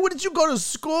 Perry. What did you go to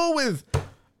school with?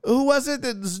 Who was it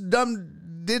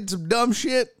that did some dumb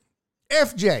shit?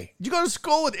 FJ. Did you go to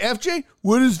school with FJ?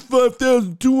 What is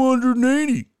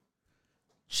 5,280?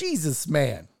 Jesus,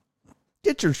 man.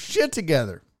 Get your shit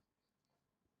together.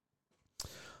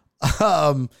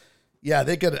 Yeah,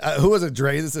 they could. Who was it,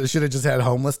 Dre? That should have just had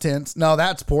homeless tents. No,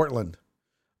 that's Portland.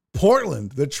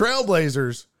 Portland, the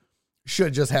Trailblazers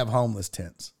should just have homeless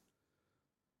tents.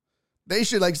 They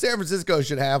should, like San Francisco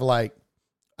should have, like,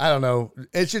 I don't know.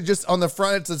 It should just, on the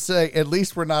front, it should say, at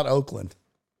least we're not Oakland.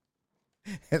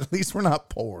 At least we're not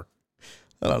poor.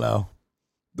 I don't know.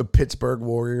 The Pittsburgh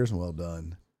Warriors, well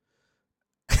done.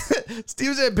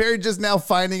 Steve said Perry just now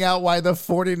finding out why the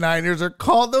 49ers are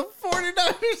called the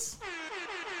 49ers.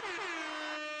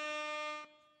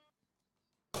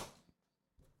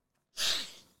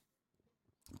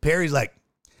 Perry's like,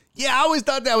 yeah, I always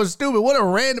thought that was stupid. What a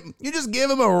random, you just give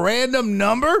him a random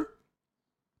number?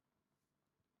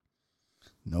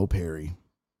 No, Perry.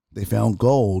 They found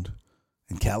gold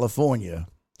in California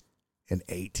in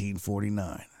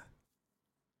 1849.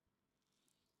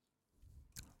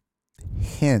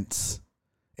 Hence,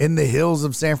 in the hills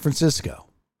of San Francisco.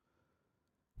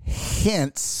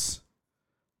 Hence,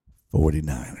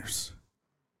 49ers.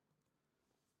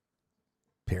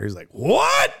 Perry's like,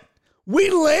 what?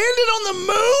 We landed on the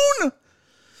moon?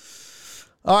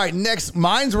 All right, next.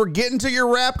 Mines, we're getting to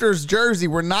your Raptors jersey.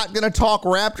 We're not going to talk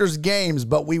Raptors games,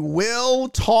 but we will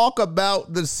talk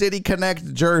about the City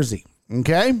Connect jersey.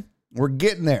 Okay? We're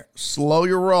getting there. Slow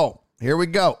your roll. Here we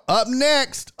go. Up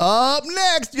next. Y'all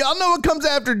know what comes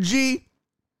after G.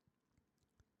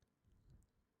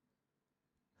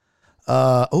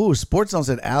 Sports Zone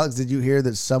said, Alex, did you hear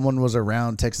that someone was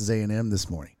around Texas A&M this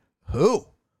morning? Who?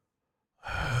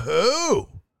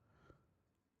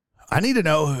 I need to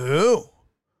know who.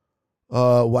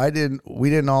 Why didn't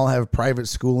we all have private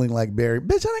schooling like Barry?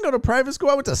 Bitch, I didn't go to private school.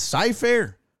 I went to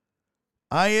Cy-Fair,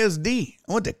 ISD. I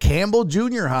went to Campbell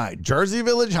Junior High, Jersey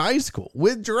Village High School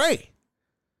with Dre.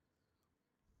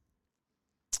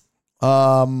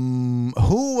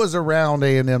 Who was around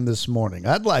A&M this morning?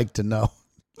 I'd like to know.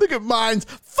 Look at Mines.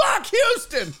 Fuck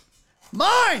Houston.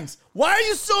 Mines, why are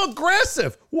you so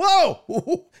aggressive?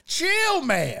 Whoa, chill,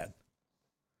 man.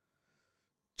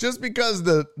 Just because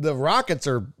the Rockets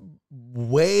are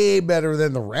way better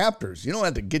than the Raptors, you don't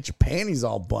have to get your panties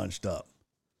all bunched up.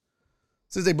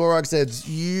 Sensei Borok says,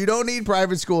 you don't need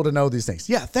private school to know these things.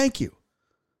 Yeah, thank you.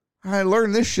 I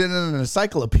learned this shit in an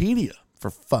encyclopedia,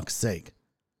 for fuck's sake.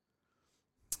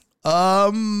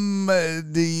 Do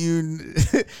you...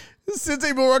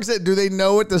 Sensei Borok said, do they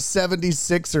know what the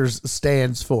 76ers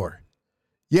stands for?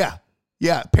 Yeah.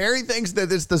 Perry thinks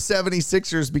that it's the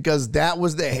 76ers because that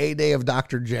was the heyday of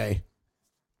Dr. J.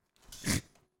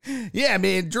 Yeah,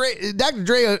 man,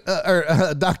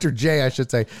 Dr. J, I should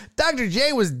say. Dr.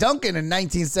 J was dunking in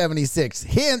 1976.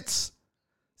 Hence,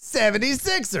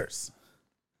 76ers.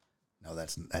 No,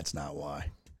 that's not why.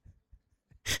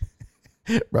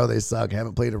 Bro, they suck.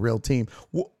 Haven't played a real team.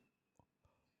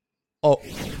 Oh,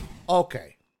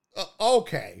 okay.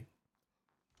 Okay.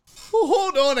 Well,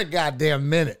 hold on a goddamn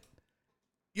minute.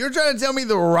 You're trying to tell me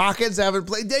the Rockets haven't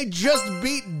played? They just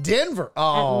beat Denver.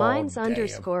 Oh, at Mines damn.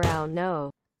 _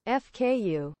 no.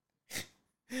 FKU.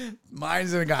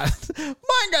 Mines done got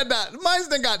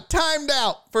timed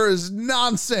out for his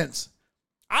nonsense.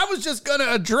 I was just going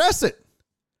to address it.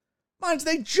 Mines,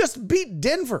 they just beat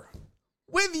Denver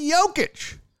with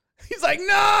Jokic. He's like,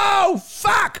 no,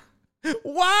 fuck.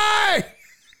 Why?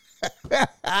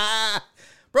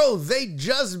 Bro, they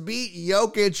just beat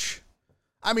Jokic.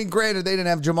 I mean, granted, they didn't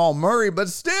have Jamal Murray, but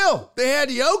still, they had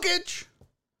Jokic.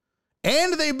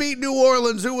 And they beat New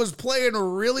Orleans, who was playing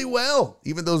really well,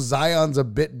 even though Zion's a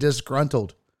bit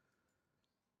disgruntled.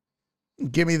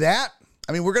 Give me that.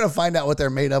 I mean, we're going to find out what they're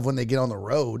made of when they get on the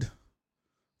road,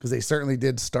 because they certainly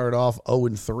did start off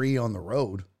 0-3 on the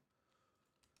road.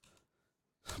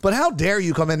 But how dare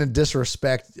you come in and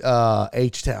disrespect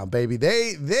H-Town, baby?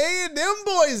 Them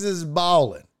boys is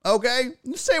balling. Okay?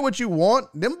 You say what you want.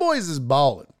 Them boys is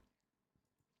balling.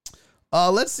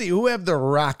 Let's see. Who have the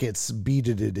Rockets beat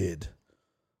it?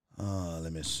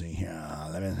 Let me see here.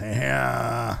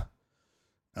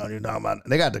 Oh, you're talking about.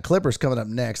 They got the Clippers coming up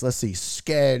next. Let's see.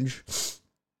 Sketch.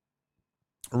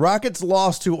 Rockets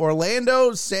lost to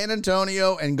Orlando, San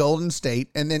Antonio, and Golden State.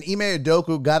 And then Ime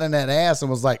Udoka got in that ass and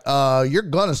was like, you're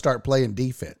going to start playing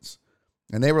defense.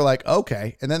 And they were like,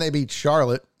 okay. And then they beat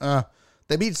Charlotte.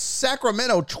 They beat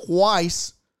Sacramento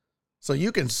twice. So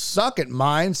you can suck at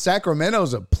mine.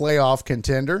 Sacramento's a playoff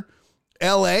contender.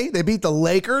 LA, they beat the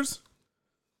Lakers.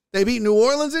 They beat New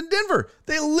Orleans and Denver.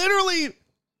 They literally,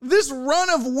 this run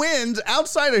of wins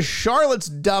outside of Charlotte's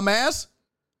dumbass,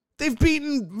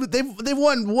 they've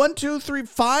won 1, 2, 3,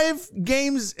 5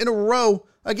 games in a row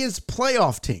against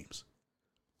playoff teams.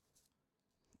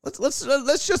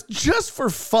 Let's just for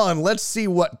fun, let's see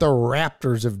what the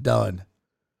Raptors have done.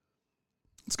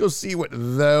 Let's go see what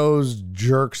those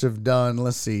jerks have done.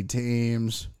 Let's see,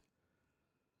 teams.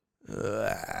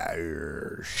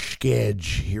 Sketch.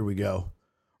 Here we go.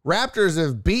 Raptors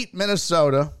have beat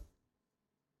Minnesota.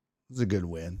 It's a good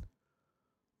win.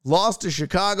 Lost to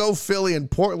Chicago, Philly, and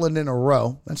Portland in a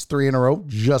row. That's 3 in a row,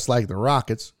 just like the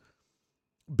Rockets.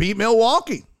 Beat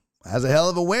Milwaukee. Has a hell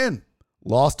of a win.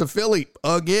 Lost to Philly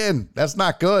again. That's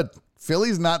not good.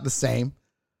 Philly's not the same.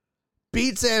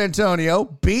 Beat San Antonio.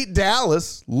 Beat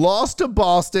Dallas. Lost to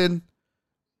Boston.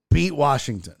 Beat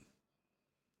Washington.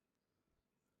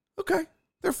 Okay.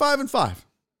 They're 5-5.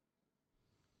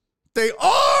 They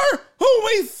are who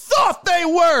we thought they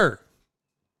were.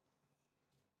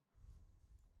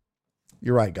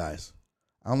 You're right, guys.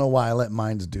 I don't know why I let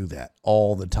Mines do that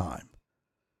all the time.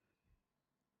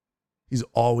 He's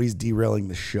always derailing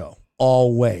the show.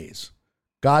 Always.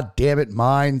 God damn it,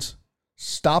 Mines.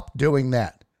 Stop doing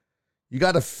that. You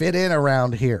got to fit in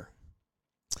around here.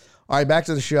 All right, back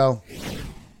to the show.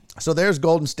 So there's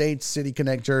Golden State City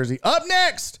Connect jersey. Up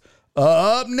next,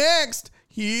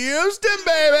 Houston,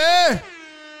 baby.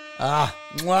 I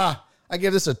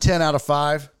give this a 10 out of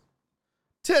 5.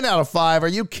 10 out of 5. Are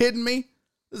you kidding me?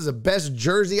 This is the best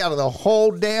jersey out of the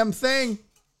whole damn thing.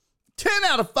 10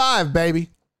 out of 5,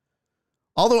 baby.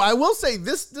 Although I will say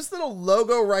this little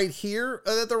logo right here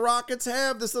that the Rockets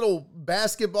have, this little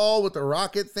basketball with the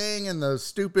rocket thing and the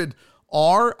stupid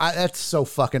R, that's so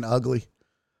fucking ugly.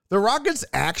 The Rockets'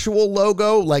 actual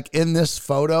logo, like in this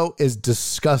photo, is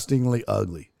disgustingly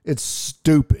ugly. It's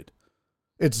stupid.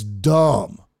 It's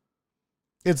dumb.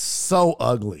 It's so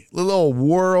ugly. The little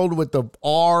world with the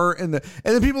R and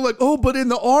then people are like, oh, but in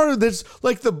the R, that's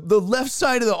like the left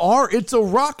side of the R, it's a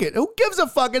rocket. Who gives a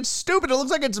fuck? It's stupid. It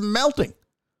looks like it's melting.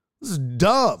 This is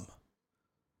dumb.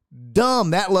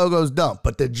 Dumb. That logo's dumb.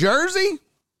 But the jersey?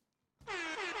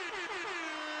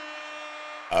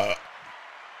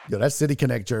 Yo, that City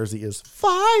Connect jersey is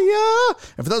fire.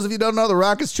 And for those of you who don't know, the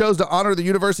Rockets chose to honor the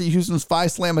University of Houston's Phi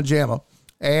Slamma Jamma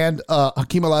and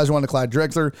Hakeem Olajuwon and Clyde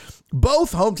Drexler,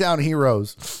 both hometown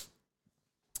heroes.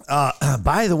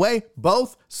 By the way,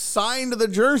 both signed the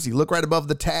jersey. Look right above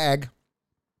the tag.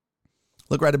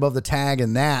 Look right above the tag,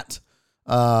 and that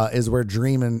is where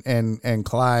Dream and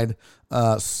Clyde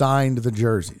signed the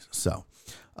jerseys. So,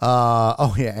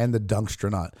 and the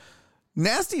Dunkstronaut.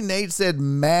 Nasty Nate said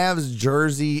Mavs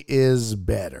jersey is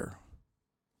better.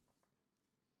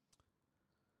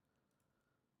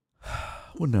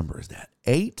 What number is that?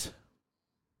 8?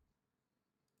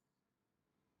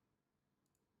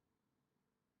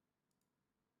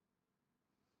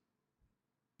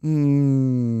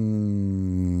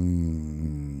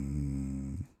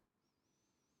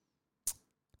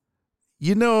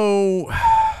 You know,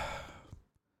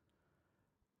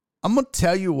 I'm going to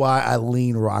tell you why I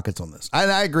lean Rockets on this.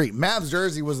 And I agree. Mavs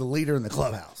jersey was the leader in the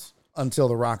clubhouse until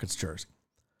the Rockets jersey.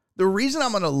 The reason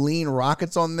I'm going to lean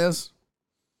Rockets on this,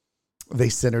 they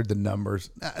centered the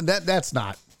numbers.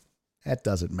 That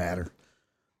doesn't matter.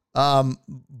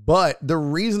 But the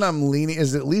reason I'm leaning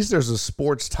is at least there's a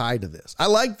sports tie to this. I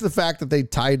like the fact that they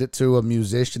tied it to a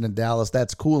musician in Dallas.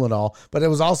 That's cool and all, but it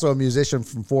was also a musician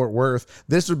from Fort Worth.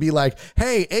 This would be like,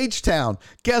 hey, H-Town,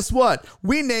 guess what?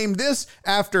 We named this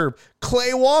after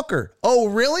Clay Walker. Oh,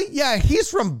 really? Yeah, he's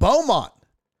from Beaumont.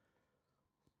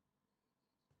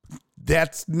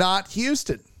 That's not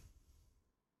Houston.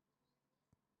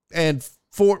 And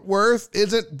Fort Worth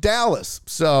isn't Dallas.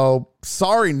 So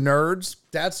sorry, nerds.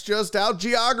 That's just how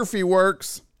geography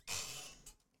works.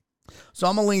 So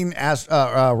I'm going to lean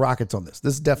Rockets on this.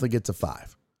 This definitely gets a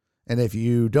 5. And if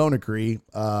you don't agree,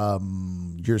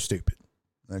 you're stupid.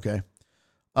 Okay.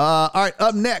 All right.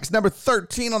 Up next, number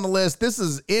 13 on the list. This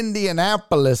is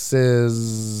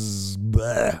Indianapolis's.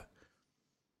 Bleh.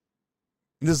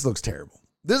 This looks terrible.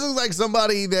 This is like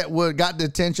somebody that got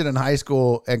detention in high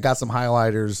school and got some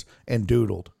highlighters and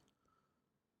doodled.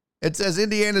 It says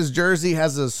Indiana's jersey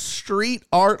has a street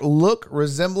art look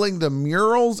resembling the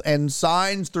murals and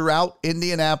signs throughout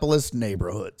Indianapolis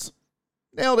neighborhoods.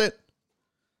 Nailed it.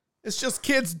 It's just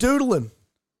kids doodling.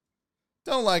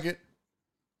 Don't like it.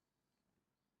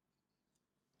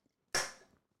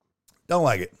 Don't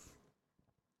like it.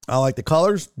 I like the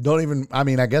colors.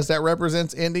 I guess that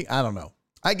represents Indy. I don't know.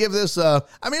 I give this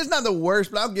it's not the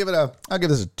worst, but I'll give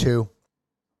this a 2.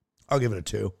 I'll give it a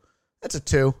 2. That's a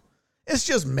 2. It's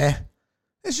just meh.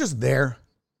 It's just there.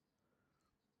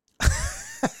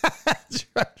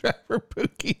 Truck driver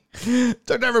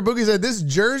Pookie said this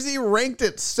jersey ranked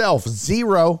itself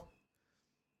 0.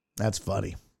 That's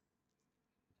funny.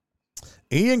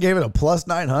 Ian gave it a plus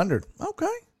 900. Okay.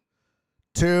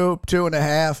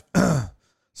 2.5.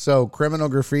 So criminal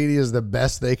graffiti is the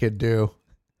best they could do.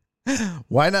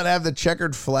 Why not have the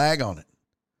checkered flag on it?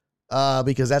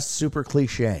 Because that's super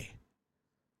cliche.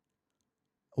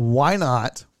 Why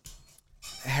not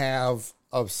have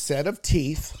a set of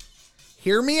teeth?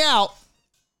 Hear me out.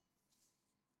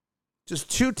 Just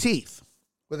 2 teeth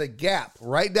with a gap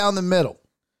right down the middle.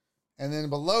 And then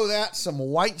below that, some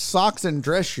white socks and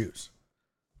dress shoes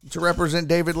to represent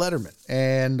David Letterman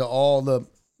and all the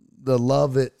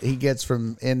love that he gets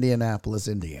from Indianapolis,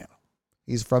 Indiana.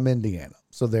 He's from Indiana.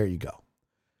 So there you go.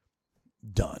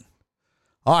 Done.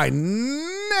 All right,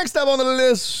 next up on the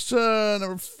list,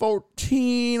 number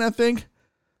 14, I think.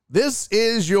 This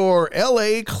is your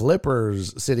LA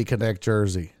Clippers City Connect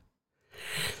jersey.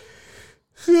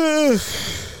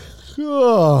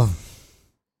 Oh.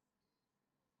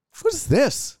 What is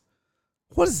this?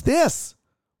 What is this?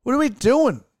 What are we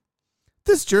doing?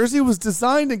 This jersey was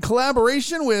designed in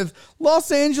collaboration with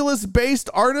Los Angeles-based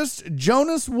artist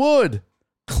Jonas Wood.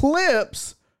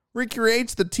 Clips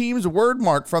recreates the team's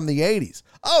wordmark from the 80s.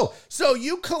 Oh, so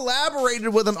you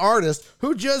collaborated with an artist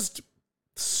who just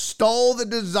stole the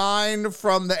design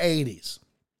from the 80s.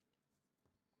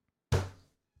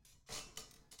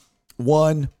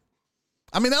 1.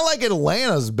 I like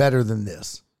Atlanta's better than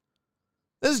this.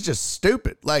 This is just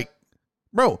stupid. Like,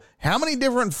 bro, how many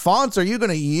different fonts are you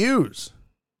going to use?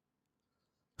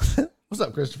 What's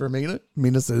up, Christopher Mina?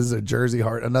 Mina says a Jersey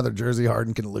Hard, another Jersey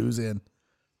Harden can lose in.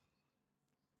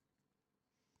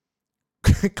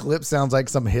 Clip sounds like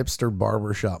some hipster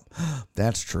barbershop.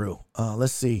 That's true.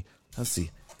 Let's see.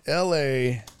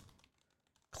 LA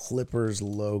Clippers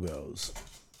logos.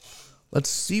 Let's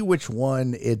see which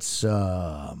one it's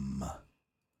Los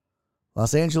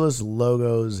Angeles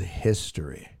logos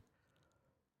history.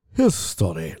 Let's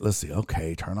see.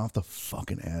 Okay, turn off the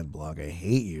fucking ad block. I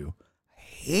hate you. I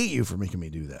hate you for making me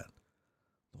do that.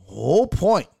 The whole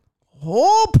point.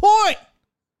 What?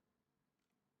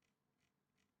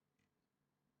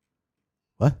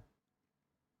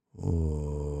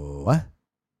 What?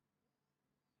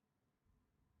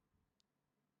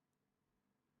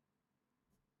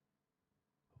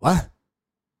 What?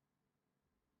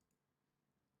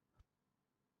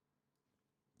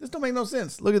 This don't make no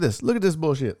sense. Look at this. Look at this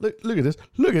bullshit. Look at this.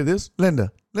 Look at this.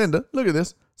 Linda, look at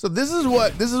this. So this is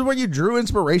where you drew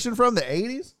inspiration from, the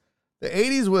 80s? The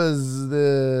 80s was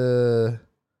that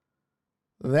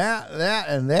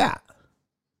and that.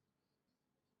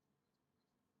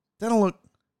 That don't look.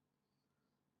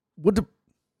 What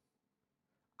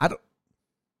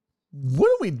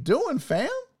are we doing, fam?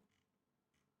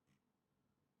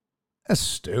 That's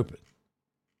stupid.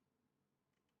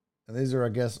 And these are, I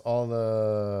guess, all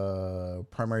the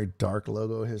primary dark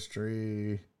logo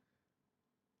history.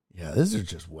 Yeah, these are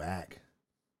just whack.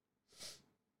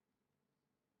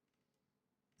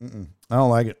 I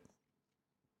don't like it.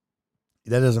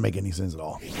 That doesn't make any sense at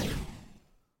all.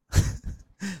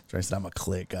 Try to say I'm a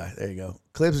Clip guy. There you go.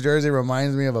 Clip's jersey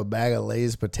reminds me of a bag of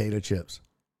Lay's potato chips.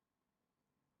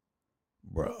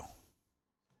 Bro.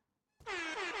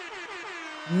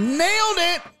 Nailed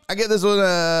it. I give this one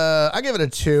I give it a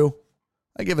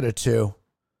 2.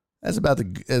 That's about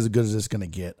as good as it's going to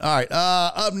get. All right.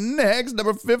 Up next,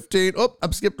 number 15. Oh,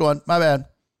 I skipped one. My bad.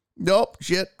 Nope.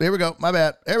 Shit. Here we go. My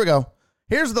bad. Here we go.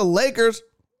 Here's the Lakers.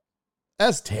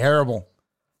 That's terrible.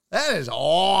 That is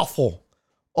awful.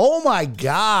 Oh, my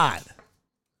God.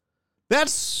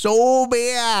 That's so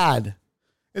bad.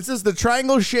 It says the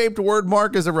triangle-shaped word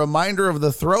mark is a reminder of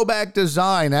the throwback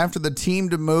design after the team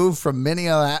to move from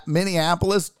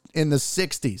Minneapolis in the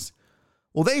 60s.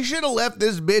 Well, they should have left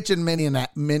this bitch in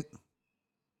Minneapolis.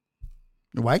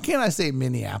 Why can't I say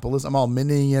Minneapolis? I'm all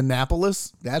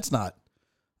Minneapolis. That's not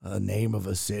a name of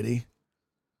a city.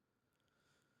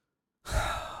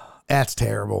 That's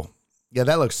terrible. Yeah,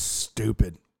 that looks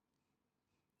stupid.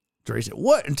 Dre said,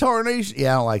 what in tarnation?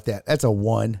 Yeah, I don't like that. That's a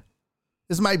 1.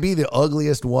 This might be the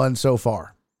ugliest one so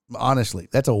far. Honestly,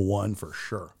 that's a 1 for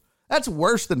sure. That's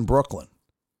worse than Brooklyn.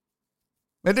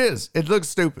 It is. It looks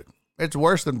stupid. It's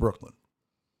worse than Brooklyn.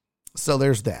 So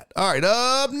there's that. All right,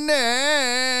 up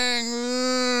next,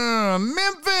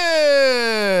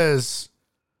 Memphis.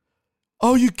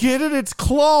 Oh, you get it? It's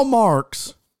claw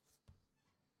marks.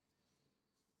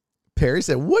 Perry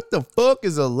said, what the fuck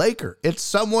is a Laker? It's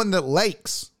someone that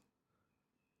lakes.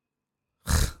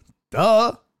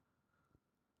 Duh.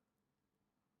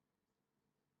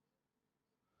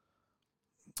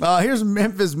 Here's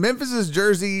Memphis. Memphis's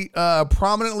jersey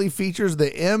prominently features the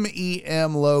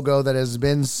MEM logo that has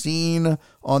been seen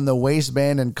on the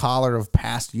waistband and collar of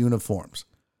past uniforms.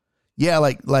 Yeah,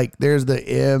 like there's the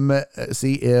M,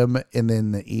 CM, and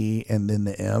then the E, and then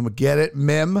the M. Get it?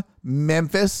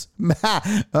 Memphis. And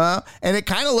it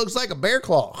kind of looks like a bear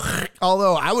claw.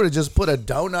 Although I would have just put a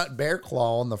donut bear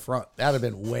claw on the front. That would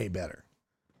have been way better.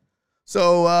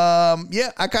 So,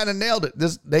 yeah, I kind of nailed it.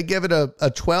 They give it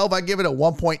a 12. I give it a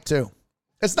 1.2.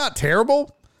 It's not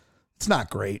terrible. It's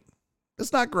not great.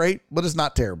 It's not great, but it's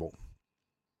not terrible.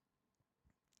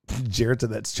 Jared said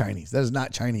that's Chinese. That is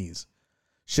not Chinese.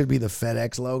 Should be the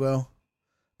FedEx logo.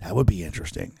 That would be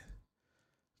interesting.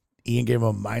 Ian gave him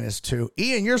a -2.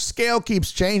 Ian, your scale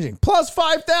keeps changing. Plus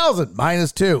 5,000,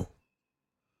 -2.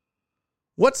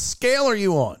 What scale are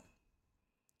you on?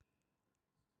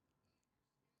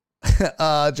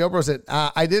 Joe Bro said,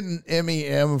 I didn't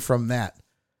MEM from that.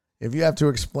 If you have to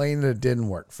explain it didn't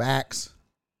work. Facts.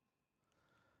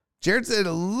 Jared said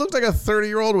it looked like a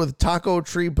 30-year-old with taco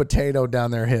tree potato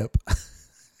down their hip.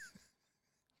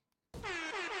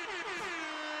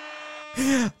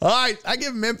 All right, I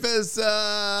give Memphis,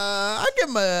 I give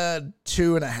them a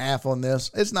 2.5 on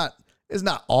this. It's not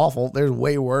awful. There's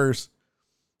way worse.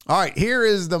 All right, here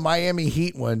is the Miami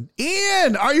Heat one.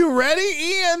 Ian, are you ready?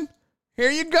 Ian,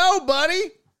 here you go,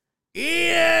 buddy.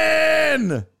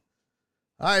 Ian. All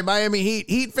right, Miami Heat.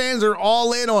 Heat fans are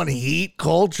all in on Heat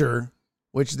culture,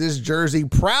 which this jersey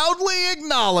proudly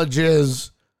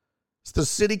acknowledges. It's the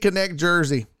City Connect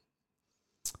jersey.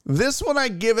 This one, I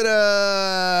give it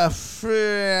a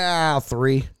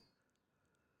 3.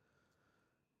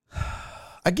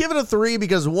 I give it a 3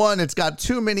 because, one, it's got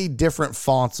too many different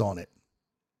fonts on it,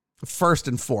 first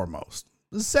and foremost.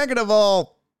 Second of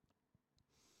all,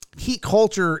 Heat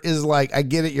culture is like, I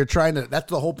get it. You're trying to, that's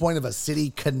the whole point of a City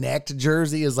Connect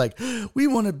jersey is like, we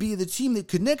want to be the team that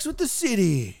connects with the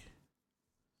city.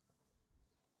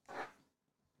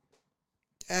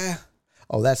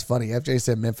 Oh, that's funny. FJ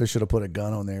said Memphis should have put a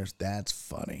gun on theirs. That's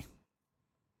funny.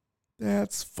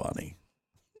 That's funny.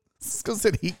 Let's go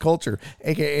say Heat culture,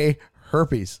 a.k.a.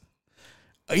 herpes.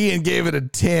 Ian gave it a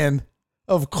 10.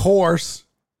 Of course.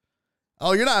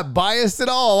 Oh, you're not biased at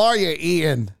all, are you,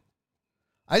 Ian?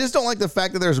 I just don't like the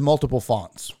fact that there's multiple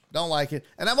fonts. Don't like it.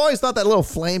 And I've always thought that little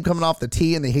flame coming off the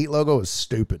T in the Heat logo is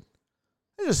stupid.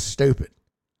 It's just stupid.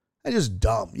 It's just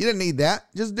dumb. You didn't need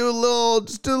that. Just do a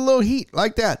little Heat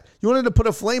like that. You wanted to put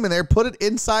a flame in there, put it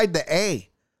inside the A.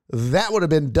 That would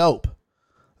have been dope.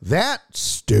 That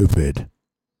stupid.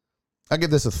 I'll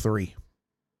give this a 3.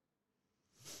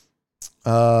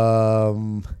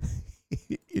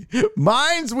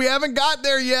 Mine's, we haven't got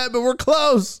there yet, but we're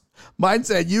close. Mine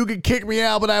said, you can kick me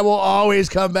out, but I will always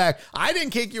come back. I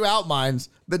didn't kick you out, Mines.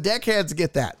 The deckheads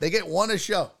get that. They get one a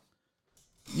show.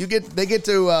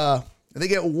 They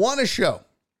get one a show.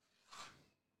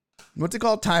 What's it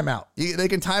called? Timeout. They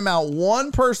can time out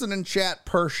one person in chat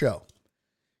per show.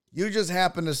 You just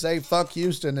happened to say fuck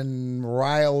Houston and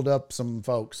riled up some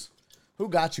folks. Who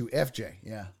got you? FJ.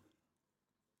 Yeah.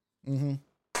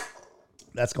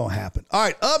 That's going to happen. All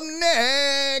right. Up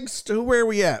next. Where are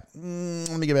we at?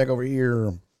 Let me get back over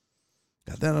here.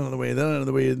 Got that out of the way. That out of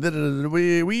the way. That out of the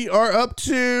way. We are up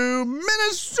to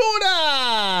Minnesota.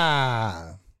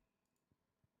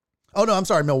 Oh, no, I'm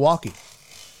sorry, Milwaukee.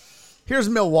 Here's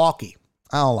Milwaukee.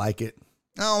 I don't like it.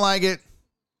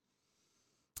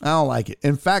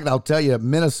 In fact, I'll tell you,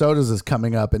 Minnesota's is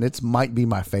coming up, and it might be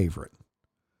my favorite.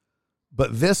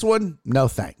 But this one, no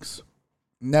thanks.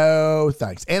 No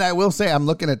thanks. And I will say, I'm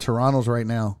looking at Toronto's right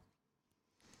now.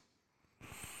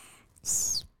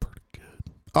 It's pretty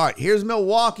good. All right, here's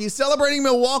Milwaukee. Celebrating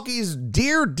Milwaukee's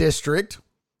Deer District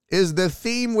is the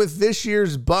theme with this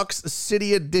year's Bucks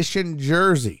City Edition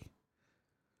jersey.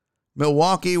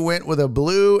 Milwaukee went with a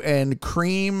blue and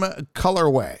cream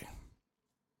colorway.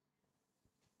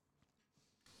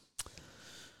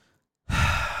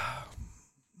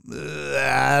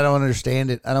 I don't understand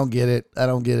it. I don't get it.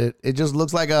 It just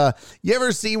looks like you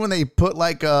ever see when they put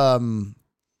like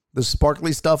The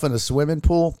sparkly stuff in a swimming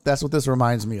pool. That's what this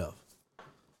reminds me of.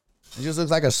 It just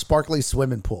looks like a sparkly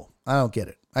swimming pool. I don't get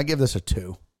it. I give this a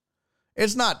 2.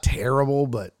 It's not terrible,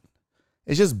 but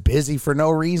it's just busy for no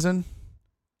reason.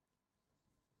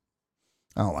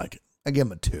 I don't like it. I give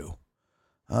him a 2.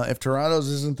 If Toronto's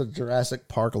isn't the Jurassic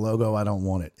Park logo, I don't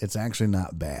want it. It's actually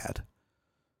not bad.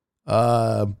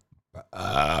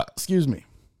 Excuse me.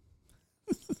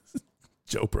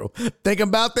 Joe Pro. Think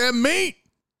about that meat.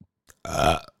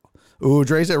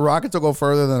 Dre said Rockets will go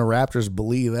further than the Raptors.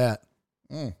 Believe that.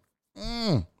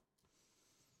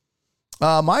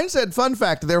 Mine said, fun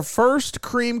fact, their first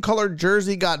cream-colored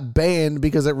jersey got banned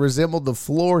because it resembled the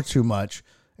floor too much,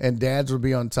 and dads would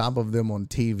be on top of them on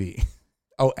TV.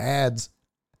 Oh, ads.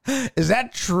 Is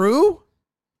that true?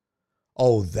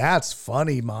 Oh, that's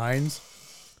funny, Mines.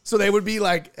 So they would be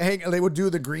like, hey, they would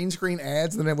do the green screen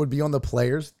ads, and then it would be on the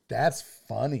players. That's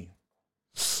funny.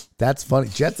 That's funny.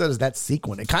 Jet says that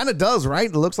sequin. It kind of does, right?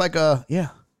 It looks like a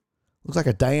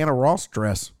Diana Ross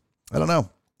dress. I don't know.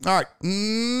 All right.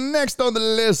 Next on the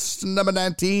list, number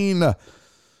 19.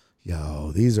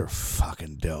 Yo, these are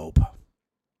fucking dope.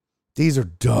 These are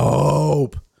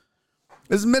dope.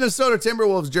 This is Minnesota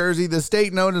Timberwolves jersey. The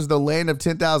state known as the Land of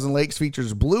 10,000 Lakes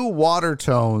features blue water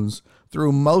tones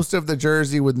through most of the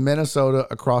jersey with Minnesota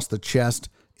across the chest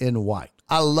in white.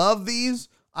 I love these.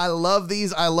 I love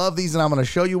these. I love these. And I'm going to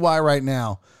show you why right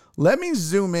now. Let me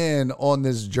zoom in on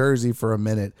this jersey for a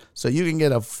minute so you can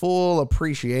get a full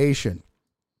appreciation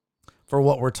for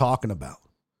what we're talking about.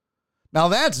 Now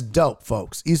that's dope,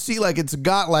 folks. You see, like, it's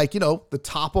got, like, you know, the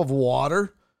top of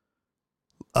water.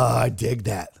 I dig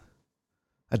that.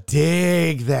 I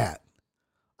dig that.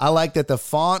 I like that the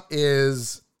font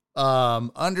is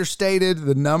understated.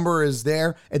 The number is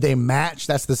there and they match.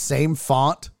 That's the same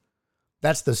font.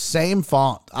 That's the same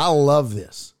font. I love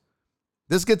this.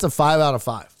 This gets a 5 out of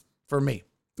 5 for me.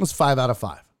 It's 5 out of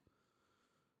 5.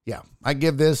 Yeah, I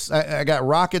give this. I got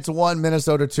Rockets 1,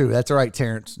 Minnesota 2. That's all right,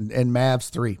 Terrence, and Mavs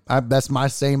 3. That's my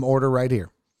same order right here.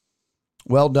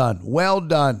 Well done. Well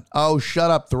done. Oh, shut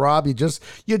up, Throb. You just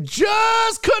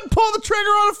couldn't pull the trigger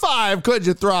on a 5, could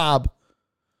you, Throb?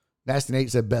 Nasty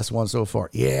Nate said best one so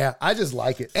far. Yeah, I just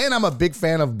like it. And I'm a big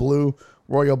fan of blue,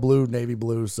 royal blue, navy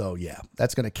blue. So, yeah,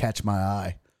 that's going to catch my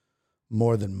eye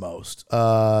more than most.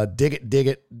 Dig it, dig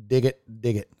it, dig it,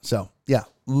 dig it. So, yeah,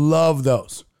 love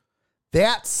those.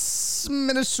 That's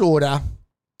Minnesota.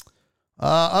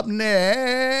 Up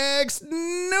next,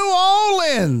 New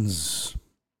Orleans.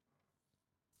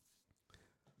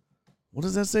 What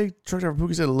does that say? Truck driver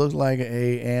Pookie said it looked like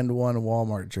a and one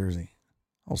Walmart jersey.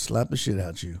 I'll slap the shit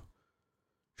out you.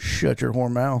 Shut your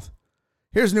whore mouth.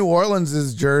 Here's New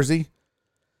Orleans' jersey.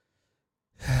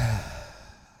 I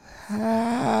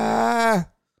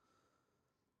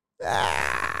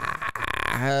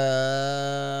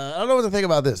don't know what to think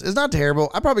about this. It's not terrible.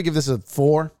 I'd probably give this a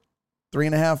 4,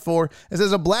 3.5, 4. It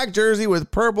says a black jersey with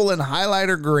purple and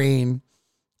highlighter green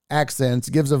accents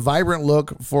gives a vibrant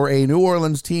look for a New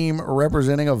Orleans team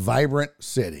representing a vibrant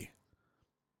city.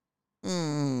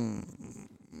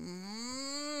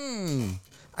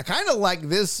 I kind of like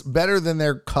this better than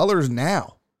their colors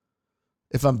now,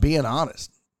 if I'm being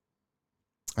honest.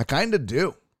 I kind of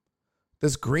do.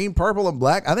 This green, purple, and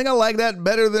black, I think I like that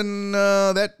better than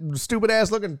that stupid-ass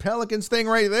looking Pelicans thing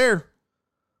right there.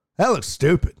 That looks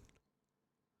stupid.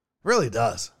 Really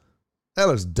does. That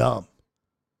looks dumb.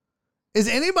 Is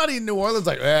anybody in New Orleans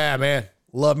like, man,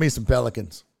 love me some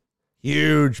Pelicans?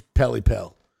 Huge Pelly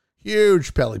Pel.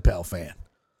 Huge Pelly Pel fan.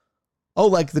 Oh,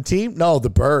 like the team? No, the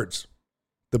Birds.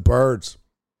 The Birds.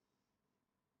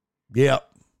 Yep.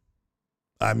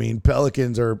 I mean,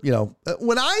 Pelicans are, you know,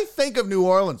 when I think of New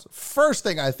Orleans, first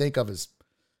thing I think of is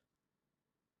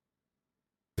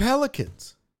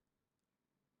Pelicans.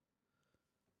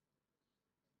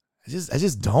 I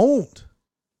just don't.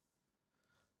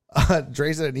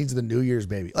 Dre said it needs the New Year's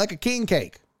baby. Like a king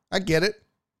cake. I get it.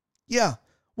 Yeah.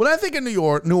 When I think of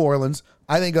New Orleans,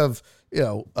 I think of, you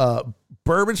know,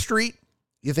 Bourbon Street.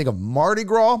 You think of Mardi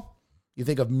Gras. You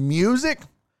think of music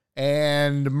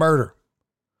and murder.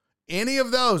 Any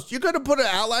of those. You could have put an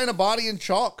outline of body in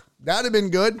chalk. That'd have been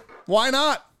good. Why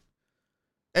not?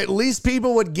 At least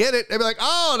people would get it. They'd be like,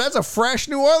 oh, that's a fresh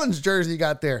New Orleans jersey you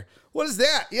got there. What is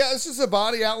that? Yeah, it's just a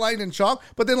body outlined in chalk.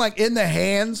 But then, like, in the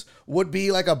hands would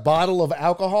be like a bottle of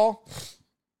alcohol.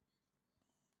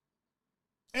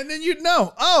 And then you'd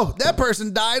know, oh, that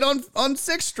person died on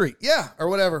 6th Street. Yeah, or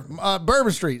whatever.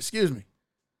 Bourbon Street, excuse me.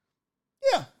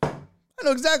 Yeah, I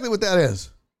know exactly what that is.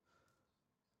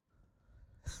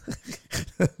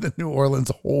 The New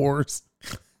Orleans whores.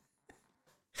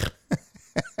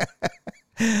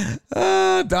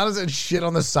 Donna said shit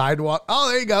on the sidewalk. Oh,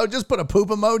 there you go. Just put a poop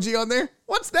emoji on there.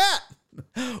 What's that?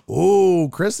 Ooh,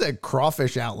 Chris said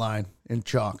crawfish outline in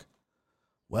chalk.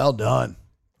 Well done.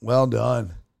 Well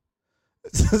done.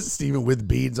 Steven with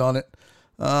beads on it.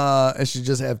 It should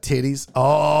just have titties.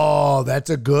 Oh, that's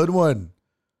a good one.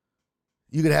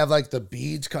 You could have like the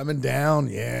beads coming down.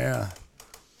 Yeah.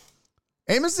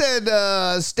 Amos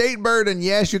said state bird, and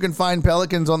yes, you can find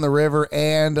pelicans on the river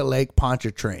and Lake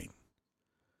Pontchartrain.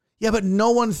 Yeah, but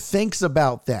no one thinks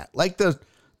about that. Like the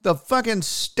fucking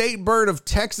state bird of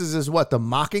Texas is what? The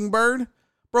mockingbird?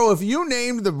 Bro, if you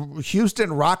named the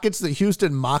Houston Rockets the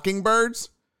Houston Mockingbirds,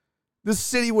 this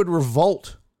city would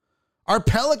revolt. Are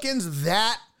pelicans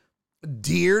that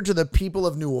dear to the people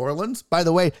of New Orleans? By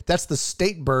the way, that's the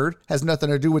state bird. Has nothing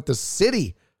to do with the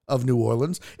city of New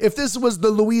Orleans. If this was the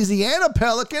Louisiana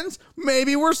Pelicans,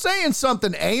 maybe we're saying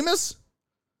something, Amos.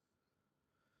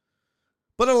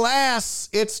 But alas,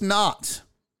 it's not.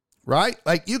 Right?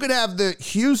 Like you could have the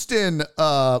Houston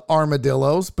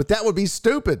armadillos, but that would be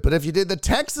stupid. But if you did the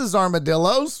Texas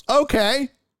armadillos, okay.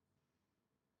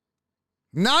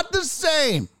 Not the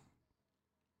same.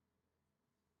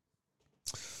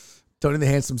 Tony the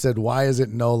Handsome said, why is it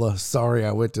NOLA? Sorry,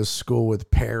 I went to school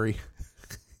with Perry.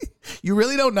 You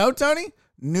really don't know, Tony?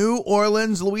 New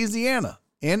Orleans, Louisiana.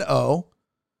 N-O.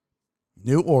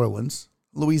 New Orleans,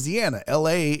 Louisiana.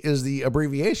 L-A is the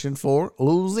abbreviation for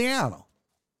Louisiana.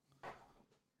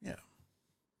 Yeah.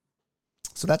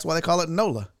 So that's why they call it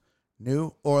NOLA.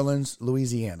 New Orleans,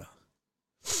 Louisiana.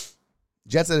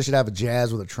 Jet said it should have a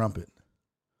jazz with a trumpet.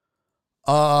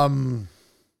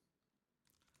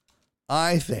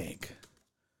 I think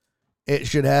it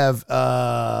should have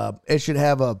a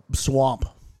swamp.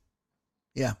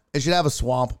 Yeah, it should have a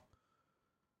swamp.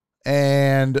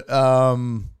 And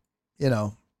you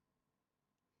know,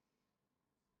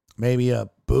 maybe a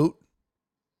boot.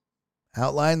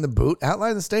 Outline the boot,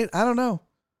 outline the state. I don't know.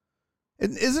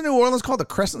 Isn't New Orleans called the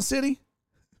Crescent City?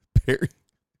 Perry.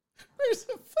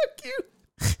 Fuck you.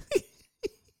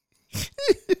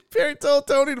 Perry told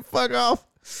Tony to fuck off.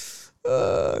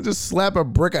 Just slap a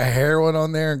brick of heroin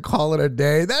on there and call it a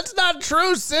day. That's not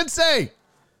true, Sensei.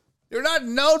 You're not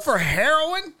known for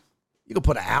heroin. You can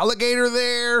put an alligator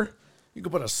there. You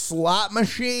can put a slot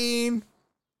machine.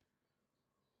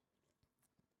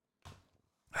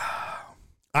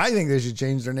 I think they should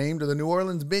change their name to the New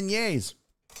Orleans Beignets.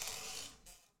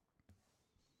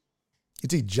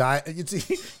 You'd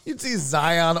see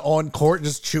Zion on court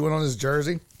just chewing on his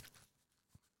jersey.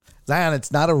 Zion,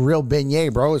 it's not a real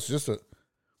beignet, bro. It's just a...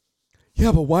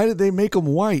 Yeah, but why did they make them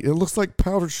white? It looks like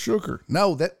powdered sugar.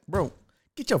 No, bro,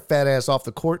 get your fat ass off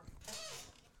the court.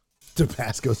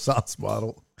 Tabasco sauce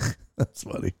bottle. That's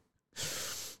funny.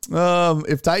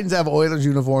 If Titans have Oilers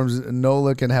uniforms,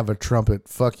 NOLA can have a trumpet.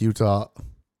 Fuck Utah.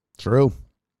 True.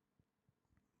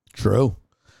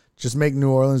 Just make New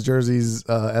Orleans jerseys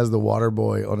as the water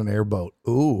boy on an airboat.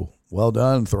 Ooh, well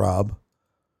done, Throb.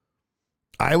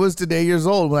 I was today years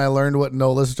old when I learned what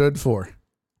NOLA stood for.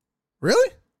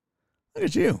 Really? Look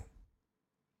at you.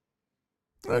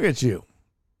 So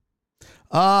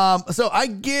I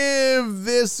give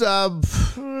this I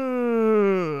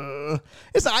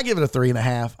give it a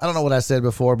 3.5. I don't know what I said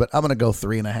before, but I'm gonna go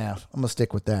 3.5. I'm gonna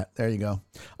stick with that. There you go.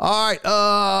 All right.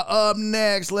 Up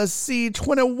next, let's see.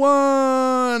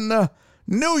 21.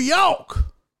 New York.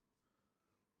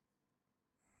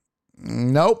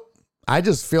 Nope. I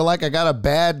just feel like I got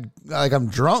like I'm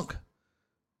drunk.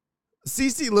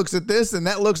 Cece looks at this and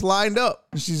that looks lined up.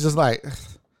 She's just like,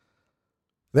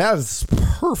 that is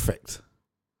perfect.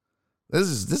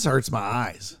 This hurts my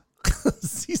eyes.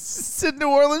 She said New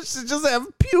Orleans should just have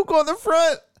puke on the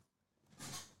front.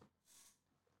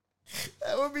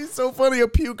 That would be so funny, a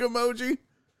puke emoji.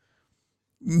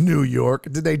 New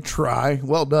York, did they try?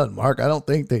 Well done, Mark. I don't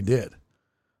think they did.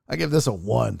 I give this a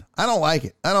 1. I don't like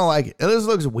it. This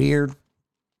looks weird.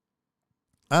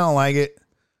 I don't like it.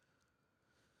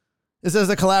 It says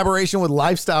a collaboration with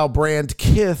lifestyle brand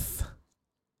Kith,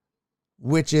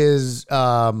 which is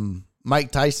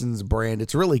Mike Tyson's brand.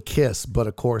 It's really Kiss, but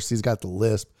of course he's got the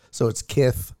lisp, so it's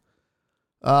Kith.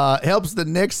 Helps the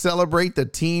Knicks celebrate the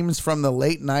teams from the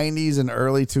late 90s and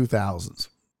early 2000s.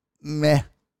 Meh.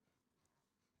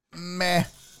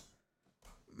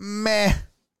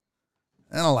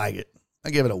 I don't like it. I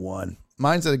give it a 1.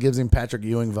 Mine said it gives him Patrick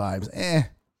Ewing vibes.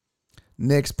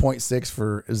 Knicks 0.6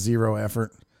 for 0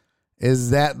 effort. Is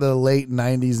that the late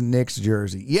 90s Knicks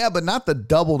jersey? Yeah, but not the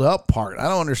doubled up part. I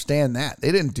don't understand that.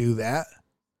 They didn't do that.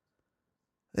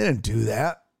 I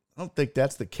don't think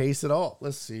that's the case at all.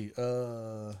 Let's see.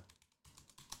 Okay,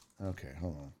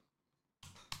 hold on.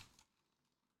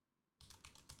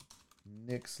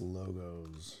 Knicks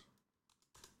logos.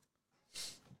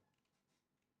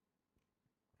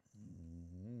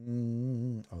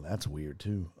 Oh, that's weird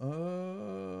too.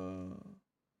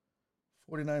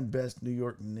 49 best New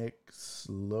York Knicks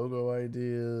logo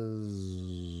ideas.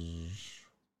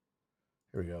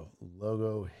 Here we go.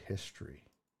 Logo history.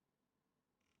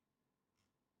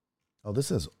 Oh, this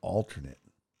says alternate.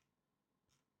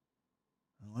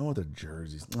 I want the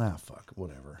jerseys. Fuck.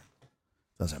 Whatever.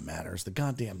 Doesn't matter. It's the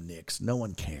goddamn Knicks. No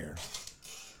one cares.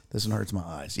 This one hurts my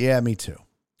eyes. Yeah, me too.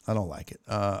 I don't like it.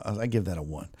 I give that a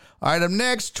 1. All right, up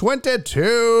next,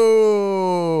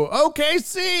 22.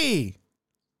 OKC.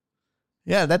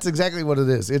 Yeah, that's exactly what it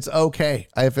is. It's okay.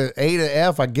 If it's A to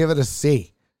F, I give it a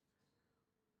C.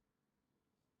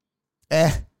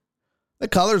 The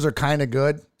colors are kind of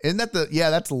good. Isn't that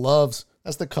that's Loves.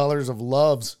 That's the colors of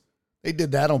Loves. They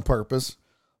did that on purpose.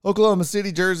 Oklahoma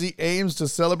City jersey aims to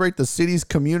celebrate the city's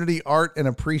community art and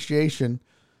appreciate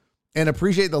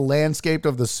the landscape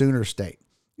of the Sooner State.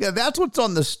 Yeah, that's what's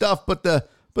on the stuff, but the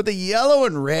yellow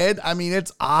and red, I mean,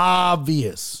 it's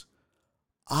obvious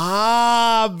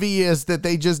that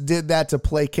they just did that to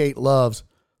placate Loves.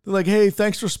 They're like, hey,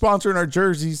 thanks for sponsoring our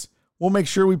jerseys. We'll make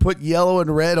sure we put yellow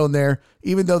and red on there,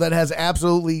 even though that has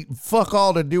absolutely fuck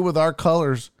all to do with our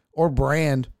colors or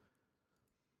brand.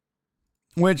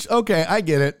 Which, okay, I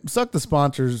get it. Suck the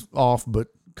sponsors off, but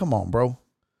come on, bro.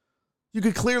 You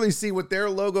could clearly see what their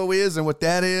logo is and what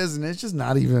that is, and it's just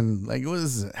not even, like,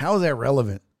 how is that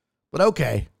relevant? But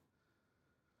okay.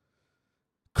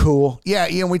 Cool. Yeah,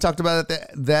 Ian, we talked about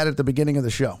that at the beginning of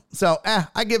the show. So,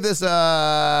 I give this,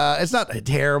 it's not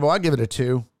terrible. I give it a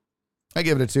 2. I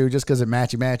give it a 2 just because it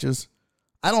matches.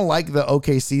 I don't like the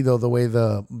OKC, though, the way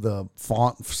the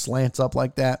font slants up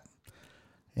like that.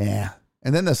 Yeah.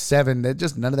 And then the 7,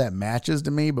 none of that matches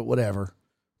to me, but whatever.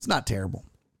 It's not terrible.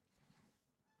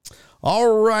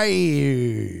 All right.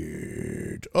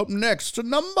 Up next,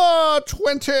 number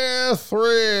 23.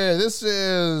 This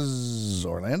is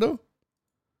Orlando.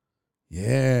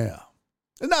 Yeah.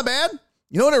 It's not bad.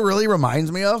 You know what it really reminds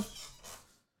me of?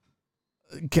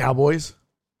 Cowboys.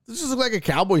 This just looks like a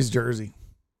Cowboys jersey.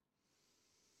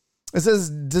 It says,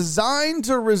 designed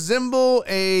to resemble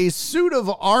a suit of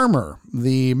armor.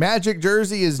 The Magic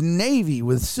jersey is navy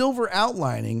with silver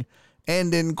outlining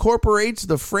and incorporates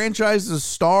the franchise's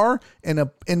star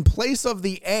in place of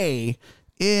the A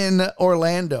in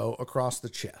Orlando across the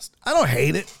chest. I don't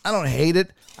hate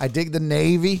it. I dig the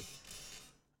navy.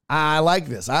 I like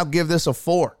this. I'll give this a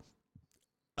 4.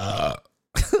 I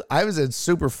was said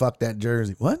super fuck that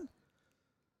jersey. What?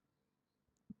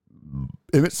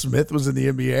 Emmitt Smith was in the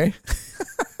NBA.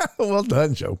 Well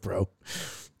done, Joe Pro.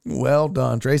 Well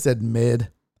done. Trey said mid.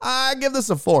 I give this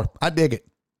a 4. I dig it.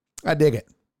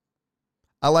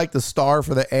 I like the star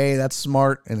for the A. That's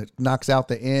smart, and it knocks out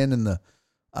the N and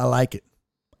I like it.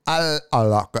 I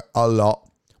like it a lot.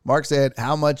 Mark said,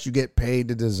 how much you get paid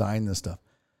to design this stuff?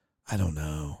 I don't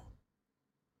know.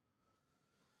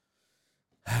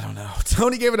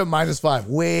 Tony gave it a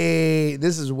 -5.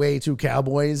 This is way too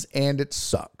Cowboys, and it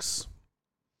sucks.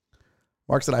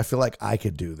 Mark said, I feel like I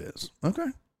could do this. Okay.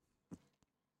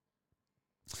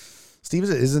 Steve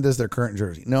said, isn't this their current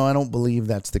jersey? No, I don't believe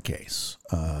that's the case.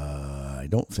 I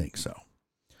don't think so.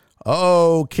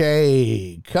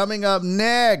 Okay. Coming up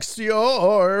next,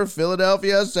 your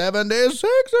Philadelphia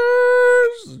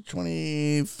 76ers.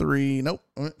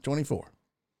 24.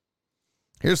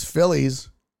 Here's Phillies.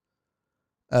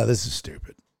 This is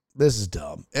stupid. This is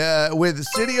dumb. With the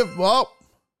city of... Well,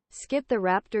 skip the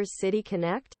Raptors City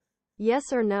Connect?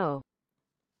 Yes or no?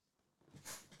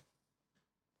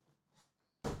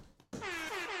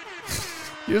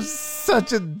 You're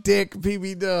such a dick,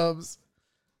 PB Dubs.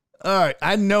 All right,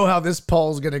 I know how this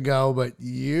poll's going to go, but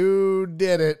you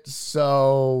did it,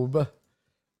 so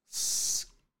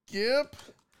skip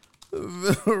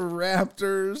the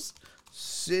Raptors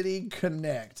City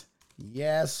Connect.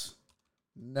 Yes,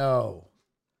 no.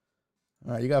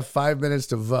 All right, you got 5 minutes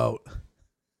to vote.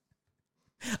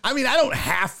 I mean, I don't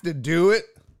have to do it.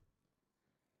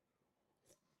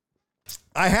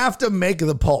 I have to make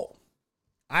the poll.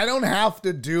 I don't have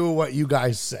to do what you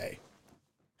guys say.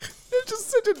 It's just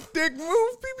such a dick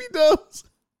move, PB Dubs.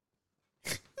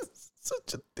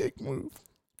 Such a dick move.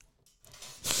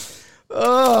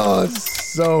 Oh,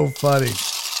 it's so funny.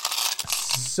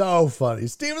 So funny.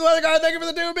 Steven the Weather Guy, thank you for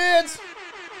the 2 bids.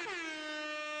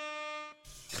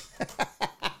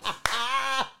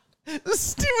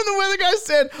 Steven the Weather Guy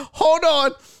said, hold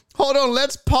on,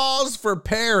 let's pause for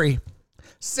Perry.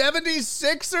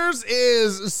 76ers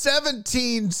is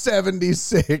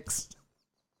 1776.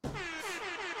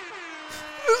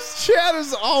 This chat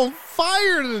is on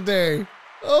fire today.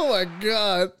 Oh my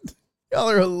God. Y'all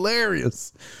are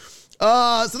hilarious.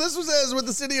 So this was says with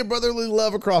the city of brotherly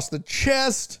love across the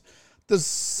chest. The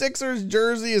Sixers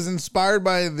jersey is inspired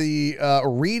by the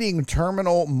Reading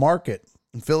Terminal Market,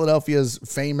 Philadelphia's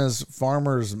famous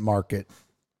farmers market.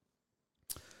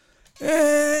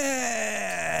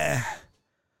 The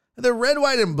red,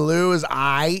 white, and blue is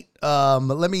aight.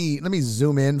 Let me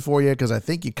zoom in for you because I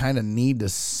think you kind of need to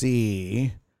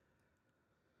see.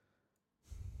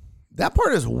 That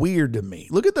part is weird to me.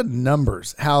 Look at the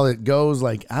numbers, how it goes.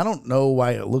 Like, I don't know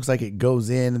why it looks like it goes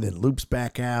in and then loops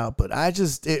back out, but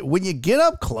when you get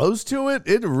up close to it,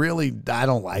 I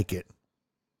don't like it.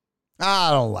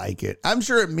 I don't like it. I'm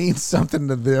sure it means something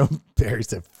to them. Barry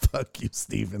said, fuck you,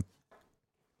 Steven.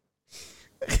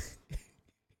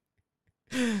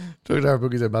 Total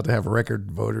Bookie's about to have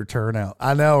record voter turnout.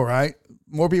 I know, right?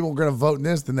 More people are going to vote in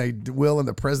this than they will in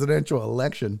the presidential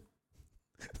election.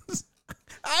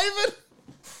 Ivan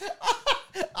said,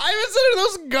 are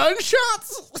those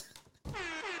gunshots?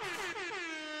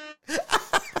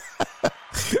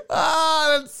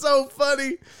 That's so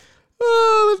funny.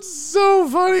 Oh, that's so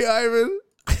funny, Ivan.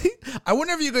 I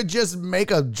wonder if you could just make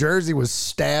a jersey with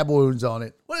stab wounds on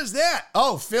it. What is that?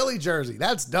 Oh, Philly jersey.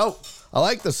 That's dope. I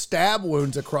like the stab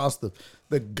wounds across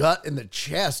the gut and the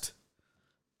chest.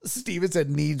 Steven said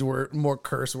needs more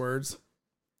curse words.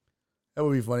 That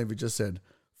would be funny if he just said,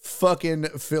 fucking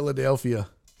Philadelphia.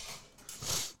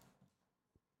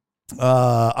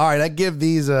 All right, I give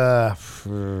these a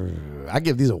 1. I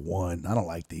don't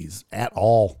like these at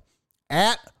all.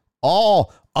 At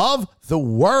all of the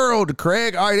world,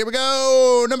 Craig. All right, here we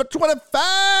go. Number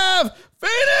 25,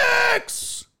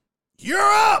 Phoenix. You're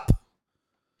up.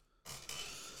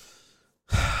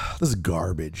 This is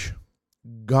garbage.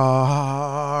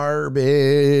 Garbage.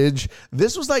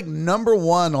 This was like number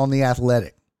 1 on The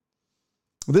Athletic.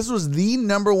 This was the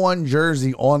number 1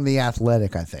 jersey on The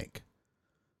Athletic, I think.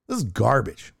 This is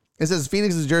garbage. It says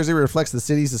Phoenix's jersey reflects the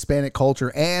city's Hispanic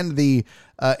culture, and the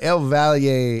El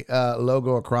Valle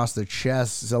logo across the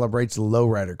chest celebrates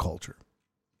lowrider culture.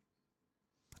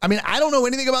 I mean, I don't know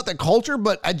anything about the culture,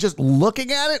 but just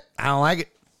looking at it, I don't like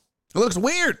it. It looks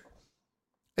weird.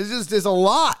 It's a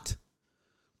lot.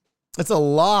 It's a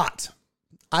lot.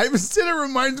 I even said it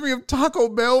reminds me of Taco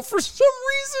Bell for some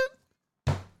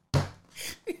reason.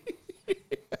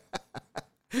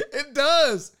 It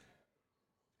does.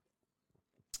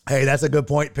 Hey, that's a good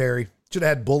point, Perry. Should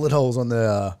have had bullet holes on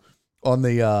the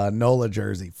NOLA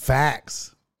jersey.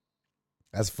 Facts.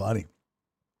 That's funny.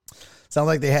 Sounds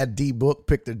like they had D Book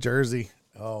pick the jersey.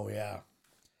 Oh yeah.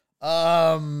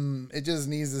 It just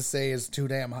needs to say it's too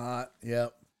damn hot.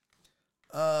 Yep.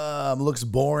 Looks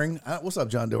boring. What's up,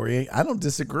 John Dorier? I don't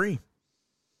disagree.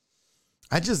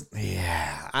 I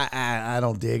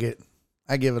don't dig it.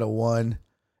 I give it a 1.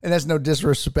 And that's no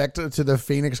disrespect to the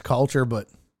Phoenix culture, but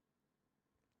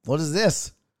what is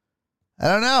this? I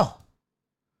don't know.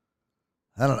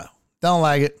 Don't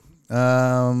like it.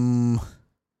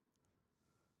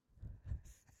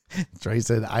 Trey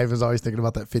said Ivan's always thinking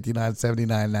about that $59.79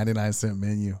 99-cent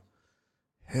menu.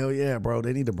 Hell yeah, bro.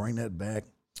 They need to bring that back.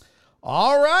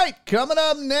 All right, coming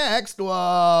up next,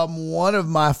 one of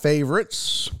my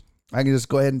favorites. I can just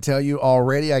go ahead and tell you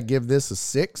already, I give this a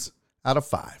 6 out of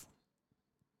 5.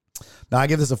 Now, I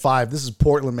give this a 5. This is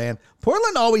Portland, man.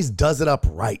 Portland always does it up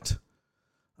right.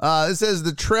 It says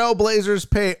the Trailblazers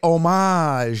pay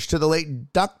homage to the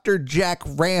late Dr. Jack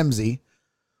Ramsey,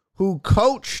 who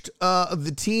coached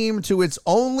the team to its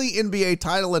only NBA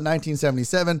title in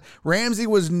 1977. Ramsey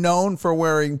was known for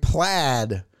wearing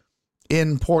plaid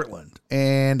in Portland.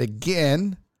 And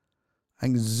again, I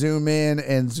can zoom in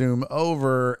and zoom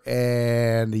over,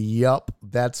 and yup,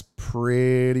 that's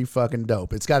pretty fucking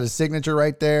dope. It's got his signature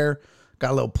right there.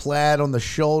 Got a little plaid on the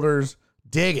shoulders.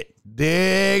 Dig it.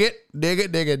 Dig it. Dig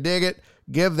it. Dig it. Dig it.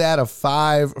 Give that a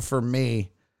 5 for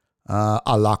me.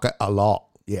 I like it a lot.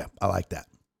 Yeah, I like that.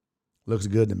 Looks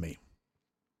good to me.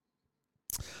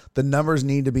 The numbers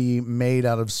need to be made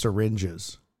out of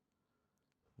syringes.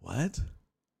 What?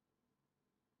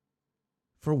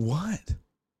 For what?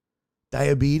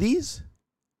 Diabetes?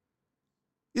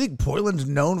 You think Portland's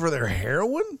known for their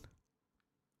heroin?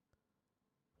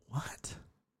 What?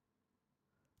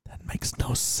 That makes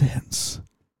no sense.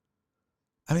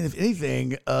 I mean, if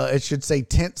anything, it should say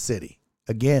Tent City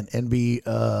again and be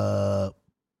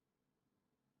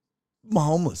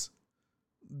homeless.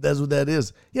 That's what that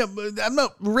is. Yeah, but I'm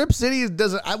not. Rip City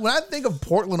doesn't. When I think of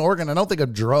Portland, Oregon, I don't think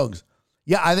of drugs.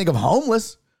 Yeah, I think of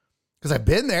homeless because I've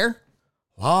been there.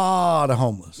 A lot of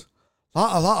homeless.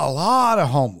 A lot of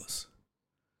homeless.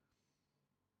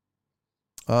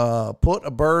 Put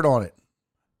a bird on it.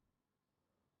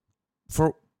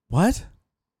 For What?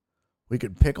 We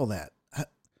could pickle that.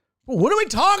 What are we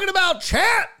talking about,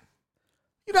 chat?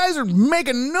 You guys are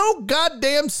making no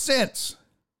goddamn sense.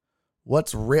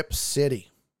 What's Rip City?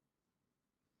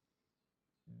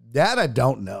 That I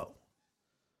don't know.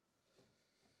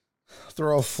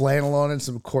 Throw a flannel on and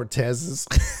some Cortezes.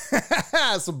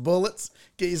 Some bullets.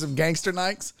 Get you some gangster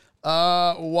nikes.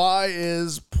 Why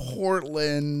is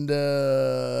Portland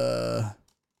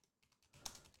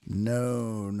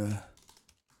known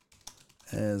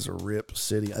as Rip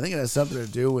City? I think it has something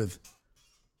to do with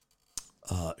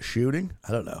shooting.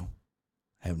 I don't know.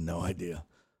 I have no idea.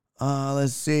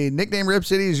 Let's see. Nickname Rip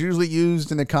City is usually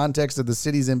used in the context of the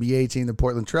city's NBA team, the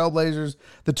Portland Trail Blazers.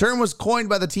 The term was coined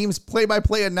by the team's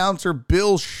play-by-play announcer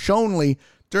Bill Shonley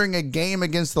during a game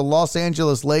against the Los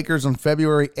Angeles Lakers on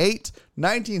February 8,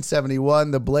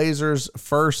 1971, the Blazers'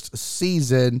 first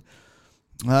season.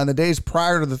 In the days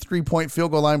prior to the three-point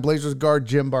field goal line, Blazers guard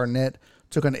Jim Barnett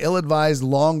took an ill-advised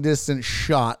long-distance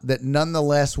shot that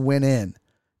nonetheless went in,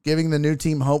 giving the new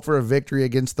team hope for a victory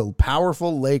against the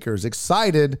powerful Lakers.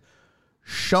 Excited,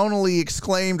 Shonley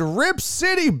exclaimed, "Rip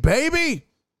City, baby!"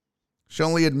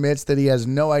 Shonley admits that he has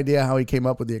no idea how he came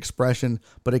up with the expression,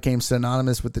 but it came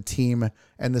synonymous with the team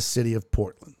and the city of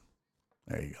Portland.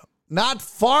 There you go. Not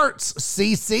farts,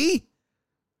 CC.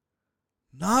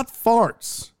 Not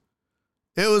farts.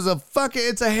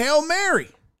 It's a Hail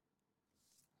Mary.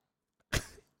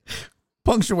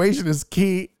 Punctuation is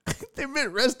key. They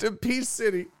meant rest in peace,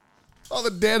 city. All the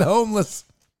dead homeless.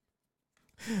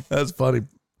 That's funny.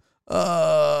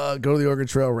 Go to the Oregon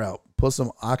Trail route. Put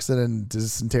some oxen and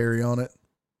dysentery on it.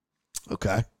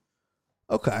 Okay.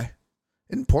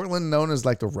 Isn't Portland known as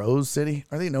like the Rose City?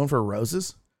 Are they known for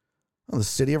roses? Oh, the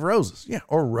City of Roses. Yeah,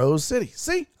 or Rose City.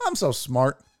 See, I'm so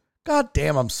smart. God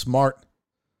damn, I'm smart.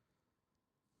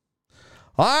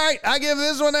 All right, I give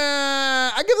this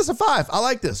a 5. I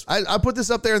like this. I put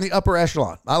this up there in the upper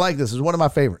echelon. I like this. It's one of my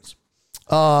favorites.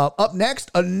 Up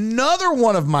next, another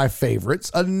one of my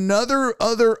favorites. Another.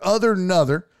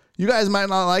 You guys might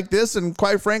not like this, and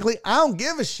quite frankly, I don't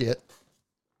give a shit.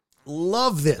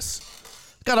 Love this.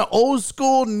 Got an old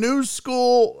school, new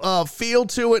school feel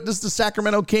to it. This is the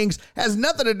Sacramento Kings. Has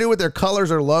nothing to do with their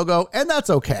colors or logo, and that's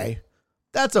okay.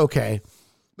 That's okay.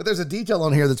 But there's a detail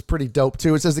on here that's pretty dope,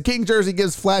 too. It says the King jersey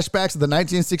gives flashbacks of the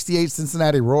 1968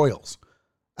 Cincinnati Royals.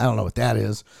 I don't know what that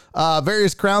is.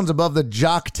 Various crowns above the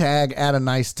jock tag add a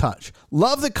nice touch.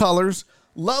 Love the colors.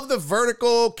 Love the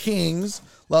vertical Kings.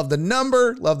 Love the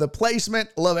number. Love the placement.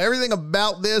 Love everything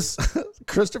about this.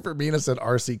 Christopher Mina said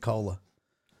RC Cola.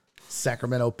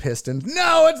 Sacramento Pistons.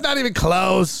 No, it's not even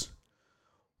close.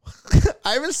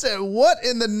 I even said, what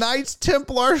in the Knights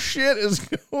Templar shit is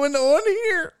going on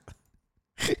here?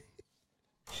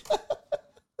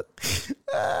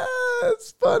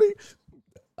 It's funny.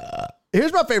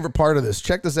 Here's my favorite part of this.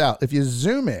 Check this out. If you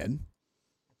zoom in,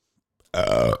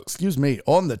 on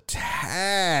the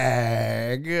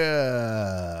tag,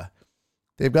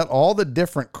 they've got all the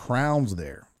different crowns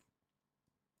there.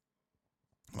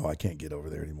 Oh, I can't get over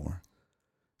there anymore.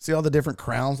 See all the different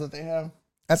crowns that they have?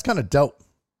 That's kind of dope.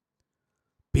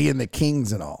 Being the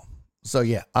Kings and all. So,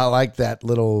 yeah, I like that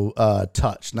little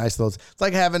touch. Nice little. It's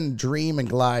like having Dream and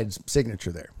Glide's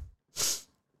signature there.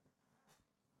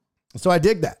 So I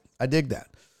dig that. I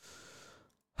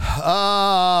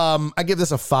give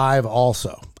this a 5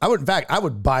 also. I would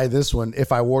buy this one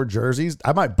if I wore jerseys.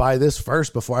 I might buy this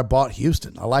first before I bought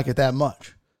Houston. I like it that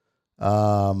much.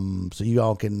 So you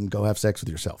all can go have sex with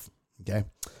yourself. Okay.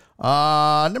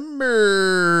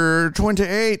 Number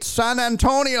 28, San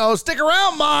Antonio. Stick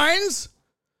around, Mines.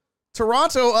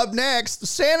 Toronto up next.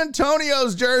 San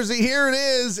Antonio's jersey. Here it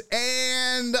is.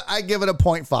 And I give it a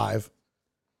 0.5.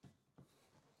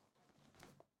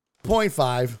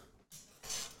 0.5.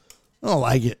 I don't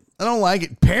like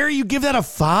it. Perry, you give that a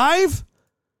 5?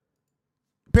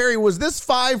 Perry, was this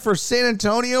 5 for San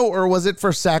Antonio or was it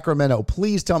for Sacramento?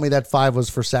 Please tell me that 5 was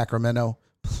for Sacramento.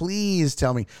 Please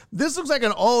tell me. This looks like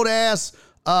an old ass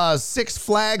Six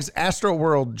Flags Astro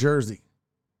World jersey.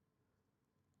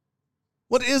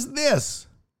 What is this?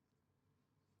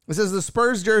 It says the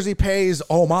Spurs jersey pays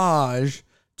homage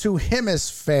to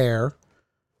Hemisphere,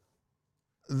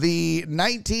 the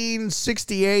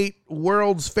 1968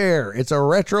 World's Fair. It's a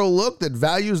retro look that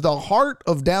values the heart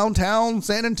of downtown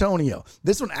San Antonio.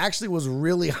 This one actually was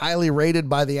really highly rated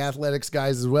by the athletics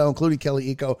guys as well, including Kelly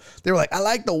Eco. They were like, I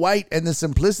like the white and the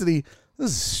simplicity.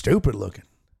 This is stupid looking.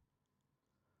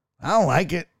 I don't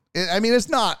like it. I mean, it's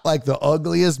not like the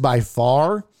ugliest by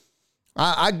far.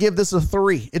 I give this a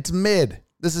 3. It's mid.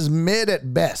 This is mid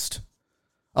at best.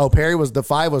 Oh, Perry the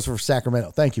 5 was for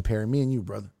Sacramento. Thank you, Perry. Me and you,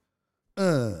 brother.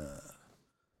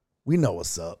 We know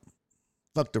what's up.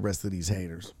 Fuck the rest of these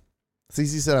haters.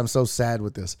 Cece said, I'm so sad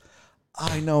with this.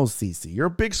 I know, Cece. You're a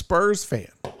big Spurs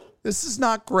fan. This is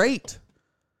not great.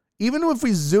 Even if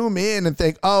we zoom in and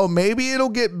think, oh, maybe it'll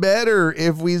get better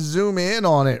if we zoom in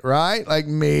on it, right? Like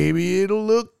maybe it'll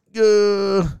look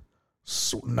good.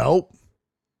 Nope.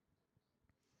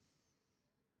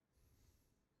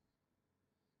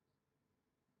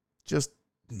 Just,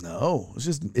 no.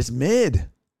 It's mid.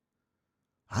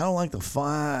 I don't like the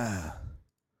fire.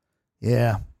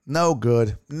 Yeah. No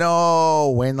good.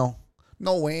 No bueno.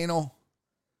 No bueno.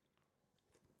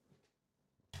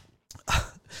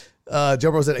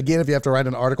 Joe Bro said, again, if you have to write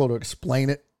an article to explain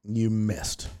it, you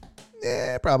missed.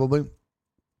 Yeah, probably.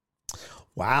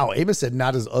 Wow. Amos said,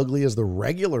 not as ugly as the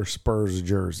regular Spurs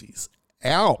jerseys.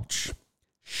 Ouch.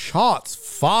 Shots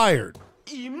fired.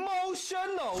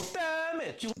 Emotional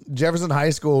damage. Jefferson High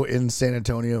School in San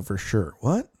Antonio for sure.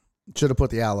 What? Should have put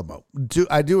the Alamo.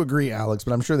 I do agree, Alex,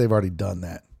 but I'm sure they've already done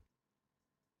that.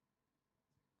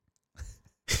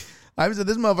 I said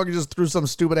this motherfucker just threw some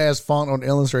stupid ass font on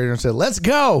Illustrator and said, let's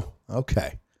go.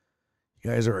 Okay. You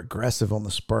guys are aggressive on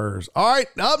the Spurs. All right.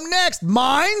 Up next,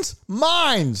 Mines.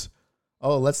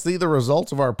 Oh, let's see the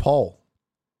results of our poll.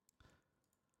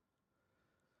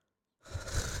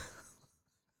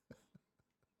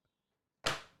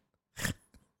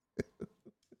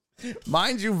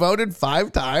 Mind you voted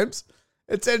 5 times.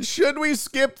 It said, should we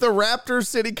skip the Raptor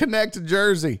City Connect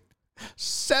jersey?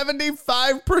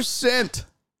 75%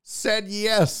 said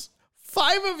yes.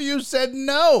 5 of you said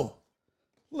no.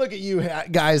 Look at you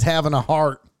guys having a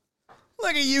heart.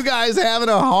 Look at you guys having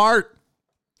a heart.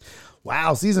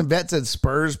 Wow, Season Vet said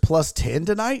Spurs plus 10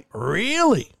 tonight?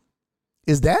 Really?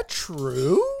 Is that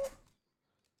true?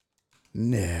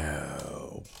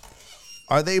 No.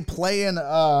 Are they playing,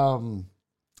 aren't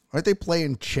they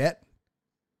playing Chet?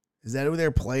 Is that who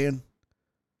they're playing?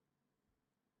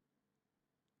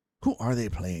 Who are they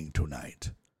playing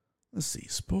tonight? Let's see.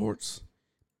 Sports.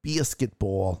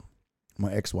 Basketball.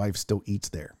 My ex-wife still eats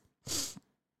there.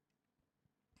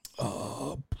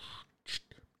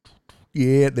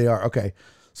 Yeah, they are. Okay.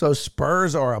 So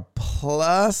Spurs are a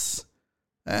plus.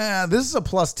 This is a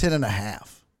plus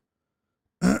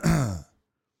 10.5.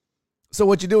 So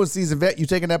what you doing, Season Vet? You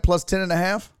taking that plus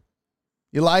 10.5?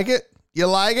 You like it? You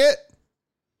like it?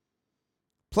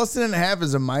 Plus 10.5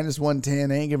 is a minus 110.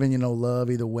 They ain't giving you no love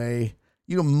either way.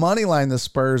 You can money line the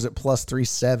Spurs at plus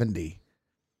 370.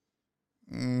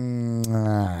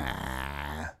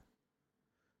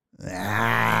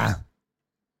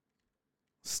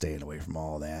 Staying away from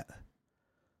all that.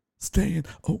 Staying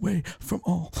away from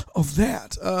all of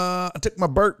that. I took my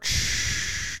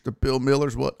Birch. The Bill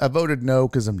Miller's what? I voted no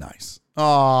because I'm nice.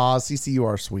 Aw, CC, you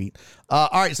are sweet. All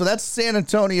right, so that's San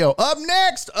Antonio. Up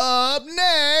next.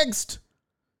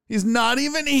 He's not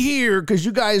even here because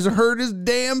you guys hurt his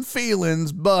damn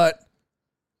feelings, but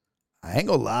I ain't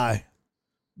gonna lie.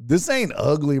 This ain't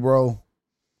ugly, bro.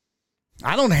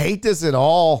 I don't hate this at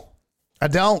all. I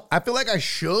don't. I feel like I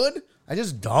should. I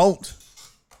just don't.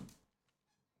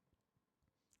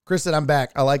 Chris said, I'm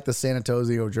back. I like the San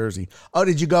Antonio jersey. Oh,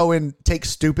 did you go and take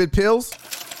stupid pills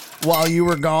while you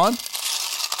were gone?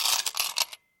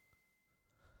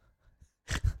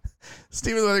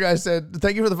 Steven, the other guy said,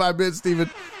 thank you for the 5 minutes, Steven.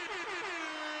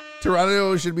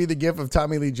 Toronto should be the gif of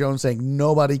Tommy Lee Jones saying,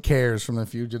 nobody cares from The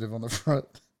Fugitive on the front.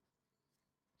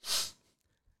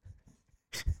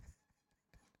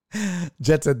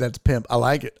 Jet said that's pimp. I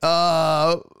like it.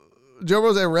 Joe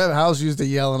Rose at Rev House used to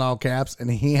yell in all caps, and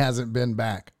he hasn't been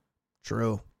back.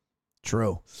 True.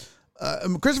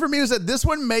 Christopher Mina said, this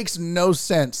one makes no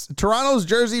sense. Toronto's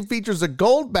jersey features a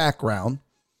gold background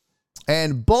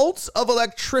and bolts of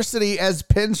electricity as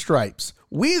pinstripes.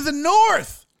 We the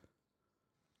North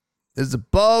is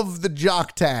above the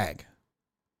jock tag.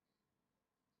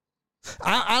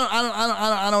 I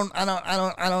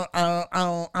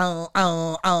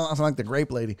sound like the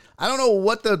grape lady. I don't know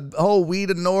what the whole We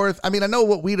the North. I mean, I know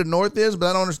what We the North is, but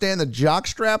I don't understand the jock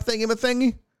strap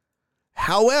thingy.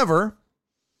 However,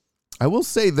 I will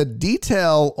say the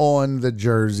detail on the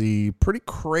jersey, pretty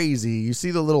crazy. You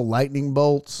see the little lightning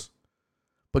bolts.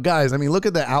 But guys, I mean, look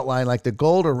at the outline, like the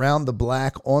gold around the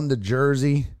black on the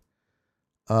jersey.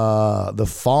 The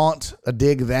font, I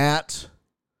dig that.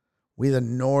 We the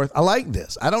North. I like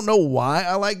this. I don't know why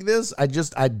I like this. I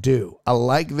do. I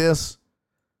like this.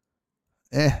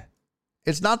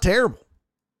 It's not terrible.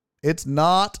 It's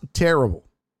not terrible.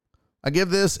 I give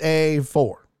this a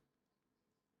 4.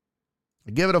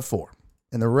 I give it a 4.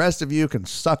 And the rest of you can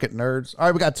suck it, nerds. All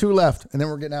right, we got 2 left, and then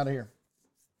we're getting out of here.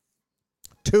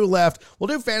 2 left. We'll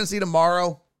do fantasy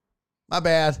tomorrow. My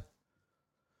bad.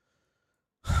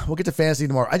 We'll get to fantasy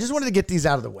tomorrow. I just wanted to get these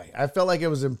out of the way. I felt like it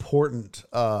was important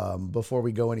before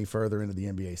we go any further into the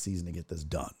NBA season to get this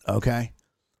done. Okay?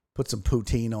 Put some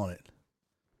poutine on it.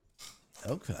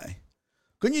 Okay.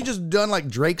 Couldn't you just done like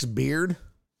Drake's beard?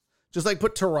 Just like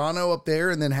put Toronto up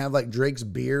there and then have like Drake's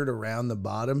beard around the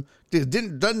bottom.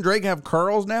 Doesn't Drake have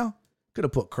curls now? Could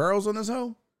have put curls on this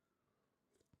hoe.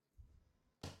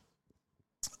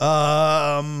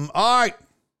 All right.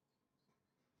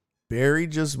 Barry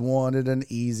just wanted an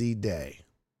easy day.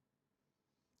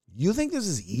 You think this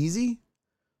is easy?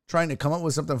 Trying to come up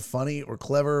with something funny or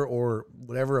clever or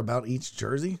whatever about each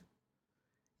jersey?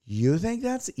 You think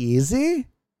that's easy?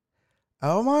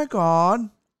 Oh my God.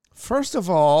 First of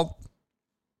all,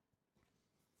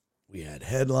 we had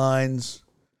headlines.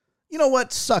 You know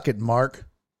what? Suck it, Mark.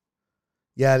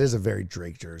 Yeah, it is a very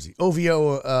Drake jersey.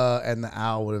 OVO and the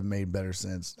owl would have made better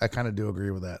sense. I kind of do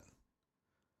agree with that.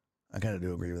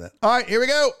 All right, here we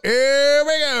go.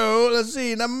 Let's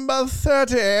see. Number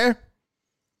 30.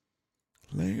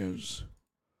 Players.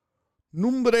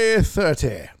 Number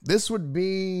 30. This would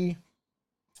be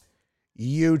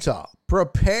Utah.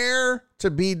 Prepare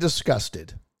to be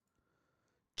disgusted.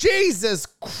 Jesus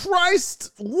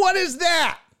Christ. What is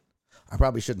that? I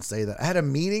probably shouldn't say that. I had a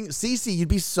meeting. Cece, you'd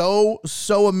be so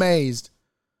amazed.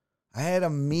 I had a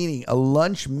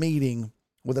lunch meeting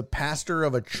with a pastor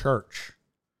of a church.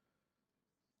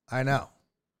 I know.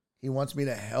 He wants me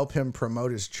to help him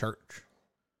promote his church.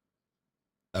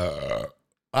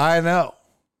 I know.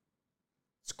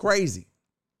 It's crazy.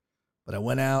 But I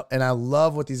went out and I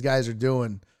love what these guys are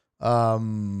doing. I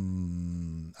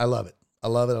love it.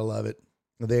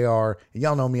 They are,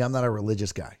 y'all know me, I'm not a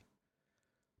religious guy.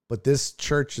 But this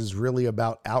church is really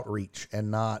about outreach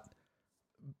and not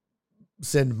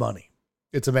send money.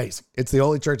 It's amazing. It's the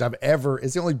only church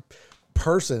it's the only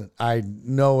person I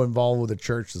know involved with a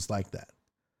church that's like that.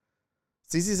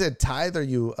 CC said, tithe or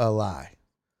you a lie?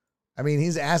 I mean,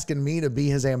 he's asking me to be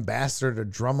his ambassador to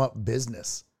drum up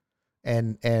business.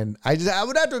 And I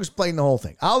would have to explain the whole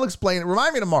thing. I'll explain it.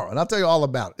 Remind me tomorrow and I'll tell you all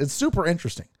about it. It's super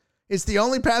interesting. It's the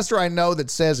only pastor I know that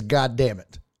says, God damn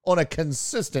it, on a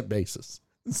consistent basis.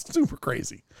 It's super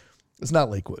crazy. It's not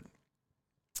Lakewood.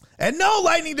 And no,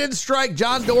 lightning didn't strike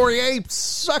John Dorier.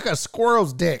 Suck a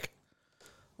squirrel's dick.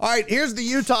 All right, here's the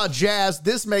Utah Jazz.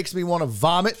 This makes me want to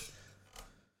vomit.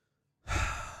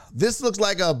 This looks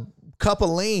like a cup of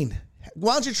lean.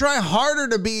 Why don't you try harder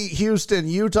to be Houston,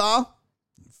 Utah?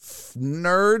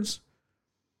 Nerds.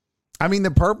 I mean,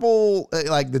 the purple,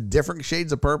 like the different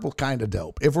shades of purple, kind of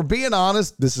dope. If we're being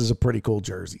honest, this is a pretty cool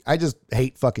jersey. I just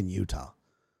hate fucking Utah.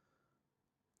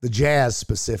 The Jazz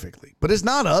specifically. But it's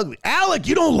not ugly. Alec,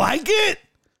 you don't like it?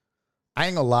 I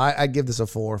ain't gonna lie. I'd give this a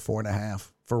 4.5.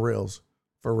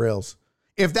 For reals.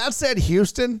 If that said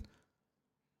Houston,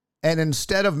 and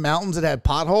instead of mountains it had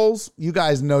potholes, you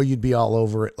guys know you'd be all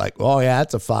over it. Like, oh yeah,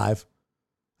 that's a 5.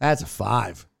 That's a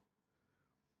 5.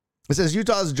 It says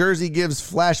Utah's jersey gives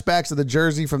flashbacks of the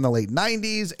jersey from the late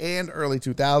 90s and early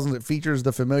 2000s. It features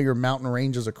the familiar mountain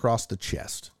ranges across the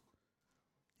chest.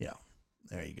 Yeah,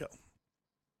 there you go.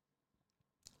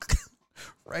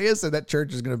 Reyes said that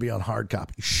church is going to be on hard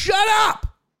copy. Shut up!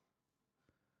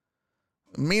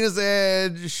 Mina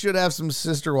said should have some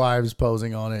sister wives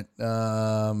posing on it.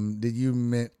 Did you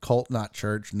meant cult, not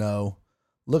church? No.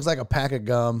 Looks like a pack of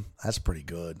gum. That's pretty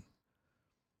good.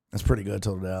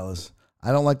 Total Dallas.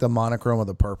 I don't like the monochrome of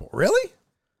the purple. Really?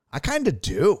 I kind of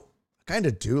do.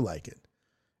 Like it.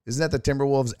 Isn't that the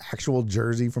Timberwolves actual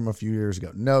jersey from a few years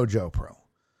ago? No, Joe Pro.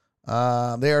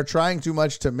 They are trying too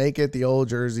much to make it the old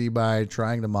jersey by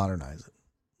trying to modernize it.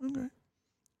 Okay.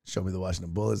 Show me the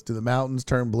Washington Bullets. Do the mountains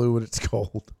turn blue when it's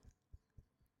cold?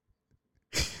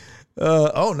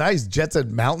 Oh, nice. Jets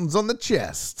had mountains on the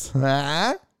chest.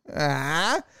 That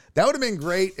would have been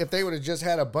great if they would have just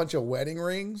had a bunch of wedding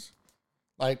rings.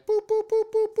 Like, boop, boop,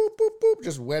 boop, boop, boop, boop, boop.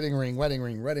 Just wedding ring.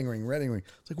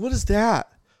 It's like, what is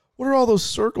that? What are all those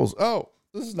circles? Oh,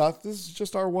 this is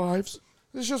just our wives.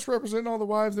 This is just representing all the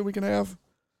wives that we can have.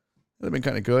 That'd have been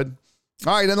kind of good.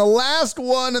 All right, and the last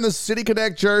one in the City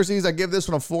Connect jerseys. I give this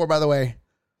one a 4, by the way.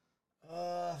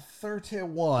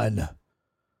 31.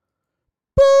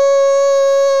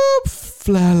 Boop,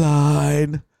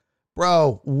 flatline.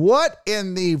 Bro, what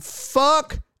in the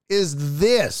fuck is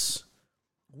this?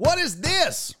 What is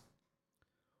this?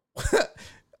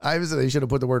 I was they should have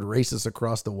put the word racist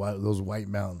across those white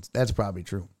mountains. That's probably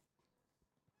true.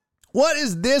 What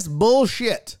is this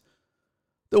bullshit?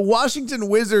 The Washington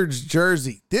Wizards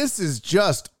jersey. This is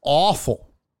just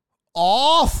awful.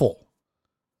 Awful.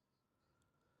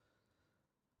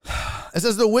 It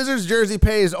says the Wizards jersey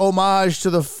pays homage to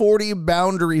the 40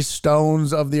 boundary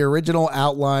stones of the original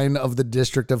outline of the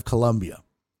District of Columbia.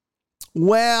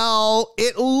 Well,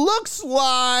 it looks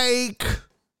like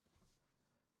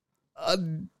a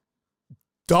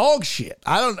dog shit.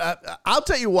 I'll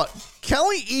tell you what.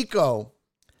 Kelly Eco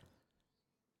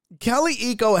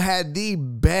had the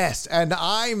best, and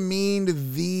I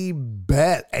mean the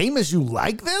best. Amos, you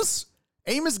like this?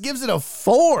 Amos gives it a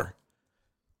 4.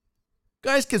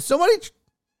 Guys, can somebody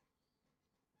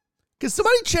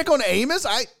check on Amos?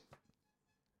 I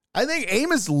think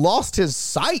Amos lost his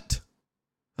sight.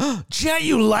 Chat,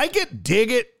 you like it?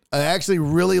 Dig it. I actually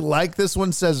really like this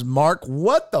one, says Mark.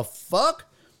 What the fuck?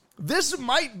 This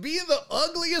might be the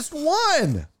ugliest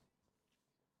one.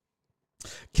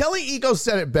 Kelly Eco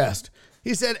said it best.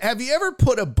 He said, have you ever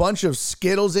put a bunch of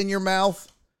Skittles in your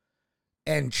mouth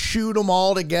and chewed them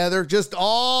all together? Just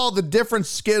all the different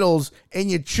Skittles, and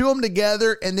you chew them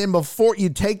together, and then before you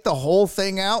take the whole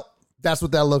thing out, that's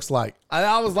what that looks like.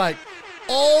 I was like,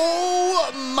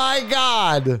 oh my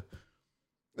God.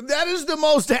 That is the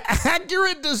most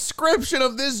accurate description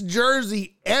of this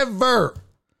jersey ever.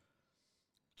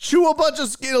 Chew a bunch of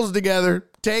Skittles together,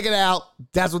 take it out.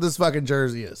 That's what this fucking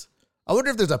jersey is. I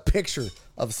wonder if there's a picture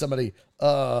of somebody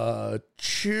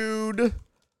chewed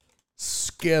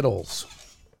Skittles.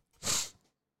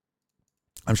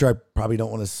 I'm sure I probably don't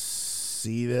want to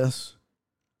see this.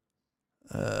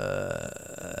 I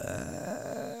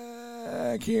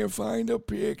can't find a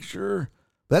picture.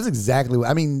 That's exactly what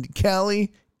I mean.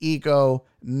 Kelly Eco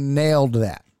nailed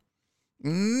that.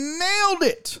 Nailed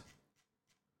it.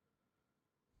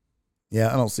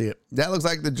 Yeah, I don't see it. That looks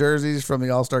like the jerseys from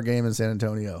the All-Star game in San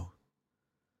Antonio.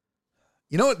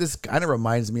 You know what this kind of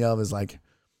reminds me of is like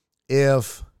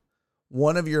if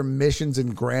one of your missions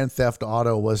in Grand Theft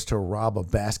Auto was to rob a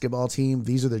basketball team,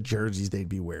 these are the jerseys they'd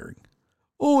be wearing.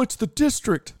 Oh, it's the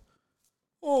district.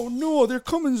 Oh no, they're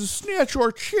coming to snatch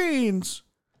our chains.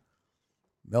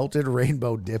 Melted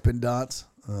rainbow Dippin' Dots.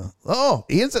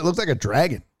 Ian said it looks like a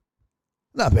dragon.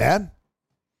 Not bad.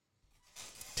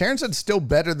 Terrence said still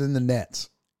better than the Nets.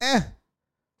 I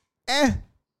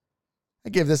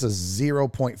give this a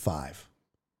 0.5.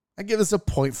 I give this a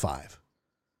 0.5.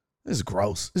 This is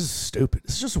gross. This is stupid.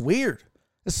 It's just weird.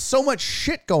 There's so much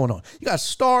shit going on. You got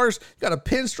stars. You got a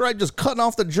pinstripe just cutting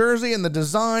off the jersey and the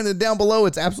design. And down below,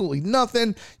 it's absolutely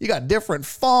nothing. You got different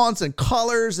fonts and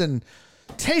colors and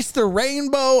taste the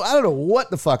rainbow. I don't know what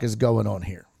the fuck is going on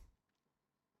here.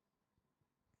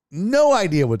 No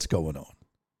idea what's going on.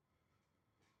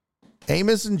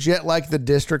 Amos and Jet like the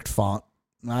district font.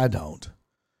 I don't.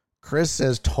 Chris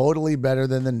says totally better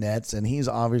than the Nets, and he's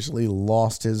obviously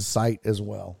lost his sight as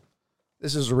well.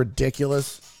 This is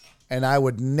ridiculous, and I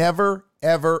would never,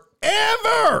 ever,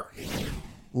 ever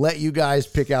let you guys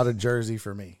pick out a jersey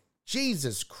for me.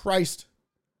 Jesus Christ.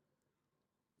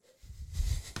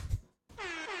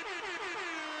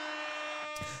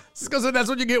 Because that's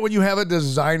what you get when you have a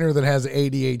designer that has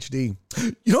ADHD.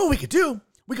 You know what we could do?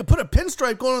 We could put a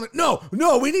pinstripe going on.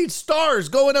 No, we need stars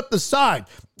going up the side.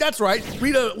 That's right.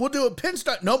 We'll do a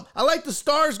pinstripe. Nope. I like the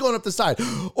stars going up the side.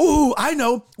 Oh, I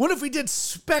know. What if we did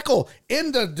speckle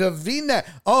into the V-neck?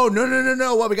 Oh,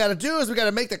 no. What we got to do is we got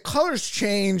to make the colors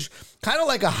change. Kind of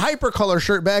like a hypercolor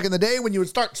shirt back in the day when you would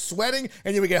start sweating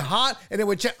and you would get hot and it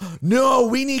would change. No,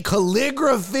 we need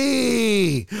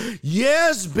calligraphy.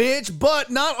 Yes, bitch,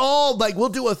 but not all. Like we'll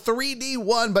do a 3D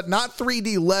one, but not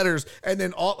 3D letters. And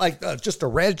then all like just a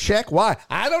red check. Why?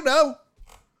 I don't know.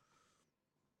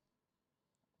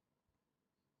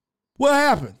 What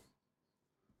happened?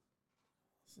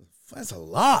 That's a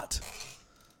lot.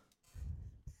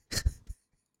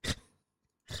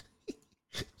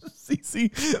 See,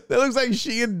 that looks like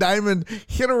she and Diamond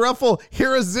hit a ruffle,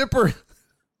 hear a zipper.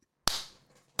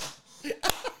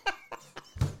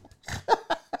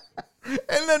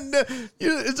 And then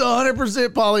it's 100%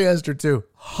 polyester too.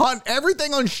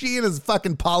 Everything on Shein is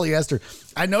fucking polyester.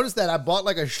 I noticed that I bought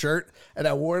like a shirt and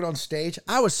I wore it on stage.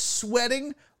 I was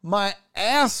sweating my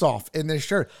ass off in this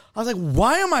shirt. I was like,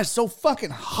 why am I so fucking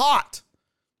hot?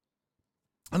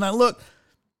 And I look,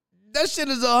 that shit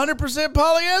is 100%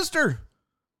 polyester.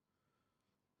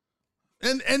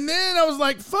 And then I was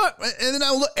like, fuck. And then I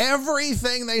look,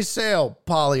 everything they sell,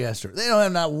 polyester. They don't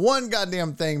have not one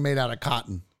goddamn thing made out of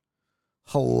cotton.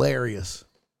 Hilarious.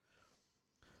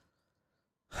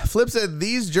 Flip said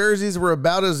these jerseys were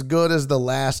about as good as the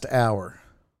last hour.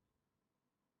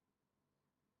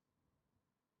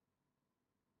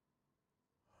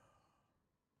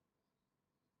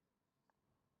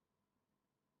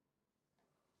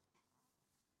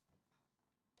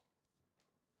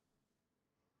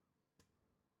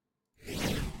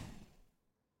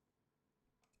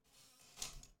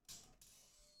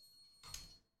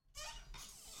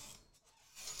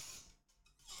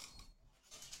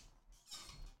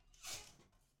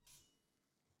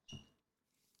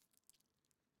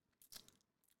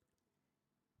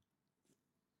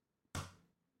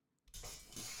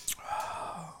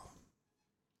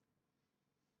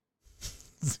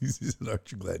 He said,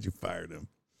 aren't you glad you fired him?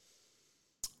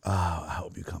 Oh, I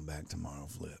hope you come back tomorrow,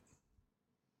 Flip.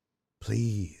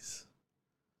 Please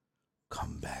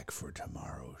come back for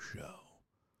tomorrow's show.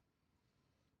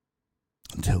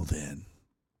 Until then,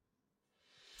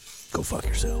 go fuck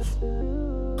yourself.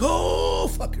 Go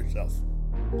fuck yourself.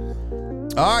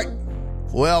 All right.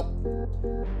 Well,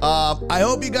 I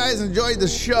hope you guys enjoyed the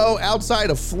show outside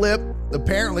of Flip.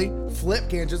 Apparently, Flip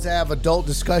can't just have adult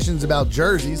discussions about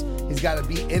jerseys. He's got to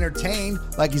be entertained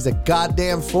like he's a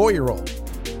goddamn 4-year-old.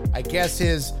 I guess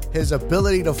his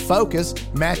ability to focus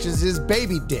matches his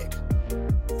baby dick.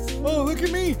 Oh, look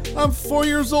at me. I'm 4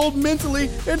 years old mentally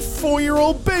and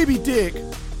 4-year-old baby dick.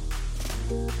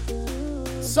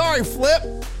 Sorry,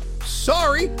 Flip.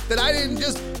 Sorry that I didn't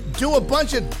just do a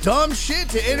bunch of dumb shit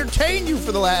to entertain you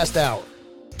for the last hour.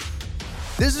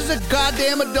 This is a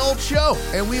goddamn adult show,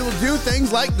 and we will do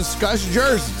things like discuss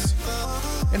jerseys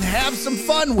and have some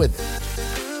fun with it.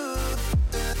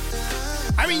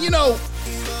 I mean,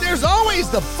 there's always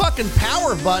the fucking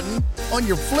power button on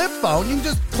your flip phone. You can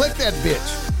just click that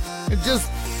bitch and just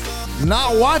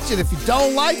not watch it if you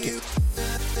don't like it.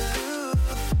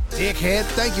 Dickhead.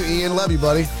 Thank you, Ian. Love you,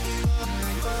 buddy.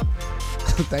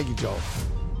 Thank you, Joel.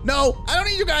 No, I don't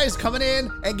need you guys coming in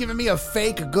and giving me a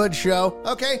fake good show,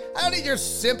 okay? I don't need your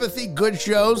sympathy good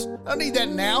shows. I don't need that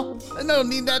now. I don't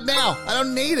need that now. I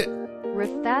don't need it. Riff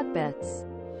that bets.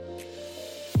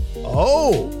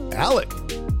 Oh, Alec.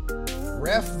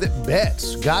 Ref that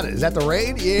bets. Got it. Is that the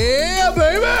raid? Yeah,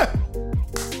 baby.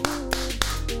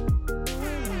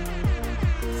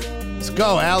 Let's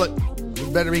go, Alec.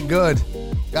 It better be good.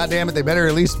 God damn it, they better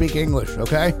at least speak English,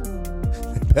 okay?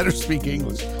 They better speak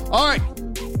English. All right.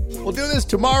 We'll do this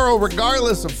tomorrow,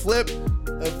 regardless of Flip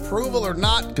approval or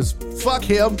not, because fuck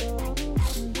him.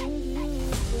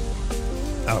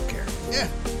 I don't care. Yeah.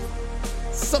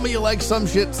 Some of you like some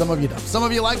shit, some of you don't. Some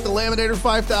of you like the Laminator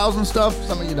 5000 stuff,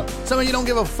 some of you don't. Some of you don't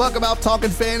give a fuck about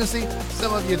talking fantasy,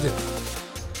 some of you do.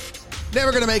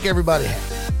 Never gonna make everybody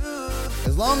happy.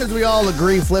 As long as we all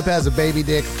agree Flip has a baby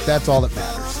dick, that's all that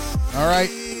matters. All right?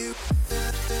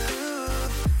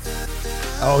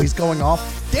 Oh, he's going off.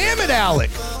 Damn it,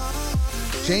 Alec.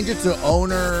 Change it to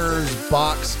Owner's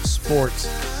Box Sports.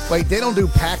 Wait, they don't do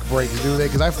pack breaks, do they?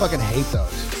 Because I fucking hate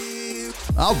those.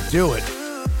 I'll do it.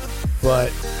 But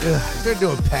if they're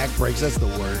doing pack breaks, that's the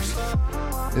worst.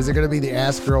 Is it going to be the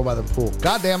ass girl by the pool?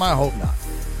 Goddamn, I hope not.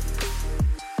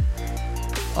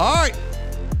 All right.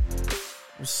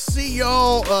 We'll see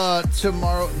y'all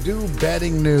tomorrow. Do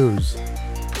betting news.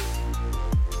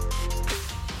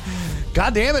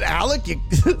 God damn it, Alec. You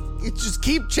just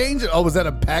keep changing. Oh, was that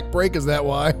a pack break? Is that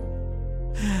why?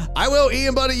 I will,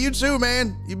 Ian, buddy. You too,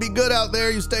 man. You be good out there.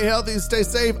 You stay healthy. Stay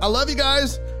safe. I love you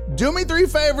guys. Do me 3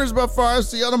 favors before I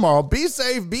see you tomorrow. Be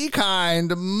safe. Be kind.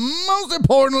 Most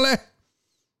importantly,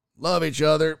 love each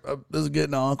other. This is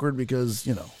getting awkward because,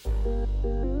 we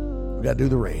got to do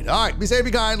the raid. All right. Be safe.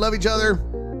 Be kind. Love each other.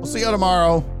 We'll see you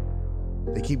tomorrow.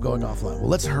 They keep going offline. Well,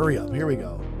 let's hurry up. Here we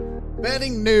go.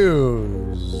 Betting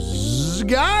news.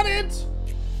 Got it.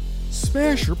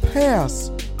 Smash or pass.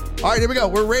 All right, here we go.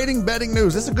 We're rating betting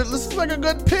news. This is like a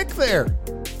good pick there.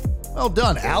 Well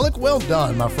done, Alec. Well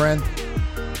done, my friend.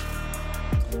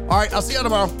 All right, I'll see you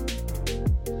tomorrow.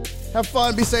 Have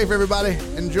fun. Be safe, everybody.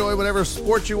 Enjoy whatever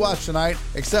sport you watch tonight,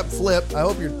 except Flip. I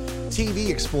hope your TV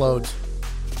explodes,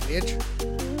 bitch.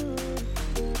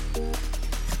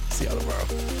 See you tomorrow.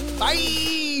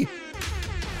 Bye.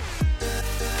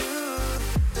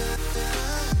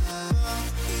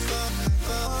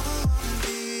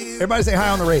 Everybody say hi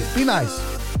on the raid. Be nice.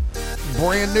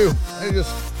 Brand new. They're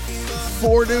just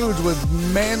 4 dudes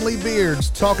with manly beards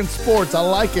talking sports. I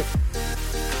like it.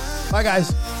 Bye,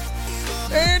 guys.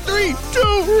 And 3, 2,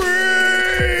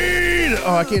 raid.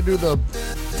 Oh, I can't do the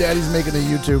daddy's making a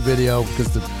YouTube video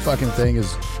because the fucking thing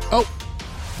is... Oh.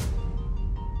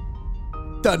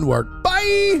 Doesn't work.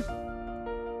 Bye.